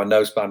Spandau. I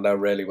know Spandau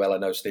really well. I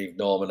know Steve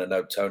Norman. I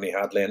know Tony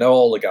Hadley. I know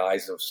all the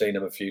guys. I've seen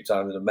him a few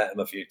times and I've met him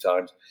a few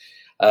times.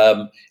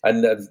 And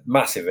a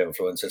massive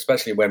influence,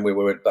 especially when we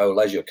were at Beau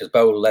Leisure, because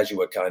Beau Leisure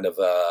were kind of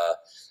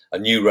a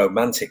new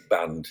romantic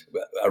band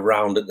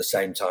around at the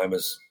same time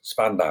as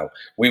Spandau.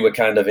 We were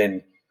kind of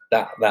in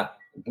that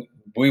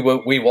we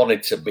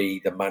wanted to be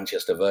the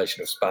Manchester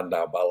version of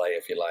Spandau Ballet,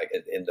 if you like,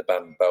 in the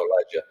band Beau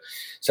Leisure.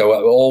 So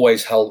I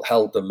always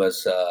held them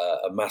as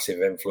a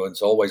massive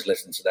influence, always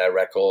listened to their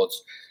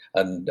records.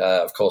 And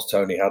of course,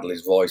 Tony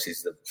Hadley's voice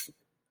is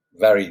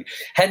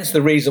hence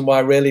the reason why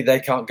really they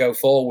can't go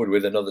forward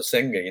with another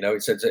singer.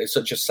 It's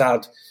such a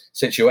sad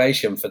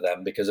situation for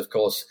them, because of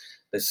course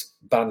there's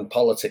band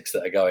politics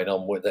that are going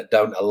on that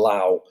don't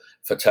allow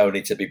for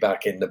Tony to be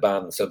back in the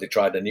band. So they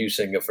tried a new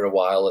singer for a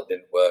while, it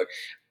didn't work.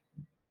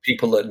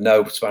 People that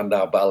know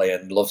Spandau Ballet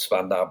and love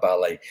Spandau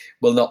Ballet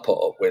will not put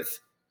up with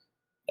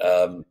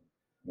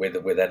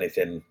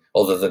anything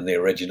other than the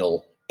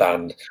original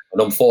band.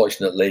 And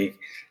unfortunately,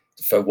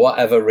 for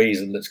whatever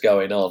reason that's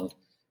going on,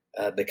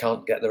 they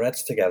can't get their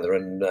heads together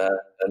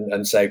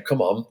and say,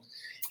 "Come on,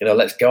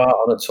 let's go out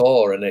on a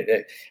tour." And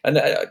and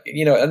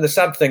the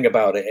sad thing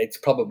about it, it's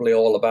probably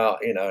all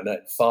about, and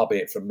far be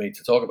it from me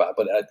to talk about,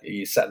 but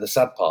the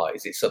sad part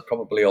is it's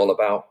probably all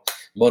about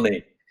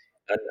money.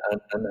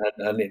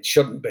 And it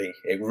shouldn't be.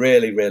 It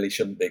really, really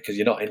shouldn't be, because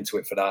you're not into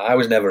it for that. I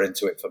was never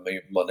into it for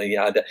money.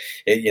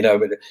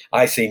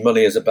 I see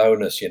money as a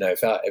bonus.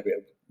 If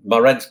my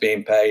rent's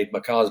being paid, my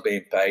car's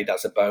being paid,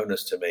 that's a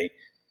bonus to me.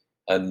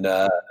 And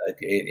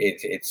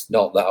it's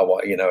not that I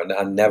want, and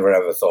I never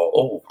ever thought,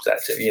 oh,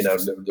 that's it,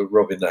 the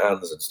rubbing the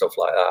hands and stuff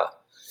like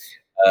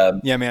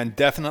that. Yeah, man,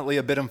 definitely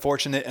a bit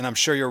unfortunate, and I'm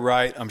sure you're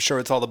right. I'm sure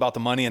it's all about the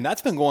money, and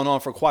that's been going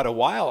on for quite a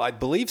while, I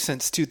believe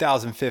since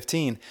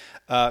 2015.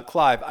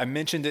 Clive, I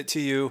mentioned it to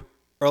you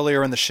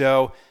earlier in the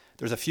show.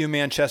 There's a few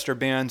Manchester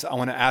bands I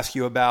want to ask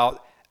you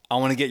about. I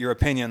want to get your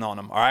opinion on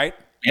them, all right?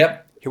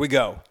 Yep. Here we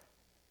go.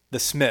 The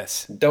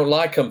Smiths. Don't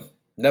like them.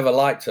 Never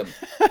liked them.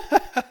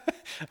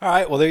 All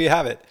right, well, there you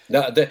have it.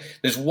 No,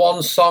 there's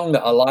one song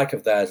that I like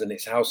of theirs, and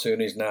it's How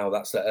Soon Is Now.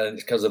 And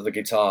it's because of the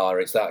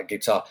guitar. It's that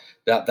guitar,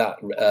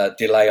 that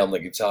delay on the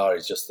guitar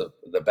is just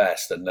the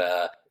best. And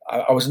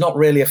I was not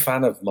really a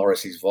fan of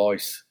Morrissey's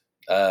voice.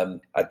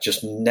 I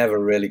just never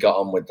really got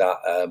on with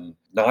that.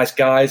 Nice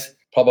Guys,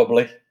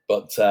 probably,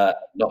 but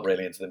not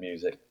really into the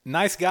music.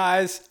 Nice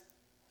Guys,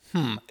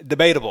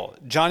 debatable.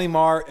 Johnny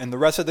Marr and the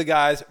rest of the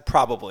guys,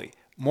 probably.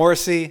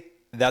 Morrissey,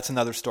 that's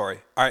another story.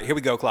 All right, here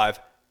we go, Clive.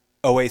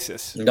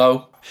 Oasis.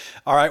 No.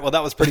 All right, well,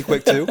 that was pretty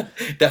quick too.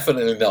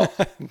 Definitely not.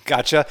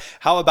 Gotcha.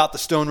 How about the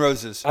Stone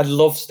Roses? I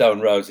love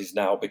Stone Roses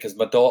now because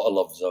my daughter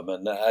loves them,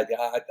 and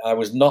I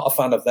was not a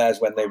fan of theirs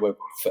when they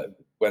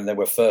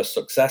were first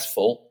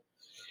successful.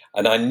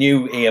 And I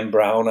knew Ian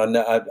Brown. I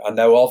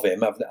know of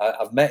him.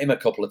 I've met him a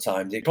couple of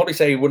times. He'd probably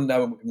say he wouldn't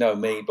know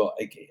me, but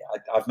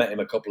I've met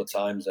him a couple of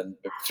times, and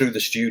through the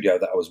studio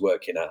that I was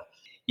working at.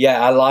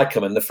 Yeah, I like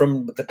them, and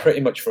they're pretty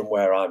much from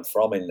where I'm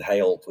from in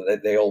Hale.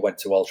 They all went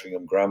to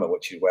Altrincham Grammar,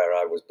 which is where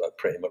I was,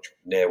 pretty much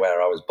near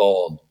where I was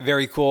born.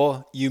 Very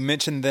cool. You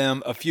mentioned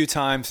them a few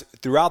times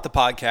throughout the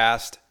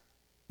podcast.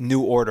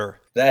 New Order.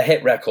 They're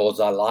hit records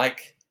I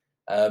like.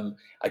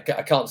 I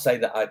can't say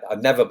that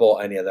I've never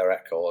bought any of their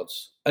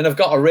records, and I've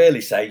got to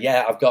really say,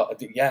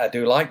 I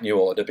do like New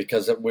Order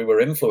because we were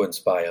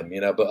influenced by them,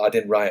 but I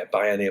didn't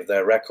buy any of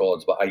their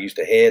records, but I used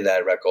to hear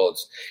their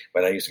records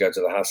when I used to go to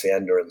the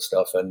Hacienda and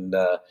stuff, and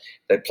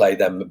they'd play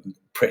them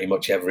pretty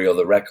much every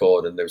other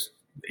record, and there's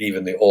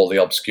even all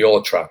the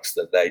obscure tracks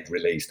that they'd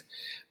released,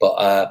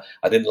 but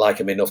I didn't like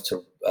them enough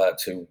to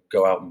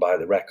go out and buy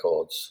the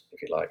records,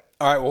 if you like.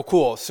 All right, well,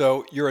 cool.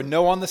 So you're a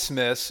no on the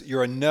Smiths.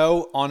 You're a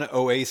no on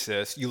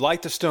Oasis. You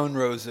like the Stone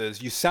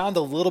Roses. You sound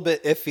a little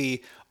bit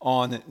iffy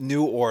on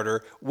New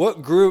Order.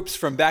 What groups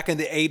from back in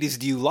the 80s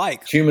do you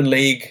like? Human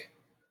League,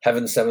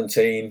 Heaven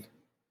 17,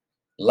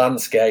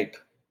 Landscape,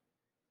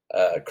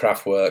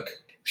 Kraftwerk,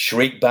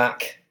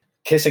 Shriekback,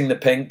 Kissing the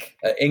Pink,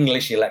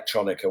 English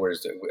electronica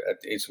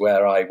is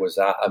where I was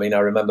at. I mean, I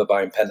remember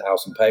buying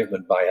Penthouse and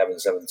Pavement by Heaven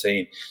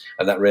 17,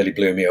 and that really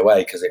blew me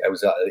away because it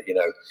was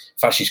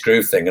fascist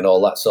groove thing and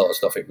all that sort of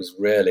stuff. It was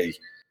really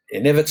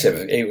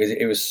innovative.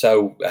 It was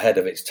so ahead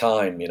of its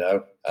time,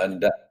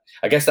 and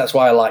I guess that's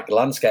why I like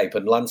Landscape.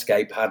 And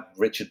Landscape had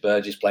Richard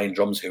Burgess playing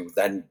drums, who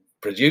then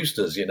produced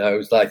us, it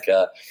was like,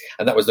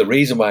 and that was the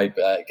reason why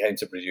it came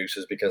to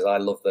producers, because I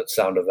love the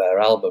sound of their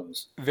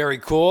albums. Very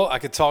cool. I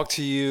could talk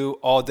to you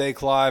all day,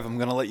 Clive. I'm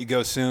going to let you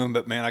go soon,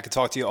 but man, I could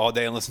talk to you all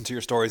day and listen to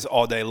your stories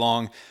all day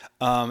long.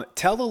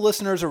 Tell the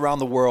listeners around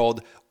the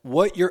world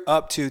what you're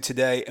up to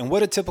today and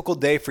what a typical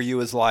day for you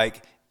is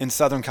like in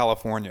Southern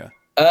California.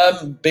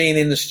 Being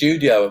in the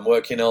studio and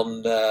working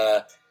on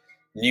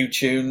new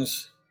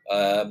tunes,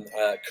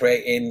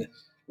 creating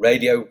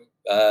radio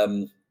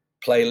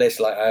playlist.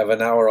 Like I have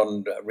an hour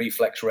on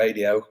Reflex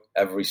Radio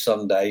every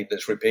Sunday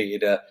that's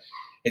repeated.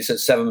 It's at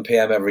 7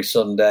 p.m. every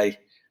Sunday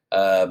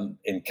in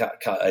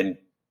I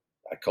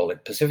call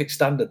it Pacific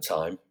Standard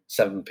Time,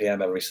 7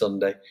 p.m. every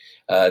Sunday.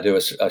 I do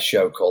a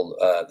show called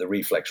the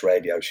Reflex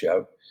Radio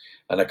Show,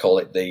 and I call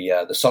it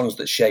the songs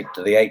that shaped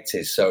the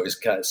 80s. So it's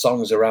kind of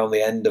songs around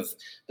the end of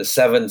the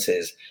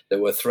 70s that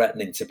were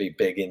threatening to be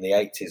big in the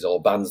 80s,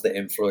 or bands that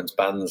influenced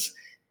bands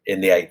in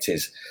the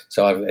 80s.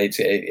 So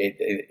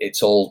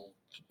it's all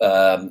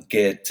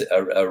geared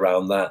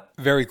around that.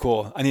 Very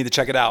cool. I need to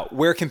check it out.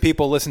 Where can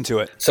people listen to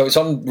it? So it's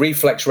on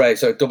Reflex Radio,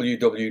 so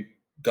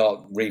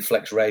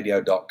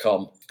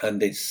www.reflexradio.com,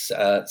 and it's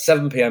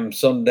 7 p.m.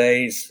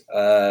 Sundays,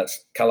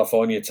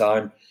 California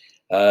time,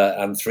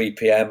 and 3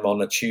 p.m.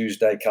 on a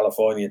Tuesday,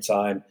 California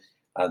time,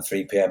 and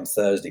 3 p.m.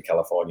 Thursday,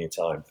 California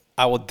time.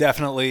 I will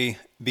definitely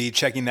be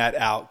checking that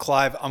out.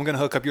 Clive, I'm going to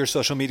hook up your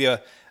social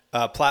media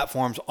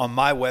platforms on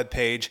my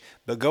webpage,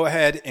 but go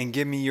ahead and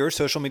give me your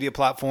social media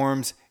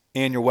platforms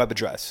and your web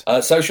address.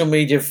 Social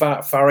media,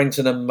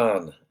 Farrington and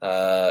Mann.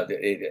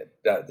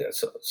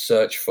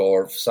 Search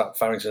for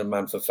Farrington and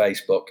Mann for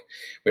Facebook.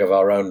 We have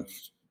our own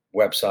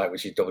website,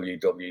 which is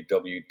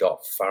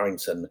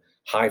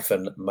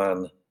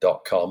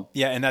www.farrington-mann.com.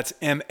 Yeah, and that's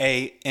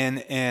MANN.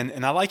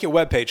 And I like your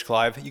webpage,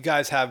 Clive. You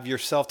guys have your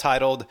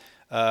self-titled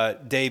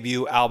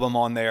debut album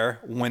on there,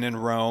 When in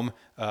Rome,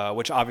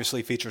 which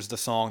obviously features the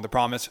song The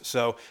Promise.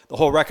 So the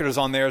whole record is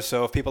on there.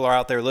 So if people are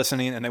out there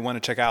listening and they want to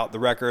check out the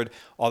record,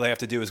 all they have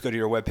to do is go to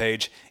your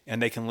webpage and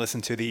they can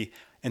listen to the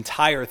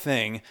entire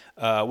thing,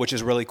 which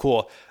is really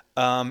cool.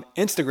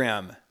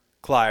 Instagram,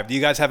 Clive, do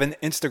you guys have an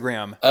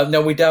Instagram?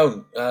 No, we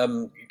don't,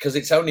 because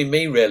it's only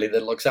me really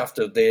that looks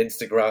after the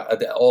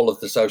Instagram, all of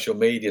the social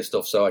media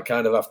stuff. So I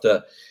kind of have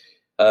to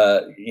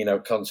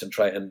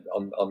concentrate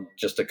on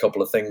just a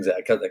couple of things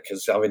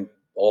because having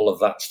all of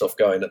that stuff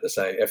going at the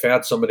same. If I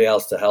had somebody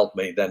else to help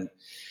me, then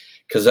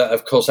because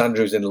of course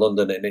Andrew's in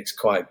London and it's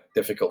quite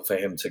difficult for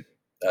him to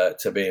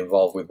be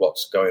involved with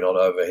what's going on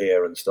over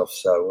here and stuff.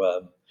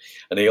 So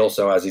and he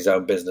also has his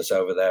own business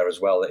over there as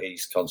well that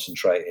he's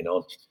concentrating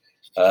on.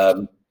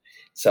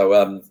 So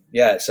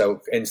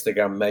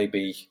Instagram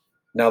maybe.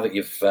 Now that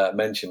you've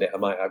mentioned it, I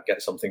might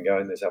get something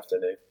going this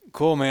afternoon.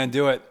 Cool, man.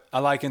 Do it. I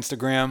like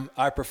Instagram.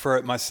 I prefer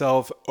it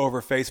myself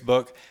over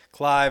Facebook.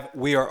 Clive,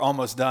 we are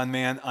almost done,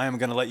 man. I am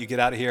going to let you get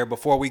out of here.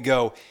 Before we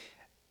go,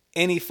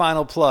 any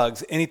final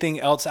plugs?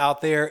 Anything else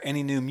out there?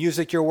 Any new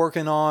music you're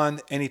working on?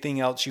 Anything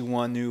else you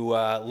want to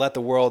let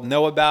the world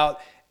know about?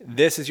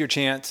 This is your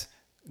chance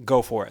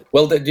Go for it.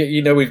 Well,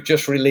 we've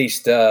just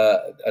released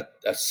a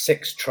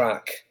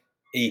 6-track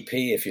EP,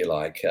 if you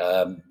like.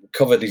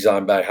 Cover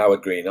design by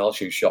Howard Greenhalgh,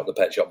 who shot the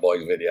Pet Shop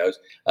Boys videos.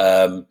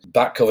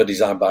 Back cover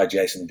design by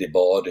Jason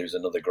DeBoard, who's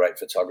another great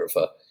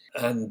photographer.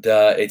 And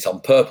it's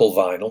on purple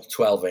vinyl,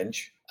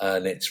 12-inch.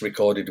 And it's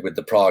recorded with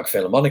the Prague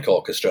Philharmonic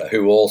Orchestra,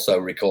 who also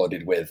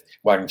recorded with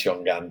Wang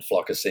Chungan,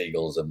 Flock of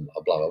Seagulls, and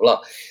blah, blah,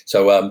 blah.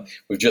 So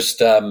we've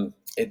just...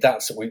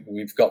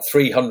 we've got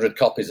 300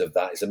 copies of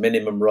that. It's a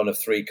minimum run of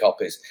 3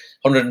 copies.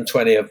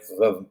 120 have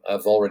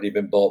already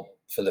been bought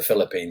for the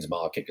Philippines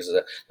market because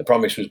the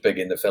promise was big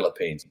in the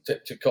Philippines.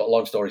 To cut a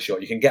long story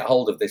short, you can get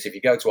hold of this if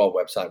you go to our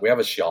website. We have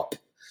a shop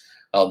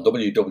on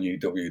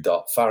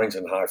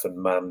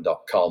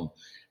www.farrington-man.com.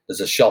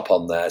 There's a shop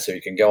on there, so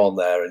you can go on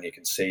there and you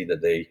can see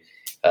that the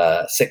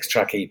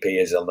 6-track EP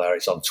is on there.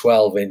 It's on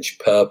 12-inch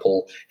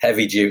purple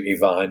heavy-duty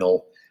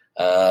vinyl.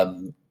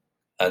 And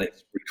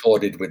it's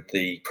recorded with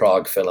the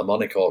Prague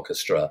Philharmonic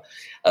Orchestra.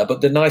 But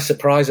the nice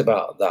surprise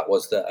about that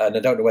was that, and I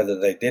don't know whether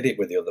they did it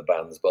with the other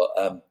bands, but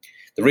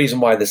the reason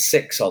why there's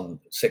 6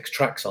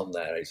 tracks on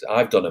there is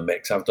I've done a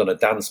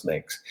dance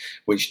mix,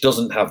 which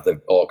doesn't have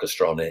the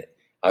orchestra on it.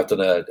 I've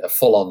done a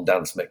full-on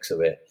dance mix of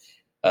it.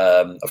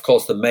 Of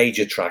course, the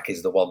major track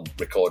is the one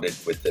recorded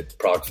with the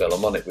Prague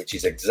Philharmonic, which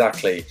is it's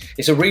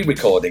a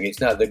re-recording.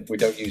 It's not that we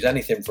don't use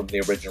anything from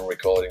the original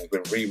recordings. We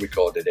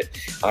re-recorded it.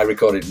 I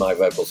recorded my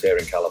vocals here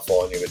in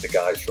California with the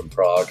guys from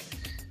Prague.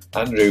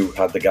 Andrew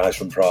had the guys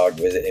from Prague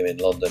visit him in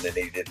London, and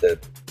he did the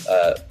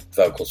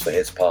vocals for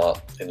his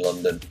part in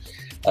London.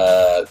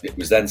 It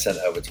was then sent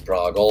over to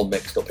Prague, all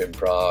mixed up in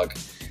Prague.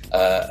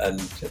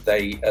 And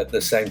they, at the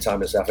same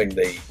time as having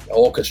the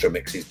orchestra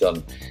mixes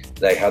done,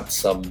 they had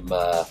some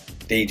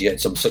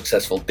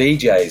successful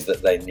DJs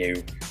that they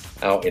knew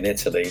out in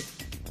Italy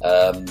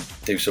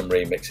do some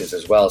remixes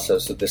as well. So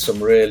there's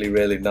some really,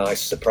 really nice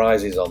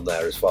surprises on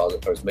there as far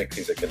as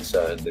mixes are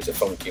concerned. There's a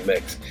funky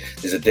mix,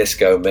 there's a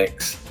disco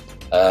mix,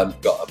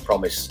 got a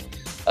Promise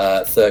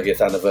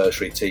 30th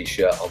anniversary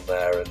t-shirt on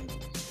there, and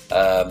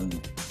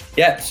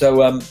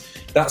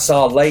that's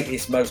our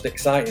latest, most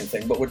exciting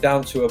thing. But we're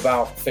down to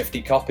about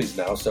 50 copies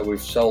now, so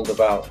we've sold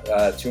about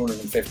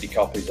 250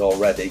 copies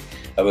already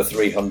of a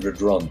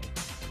 300 run.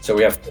 So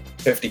we have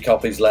 50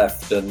 copies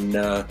left, and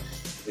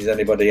if there's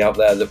anybody out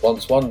there that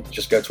wants one,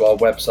 just go to our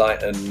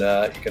website and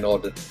you can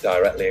order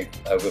directly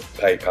over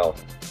PayPal.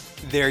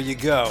 There you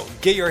go.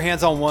 Get your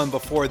hands on one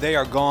before they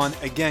are gone.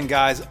 Again,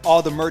 guys,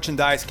 all the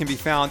merchandise can be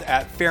found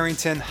at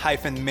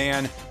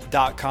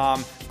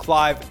farrington-man.com.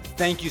 Clive,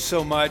 thank you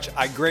so much.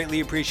 I greatly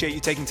appreciate you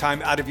taking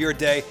time out of your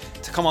day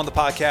to come on the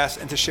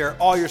podcast and to share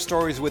all your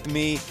stories with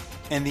me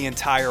and the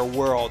entire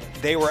world.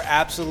 They were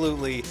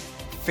absolutely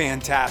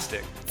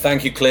fantastic.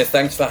 Thank you, Cliff.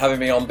 Thanks for having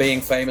me on Being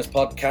Famous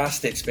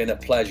podcast. It's been a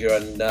pleasure,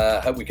 and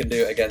hope we can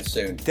do it again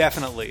soon.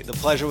 Definitely. The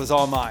pleasure was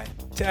all mine.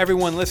 To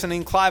everyone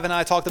listening, Clive and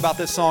I talked about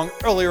this song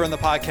earlier in the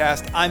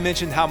podcast. I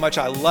mentioned how much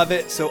I love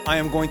it, so I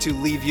am going to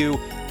leave you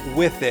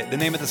with it. The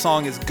name of the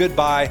song is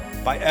Goodbye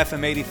by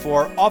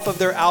FM84, off of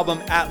their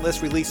album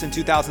Atlas, released in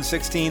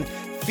 2016,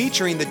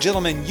 featuring the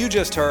gentleman you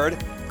just heard,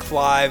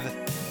 Clive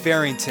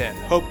Farrington.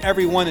 Hope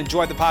everyone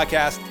enjoyed the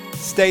podcast.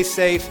 Stay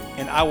safe,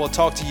 and I will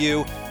talk to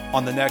you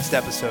on the next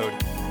episode.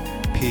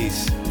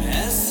 Peace.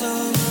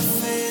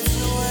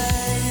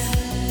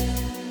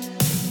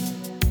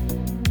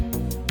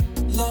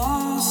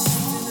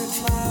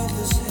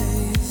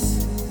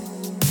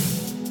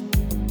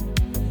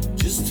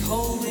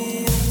 Hold me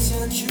and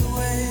touch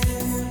away.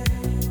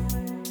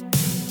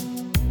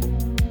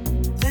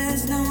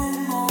 There's no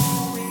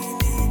more we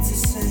need to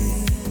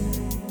say.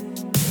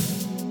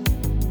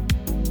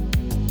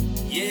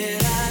 Yeah.